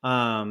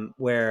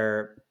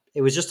 where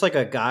it was just like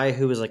a guy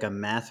who was like a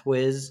math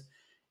whiz,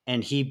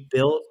 and he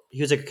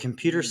was like a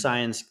computer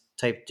science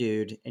type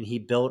dude, and he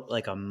built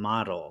like a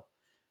model,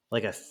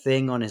 like a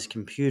thing on his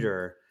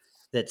computer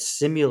that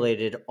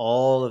simulated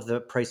all of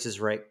the Price is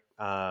Right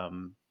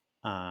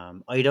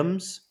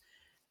items,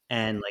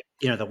 and like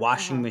the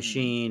washing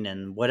machine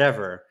and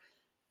whatever.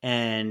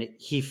 And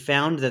he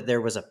found that there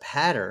was a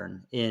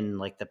pattern in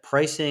like the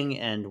pricing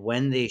and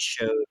when they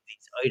showed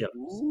these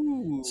items.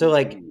 Ooh. So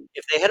like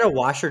if they had a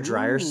washer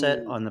dryer set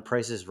on the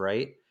Price is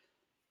Right,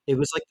 it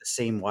was like the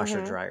same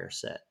washer dryer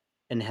set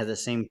and had the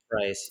same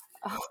price.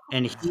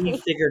 And he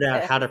figured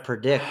out how to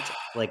predict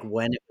like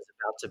when it was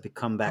about to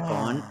come back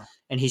on.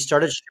 And he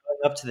started showing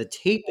up to the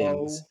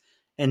tapings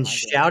and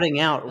shouting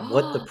out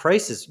what the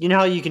prices. You know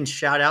how you can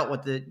shout out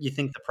what you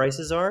think the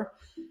prices are?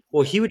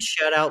 Well, he would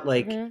shout out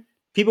like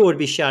people would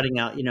be shouting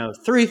out,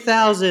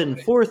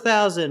 3,000,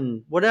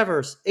 4,000,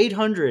 whatever,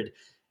 800.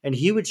 And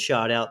he would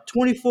shout out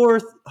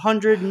 $2,400,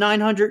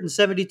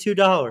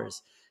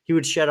 $972. He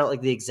would shout out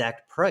like the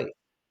exact price.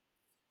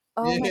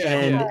 Oh my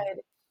and God.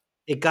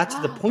 It got to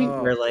the point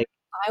where like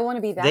I want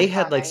to be that they guy.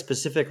 had like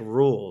specific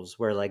rules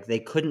where like they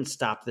couldn't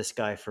stop this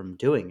guy from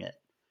doing it.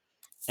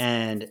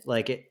 And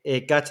like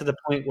it got to the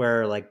point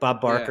where like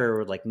Bob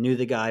Barker like knew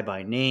the guy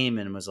by name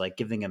and was like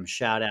giving him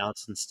shout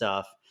outs and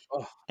stuff.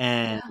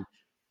 And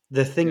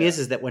the thing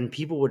is that when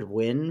people would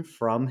win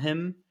from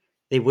him,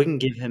 they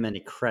wouldn't give him any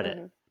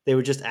credit. They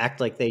would just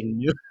act like they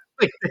knew.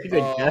 Like they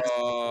could guess.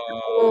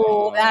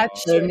 Oh,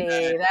 that's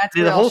shitty. That's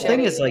the whole thing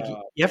shitty. is like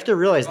you have to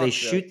realize they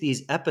shoot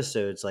these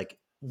episodes like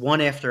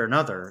one after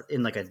another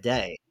in like a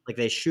day. Like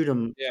they shoot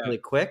them really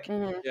quick.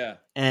 Yeah.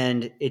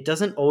 And it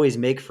doesn't always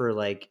make for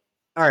like,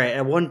 all right,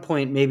 at one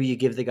point maybe you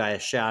give the guy a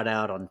shout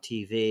out on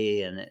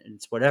TV and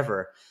it's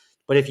whatever.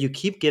 But if you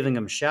keep giving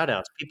him shout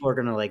outs, people are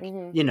gonna like,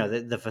 you know,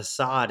 the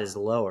facade is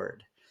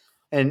lowered.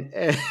 And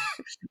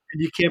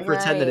you can't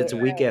pretend that it's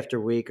week after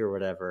week or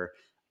whatever.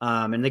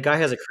 And the guy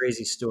has a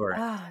crazy story.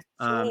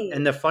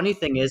 And the funny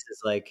thing is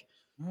like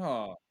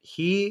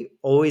he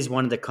always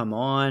wanted to come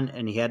on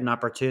and he had an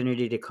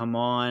opportunity to come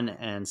on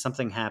and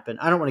something happened.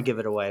 I don't want to give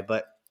it away,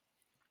 but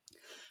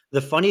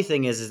the funny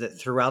thing is that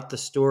throughout the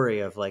story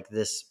of like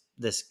this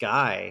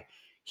guy,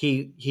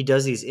 he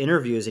does these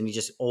interviews and he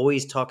just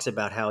always talks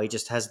about how he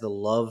just has the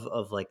love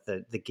of like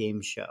the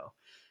game show.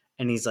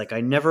 And he's like, I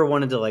never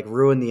wanted to like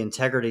ruin the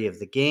integrity of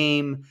the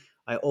game.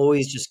 I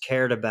always just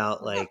cared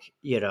about like,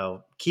 you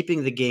know,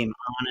 keeping the game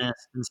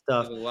honest and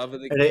stuff. The love of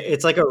the and game.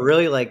 it's like a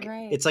really like,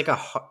 it's like a,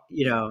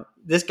 you know,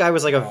 this guy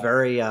was like a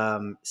very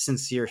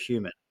sincere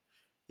human,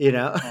 you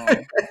know?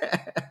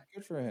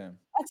 Good for him.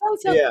 That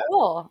sounds so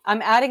cool.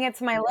 I'm adding it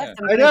to my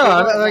list. I know.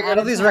 I'm like,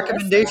 all these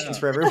recommendations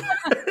for everyone.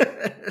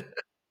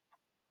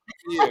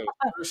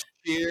 First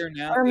cheer,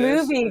 now Our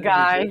this. movie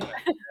guy.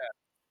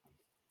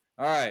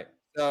 All right.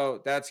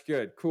 So that's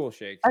good. Cool,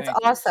 Shake. That's Thank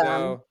you. awesome.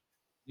 So,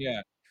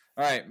 yeah.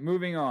 All right.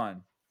 Moving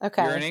on.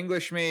 Okay. You're an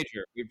English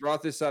major. We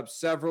brought this up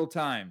several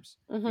times.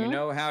 You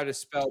know how to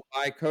spell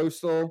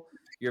bicoastal.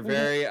 You're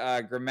very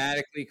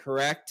grammatically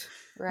correct.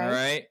 Right. All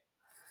right.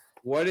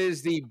 What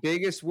is the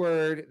biggest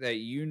word that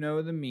you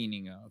know the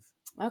meaning of?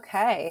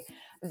 Okay.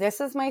 This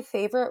is my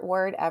favorite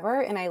word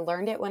ever, and I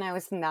learned it when I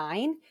was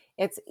 9.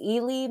 It's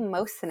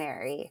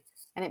eleemosynary,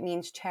 and it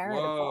means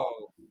charitable. Whoa.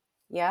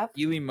 Yep.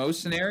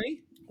 Eleemosynary?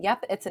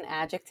 Yep. It's an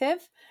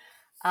adjective.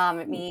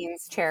 It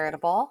means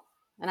charitable,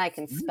 and I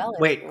can spell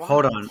it. Wait,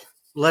 hold on.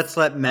 Let's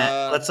let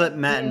Matt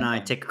and I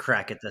take a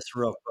crack at this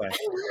real quick.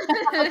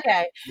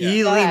 Okay.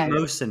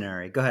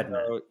 Eleemosynary. Go ahead,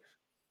 Matt.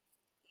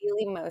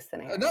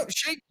 Eleemosynary. No,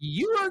 Shake,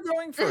 you are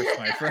going first,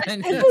 my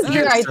friend. This is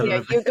your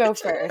idea. You go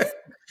first.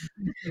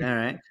 All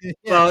right.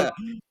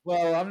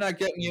 Well, I'm not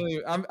getting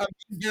you. I'm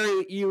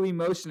very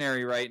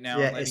eleemosynary right now.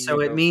 Yeah. So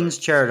it means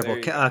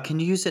charitable. Can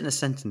you use it in a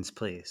sentence,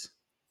 please?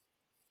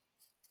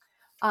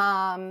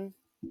 My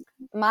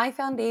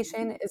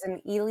foundation is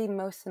an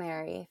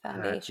eleemosynary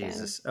foundation.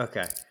 Jesus.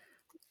 Okay.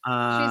 She's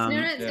known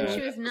it since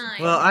she was 9.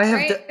 Well, I have.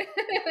 Right?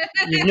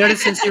 You've known it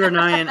since you were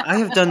 9. I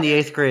have done the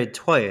 8th grade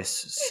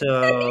twice,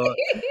 so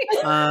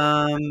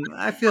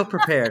I feel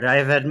prepared. I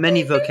have had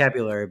many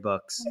vocabulary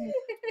books.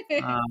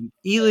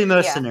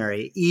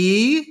 Eleemosynary.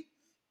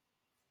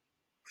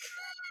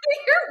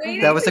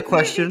 That was a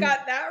question. You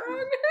got that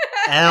wrong.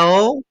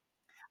 L.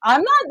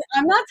 I'm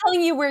not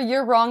telling you where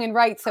you're wrong and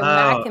right, so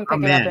Matt can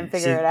pick it up and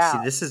figure it out. See,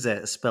 this is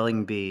a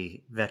spelling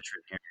bee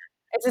veteran here.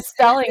 It's a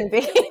spelling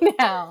bee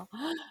now.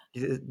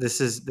 This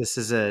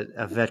is a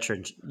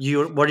veteran.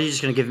 What are you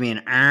just going to give me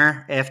an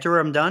R after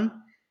I'm done?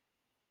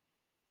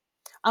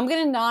 I'm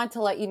going to nod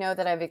to let you know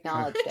that I've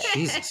acknowledged it.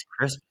 Jesus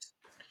Christmas!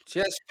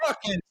 Just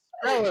fucking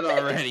spell it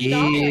already.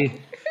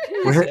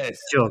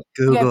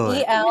 Google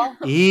it.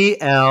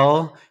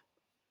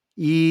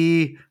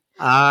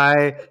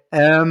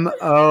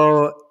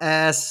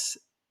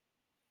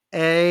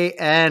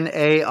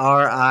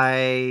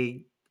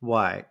 ELEIMOSANARIY.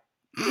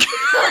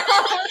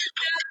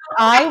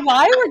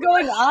 Why we're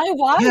going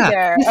IY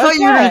there? I thought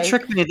you were going to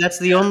trick me. That's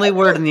the only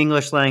word in the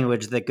English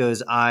language that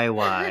goes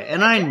IY,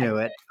 and I knew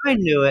it.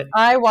 IY.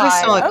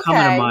 I saw it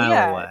coming a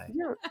mile away.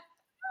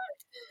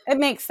 It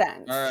makes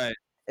sense. All right.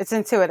 It's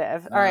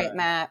intuitive. All right,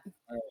 Matt.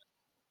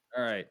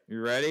 All right.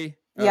 You ready?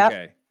 Yep.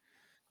 Okay.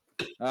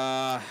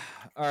 All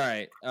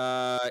right.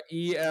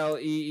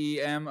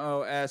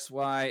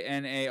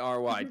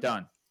 ELEEMOSYNARY.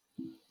 Done.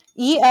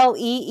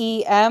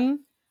 ELEEM.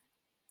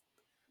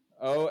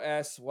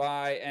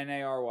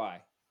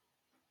 OSYNARY.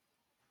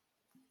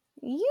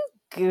 You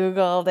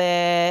Googled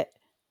it.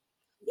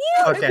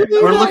 Okay,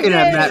 we're looking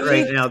at Matt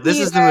right now. This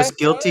is the most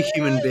guilty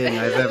human being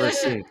I've ever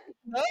seen.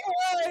 No,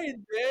 I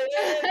didn't.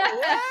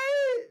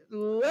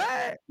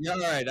 What? Yeah,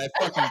 all right, I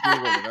fucking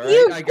Googled it. All right?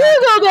 You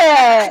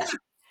Googled it.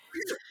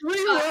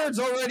 3 words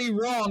already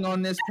wrong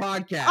on this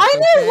podcast. I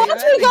knew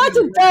once we got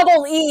to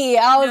double E,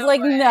 I was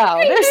like, no,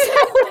 there's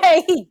no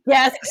way he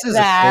guessed This is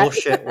that. a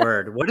bullshit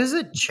word. What is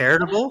it?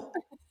 Charitable?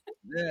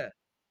 Yeah.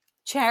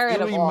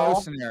 Charitable.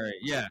 Eleemosynary.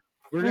 Yeah.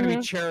 We're going to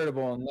be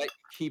charitable and let you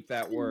keep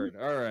that word.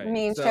 All right.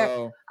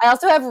 I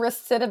also have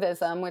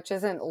recidivism, which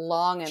isn't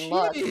long and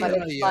look, but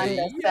it's fun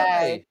to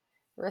say.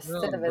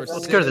 Recidivism.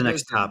 Let's go to the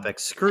next topic.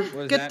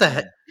 Get the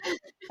heck.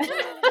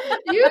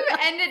 You've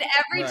ended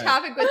every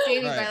topic with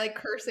Jamie by like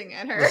cursing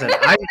at her. Listen,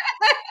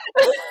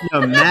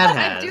 No, Matt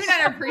has. I do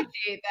not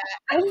appreciate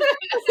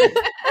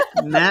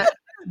that.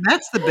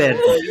 Matt's the bad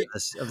boy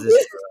of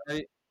this.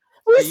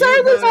 We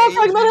started this off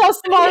talking about how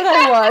smart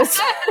I was.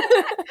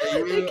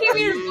 He came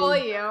here to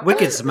bully you.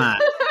 Wicked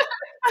smart.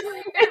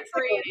 Let's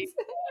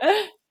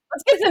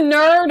get the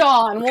nerd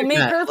on. We'll make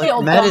her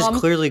feel Matt dumb. is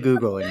clearly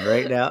Googling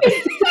right now.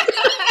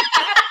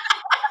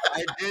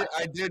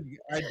 I did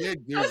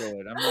Google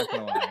it. I'm not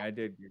gonna lie. I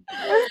did Google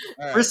it.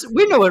 Right.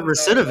 We know what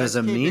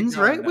recidivism means,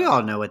 right? We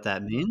all know what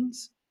that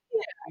means.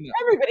 Yeah,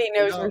 everybody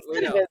knows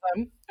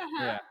recidivism.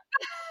 Yeah.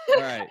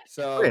 All right.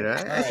 So wait,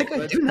 I think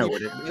I do know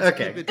what it means.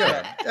 Okay, go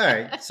ahead. All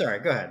right. Sorry,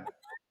 go ahead.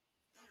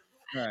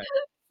 All right.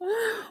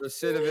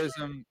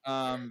 Recidivism.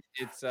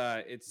 It's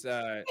I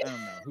don't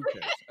know. Who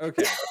cares?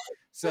 Okay.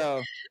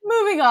 So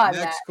moving on.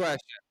 Next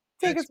question.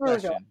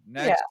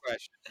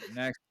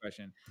 Next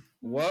question.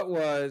 What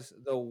was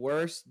the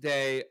worst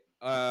day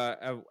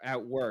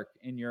at work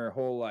in your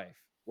whole life?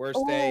 Worst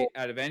day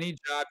out of any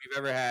job you've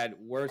ever had.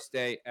 Worst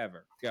day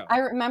ever. Go. I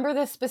remember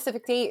this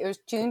specific date. It was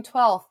June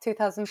 12th,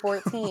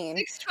 2014.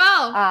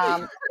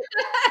 6/12.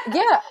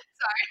 Yeah.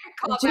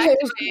 Sorry.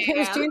 It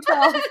was June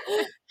 12th.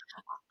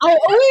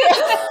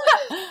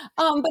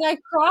 But I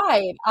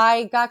cried.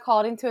 I got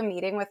called into a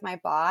meeting with my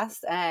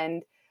boss,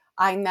 and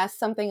I messed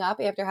something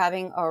up after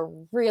having a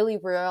really,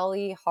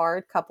 really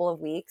hard couple of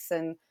weeks.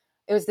 And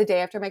it was the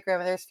day after my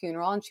grandmother's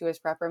funeral, and she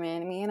was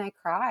reprimanding me, and I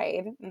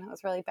cried, and it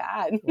was really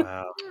bad.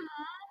 Wow.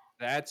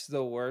 That's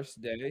the worst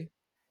day?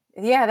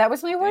 Yeah, that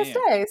was my worst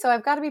day. So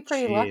I've got to be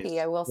pretty lucky,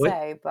 I will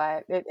say,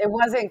 but it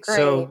wasn't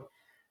great.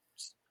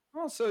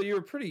 So you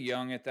were pretty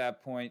young at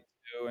that point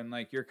too, and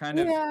like you're kind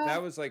of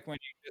that was like when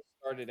you just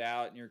started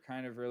out and you're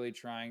kind of really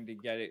trying to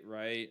get it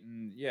right,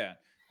 and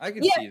I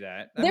can see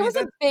that. There was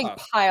a big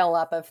pile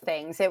up of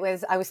things. I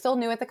was still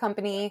new at the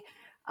company.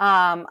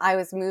 I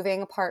was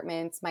moving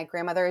apartments. My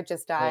grandmother had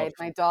just died.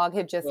 My dog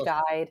had just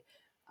died.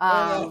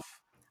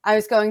 I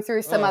was going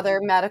through some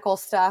other medical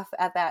stuff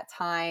at that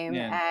time.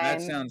 Man, and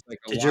that sounds like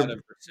a lot of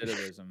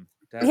recidivism.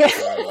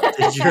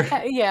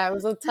 Yeah, it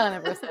was a ton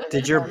of recidivism.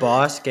 Did your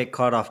boss get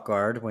caught off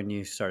guard when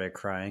you started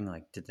crying?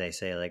 Like, did they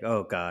say like,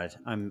 "Oh God,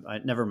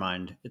 never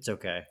mind, it's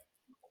okay"?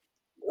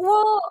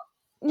 Well,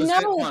 was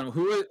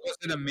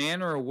it a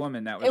man or a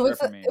woman that was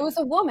reprimanding? It was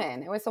a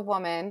woman. It was a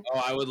woman.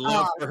 Oh, I would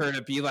love for her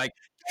to be like,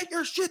 "Get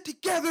your shit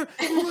together,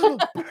 you little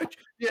bitch."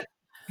 Yeah,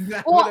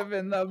 that would have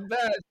been the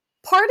best.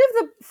 Part of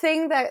the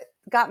thing that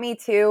got me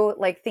too,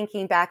 like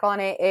thinking back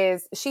on it,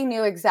 is she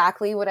knew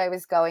exactly what I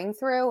was going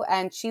through,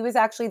 and she was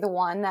actually the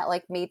one that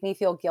like made me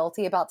feel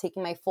guilty about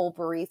taking my full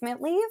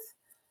bereavement leave.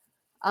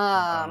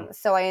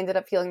 So I ended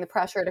up feeling the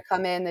pressure to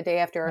come in the day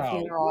after a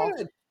funeral.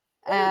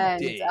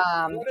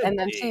 And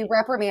then she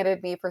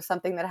reprimanded me for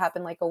something that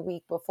happened like a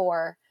week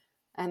before,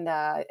 and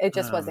it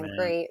just wasn't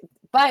great.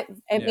 But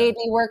it made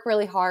me work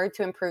really hard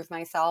to improve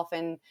myself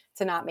and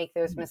to not make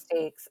those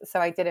mistakes. So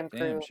I did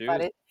improve,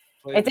 but it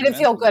didn't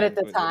feel good at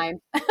the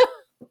time.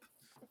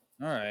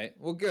 All right.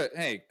 Well, good.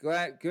 Hey,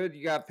 good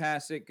you got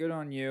past it. Good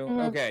on you.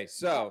 Okay,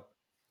 so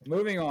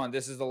moving on.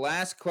 This is the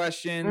last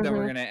question. Then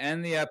we're gonna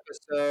end the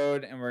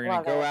episode, and we're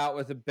gonna go out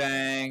with a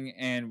bang,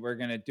 and we're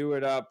gonna do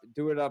it up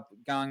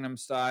Gangnam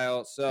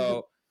style.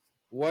 So,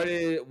 what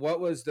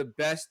was the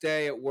best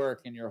day at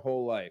work in your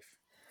whole life?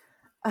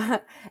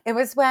 It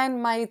was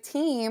when my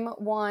team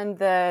won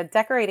the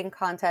decorating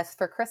contest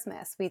for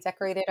Christmas. We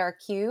decorated our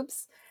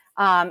cubes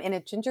in a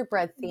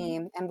gingerbread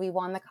theme, and we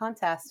won the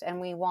contest, and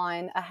we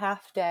won a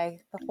half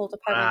day. The whole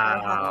department got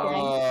a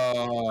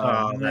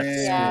half day.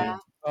 Man.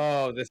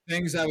 Oh, the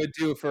things I would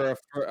do for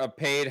a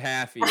paid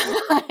halfie.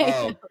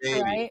 Oh,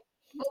 baby. Right?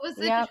 What was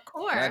the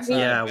decor?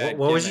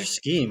 What was your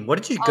scheme?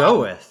 What did you go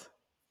with?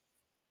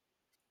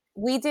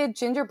 We did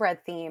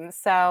gingerbread themes.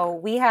 So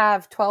we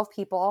have 12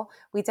 people.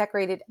 We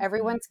decorated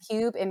everyone's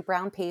cube in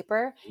brown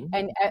paper.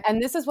 And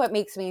this is what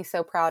makes me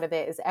so proud of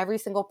it, is every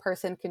single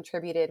person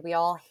contributed. We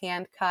all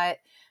hand cut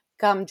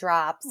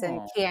gumdrops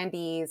and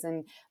candies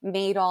and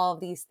made all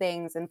of these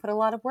things and put a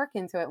lot of work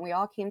into it. And we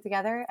all came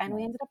together and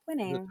we ended up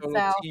winning.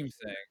 So team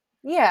thing.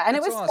 Yeah, and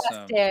That's it was awesome.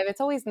 festive.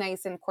 It's always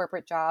nice in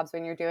corporate jobs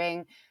when you're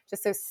doing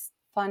just those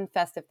fun,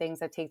 festive things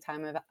that take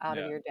time out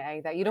of your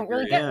day that you don't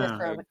really get in this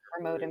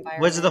remote environment.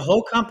 Was the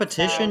whole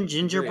competition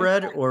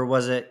gingerbread, or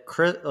was it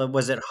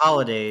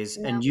holidays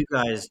and you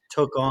guys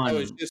took on? It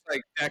was just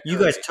like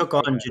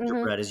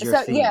gingerbread as your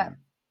theme.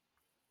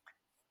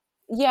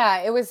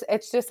 Yeah,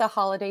 it's just a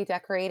holiday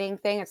decorating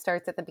thing. It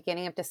starts at the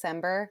beginning of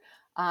December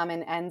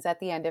and ends at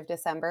the end of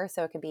December.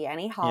 So it could be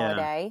any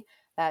holiday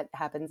that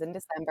happens in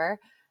December.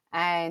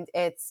 And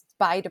it's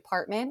by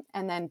department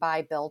and then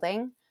by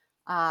building.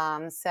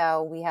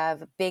 So we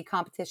have a big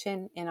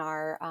competition in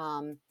our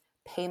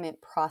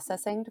payment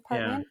processing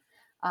department.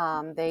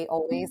 They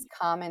always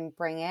come and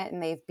bring it,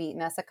 and they've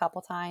beaten us a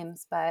couple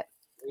times, but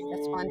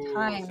this one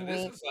time so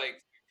this is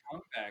like the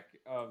comeback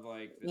of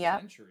like the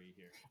century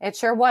here. It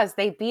sure was.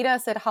 They beat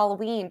us at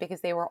Halloween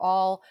because they were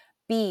all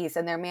bees,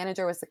 and their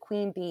manager was the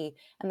queen bee,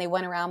 and they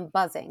went around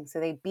buzzing. So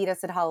they beat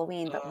us at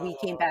Halloween, but we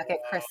came back at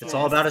Christmas. It's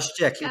all about a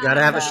shtick. You got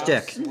to have a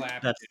shtick.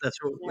 That's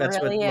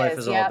really what life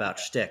is all about.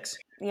 Shticks.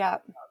 Yeah.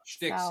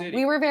 Shtick So City.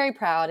 we were very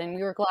proud, and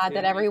we were glad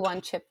that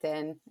everyone chipped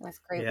in. It was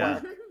great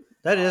work.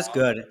 That is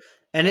good.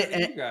 And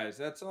you guys,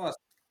 that's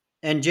awesome.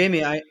 And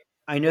Jamie,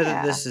 I know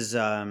that this is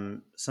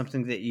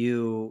something that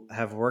you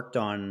have worked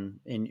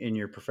on in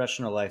your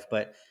professional life,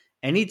 but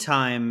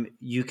anytime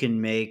you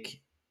can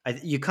make,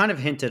 you kind of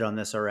hinted on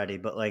this already,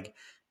 but like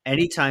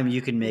anytime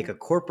you can make a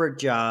corporate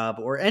job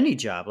or any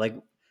job, like,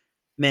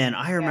 man,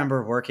 I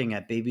remember working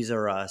at Babies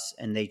R Us,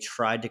 and they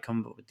tried to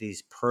come up with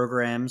these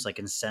programs, like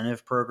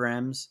incentive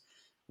programs,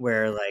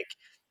 where like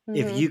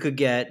if you could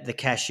get the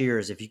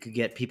cashiers, if you could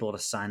get people to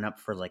sign up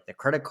for like the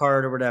credit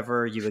card or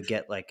whatever, you would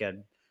get like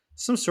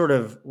some sort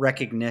of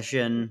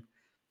recognition,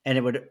 and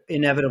it would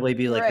inevitably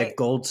be like the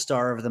Gold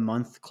Star of the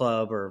Month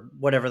Club or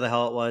whatever the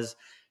hell it was.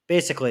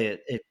 Basically,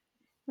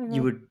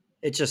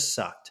 it just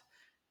sucked.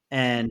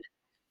 And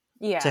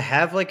to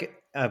have like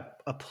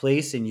a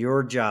place in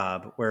your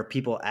job where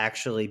people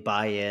actually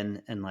buy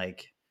in and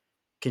like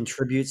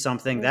contribute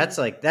something, that's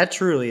like, that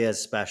truly is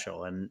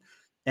special. And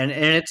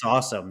it's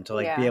awesome to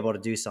like be able to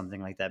do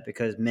something like that,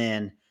 because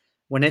man,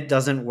 when it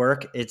doesn't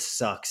work, it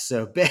sucks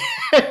so bad.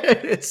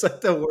 It's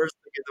like the worst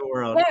thing in the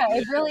world. Yeah,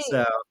 it really.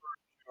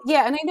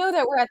 Yeah, and I know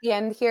that we're at the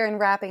end here and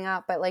wrapping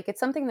up, but like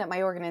it's something that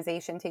my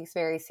organization takes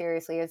very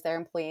seriously, is their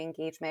employee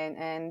engagement,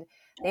 and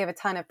they have a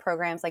ton of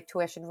programs like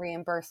tuition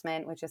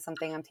reimbursement, which is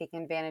something I'm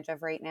taking advantage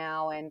of right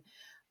now, and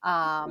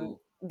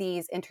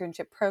these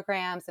internship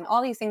programs and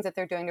all these things that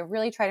they're doing to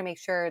really try to make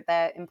sure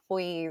that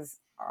employees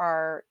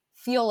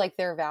feel like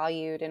they're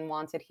valued and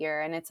wanted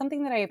here. And it's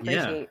something that I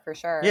appreciate for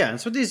sure. Yeah,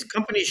 that's what these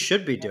companies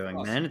should be doing,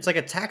 man. It's like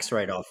a tax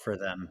write-off for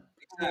them,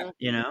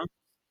 you know?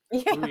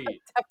 Yeah,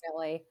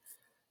 definitely.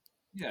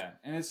 Yeah,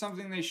 and it's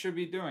something they should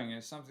be doing.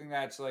 It's something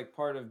that's like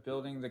part of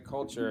building the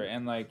culture,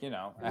 and like, you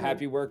know, a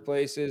happy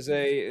workplace is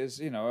a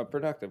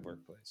productive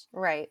workplace.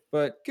 Right.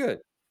 But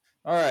good.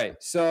 All right.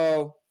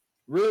 So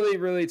really,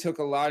 really took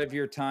a lot of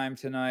your time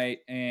tonight.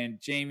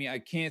 And Jamie, I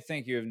can't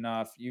thank you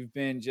enough. You've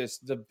been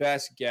just the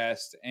best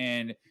guest.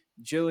 And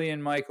Jillian,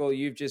 Michael,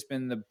 you've just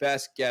been the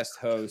best guest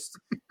host.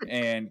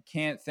 And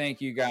can't thank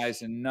you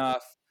guys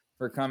enough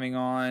for coming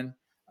on.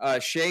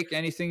 Shake,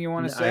 anything you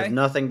want to say? I have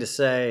nothing to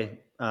say.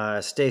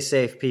 Stay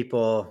safe,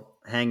 people.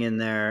 Hang in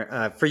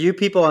there. For you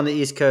people on the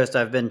East Coast,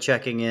 I've been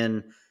checking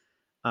in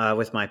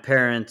with my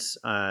parents.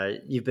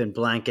 You've been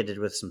blanketed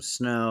with some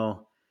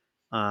snow.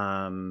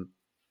 And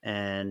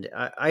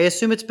I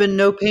assume it's been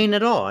no pain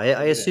at all.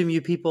 I assume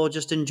you people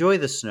just enjoy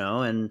the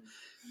snow, and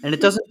it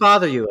doesn't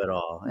bother you at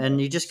all. And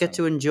you just get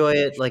to enjoy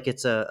it like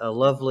it's a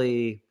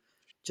lovely,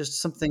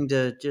 just something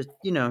to just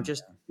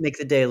make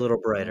the day a little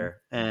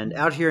brighter. And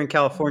out here in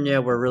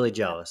California, we're really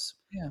jealous.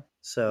 Yeah.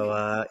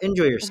 So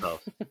enjoy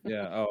yourself.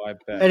 Yeah. Oh, I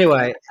bet.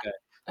 Anyway,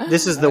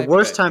 this is the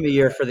worst time of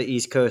year for the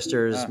East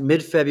Coasters.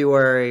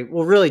 Mid-February,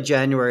 well, really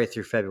January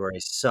through February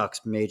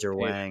sucks major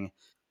wang.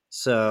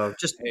 So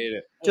just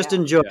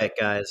enjoy it,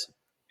 guys.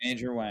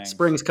 Major wang.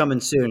 Spring's coming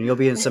soon. You'll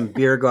be in some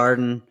beer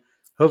garden.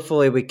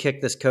 Hopefully, we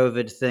kick this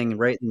COVID thing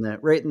right in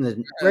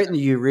the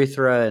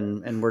urethra,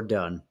 and we're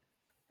done.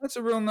 That's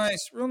a real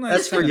nice.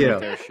 That's for you.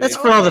 That's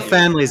for all the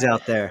families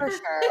out there. For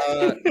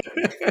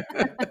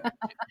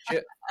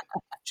sure.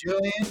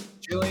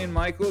 Jillian,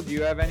 Michael, do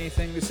you have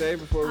anything to say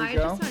before we go? I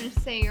just wanted to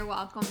say you're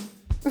welcome.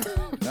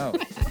 No,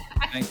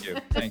 thank you.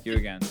 Thank you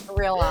again. A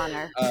real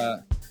honor.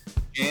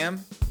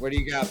 Jam, what do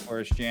you got for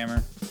us,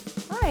 Jammer?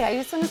 Hi, I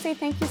just want to say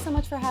thank you so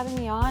much for having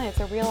me on. It's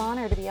a real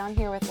honor to be on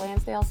here with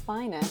Lansdale's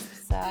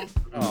finest. So.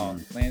 Oh,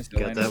 Lansdale,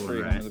 got that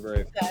one right. Home of the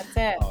Brave. That's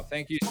it. Oh,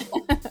 thank you.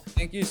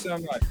 Thank you so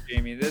much,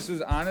 Jamie. This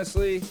was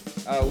honestly,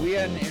 we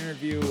had an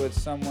interview with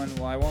someone,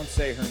 well, I won't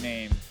say her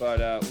name,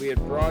 but we had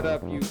brought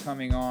up you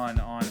coming on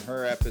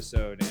her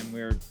episode, and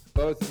we were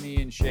both,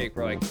 me and Shake,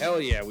 were like, hell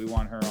yeah, we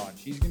want her on.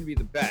 She's going to be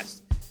the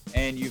best.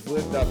 And you've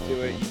lived up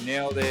to it. You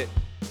nailed it.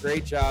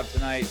 Great job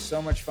tonight.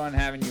 So much fun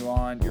having you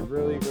on. You're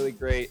really, really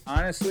great.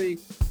 Honestly,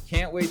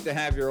 can't wait to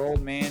have your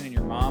old man and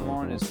your mom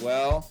on as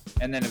well.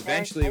 And then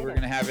eventually we're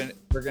gonna have an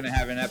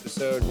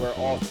episode where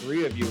all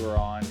three of you are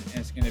on, and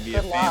it's gonna be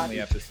a family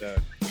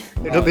episode.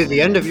 It'll be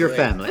the end of your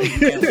family.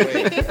 Can't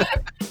wait.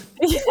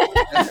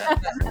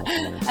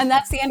 And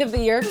that's the end of the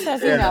year,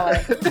 as you know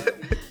it.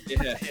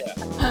 Yeah.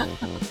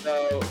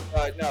 So,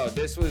 no,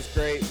 this was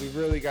great. We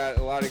really got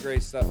a lot of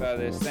great stuff out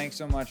of this. Thanks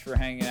so much for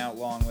hanging out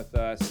long with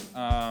us.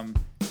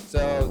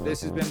 So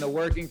this has been the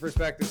Working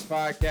Perspectives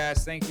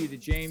Podcast. Thank you to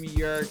Jamie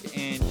Yerk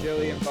and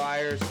Jillian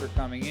Byers for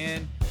coming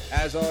in.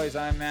 As always,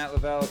 I'm Matt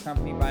Lavelle,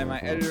 accompanied by my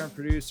editor and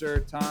producer,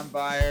 Tom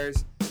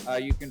Byers.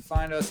 You can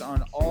find us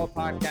on all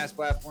podcast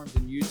platforms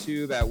and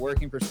YouTube at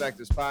Working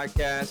Perspectives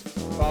Podcast.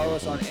 Follow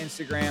us on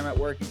Instagram at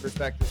Working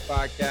Perspectives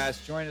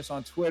Podcast. Join us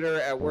on Twitter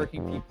at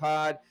Working P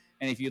Pod.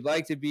 And if you'd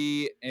like to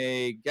be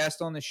a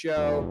guest on the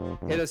show,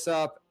 hit us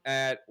up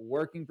at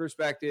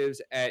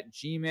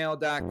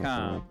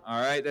workingperspectives@gmail.com.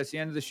 All right, that's the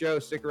end of the show.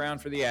 Stick around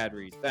for the ad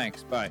read.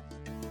 Thanks. Bye.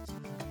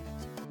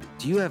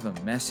 Do you have a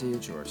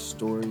message or a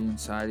story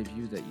inside of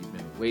you that you've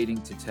been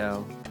waiting to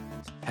tell?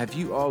 Have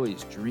you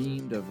always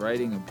dreamed of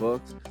writing a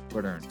book,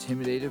 but are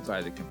intimidated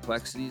by the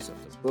complexities of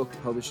the book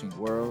publishing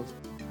world?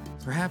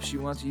 Perhaps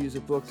you want to use a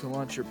book to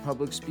launch your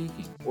public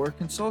speaking or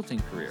consulting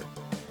career.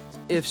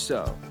 If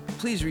so,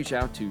 please reach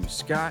out to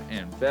Scott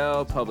and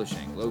Bell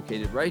Publishing,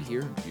 located right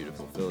here in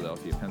beautiful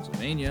Philadelphia,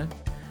 Pennsylvania.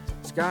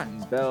 Scott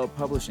and Bell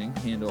Publishing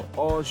handle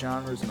all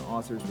genres and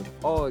authors with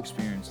all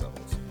experience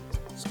levels.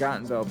 Scott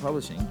and Bell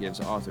Publishing gives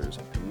authors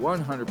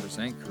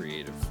 100%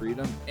 creative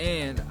freedom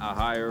and a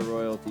higher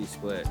royalty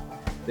split.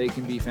 They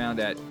can be found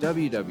at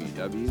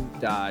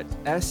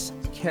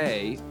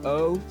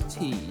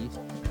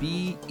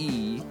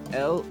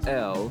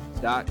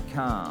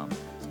www.skotbell.com.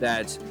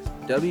 That's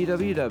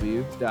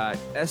www.s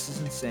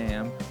as in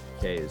Sam,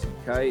 K as in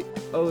Kite,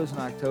 O as in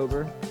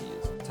October, T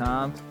as in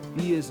Tom,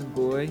 B as in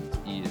Boy,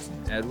 E as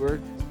in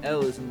Edward,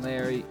 L as in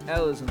Larry,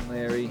 L as in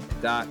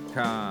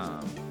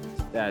Larry.com.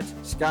 That's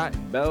Scott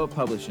and Bell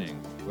Publishing,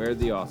 where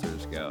the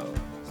authors go.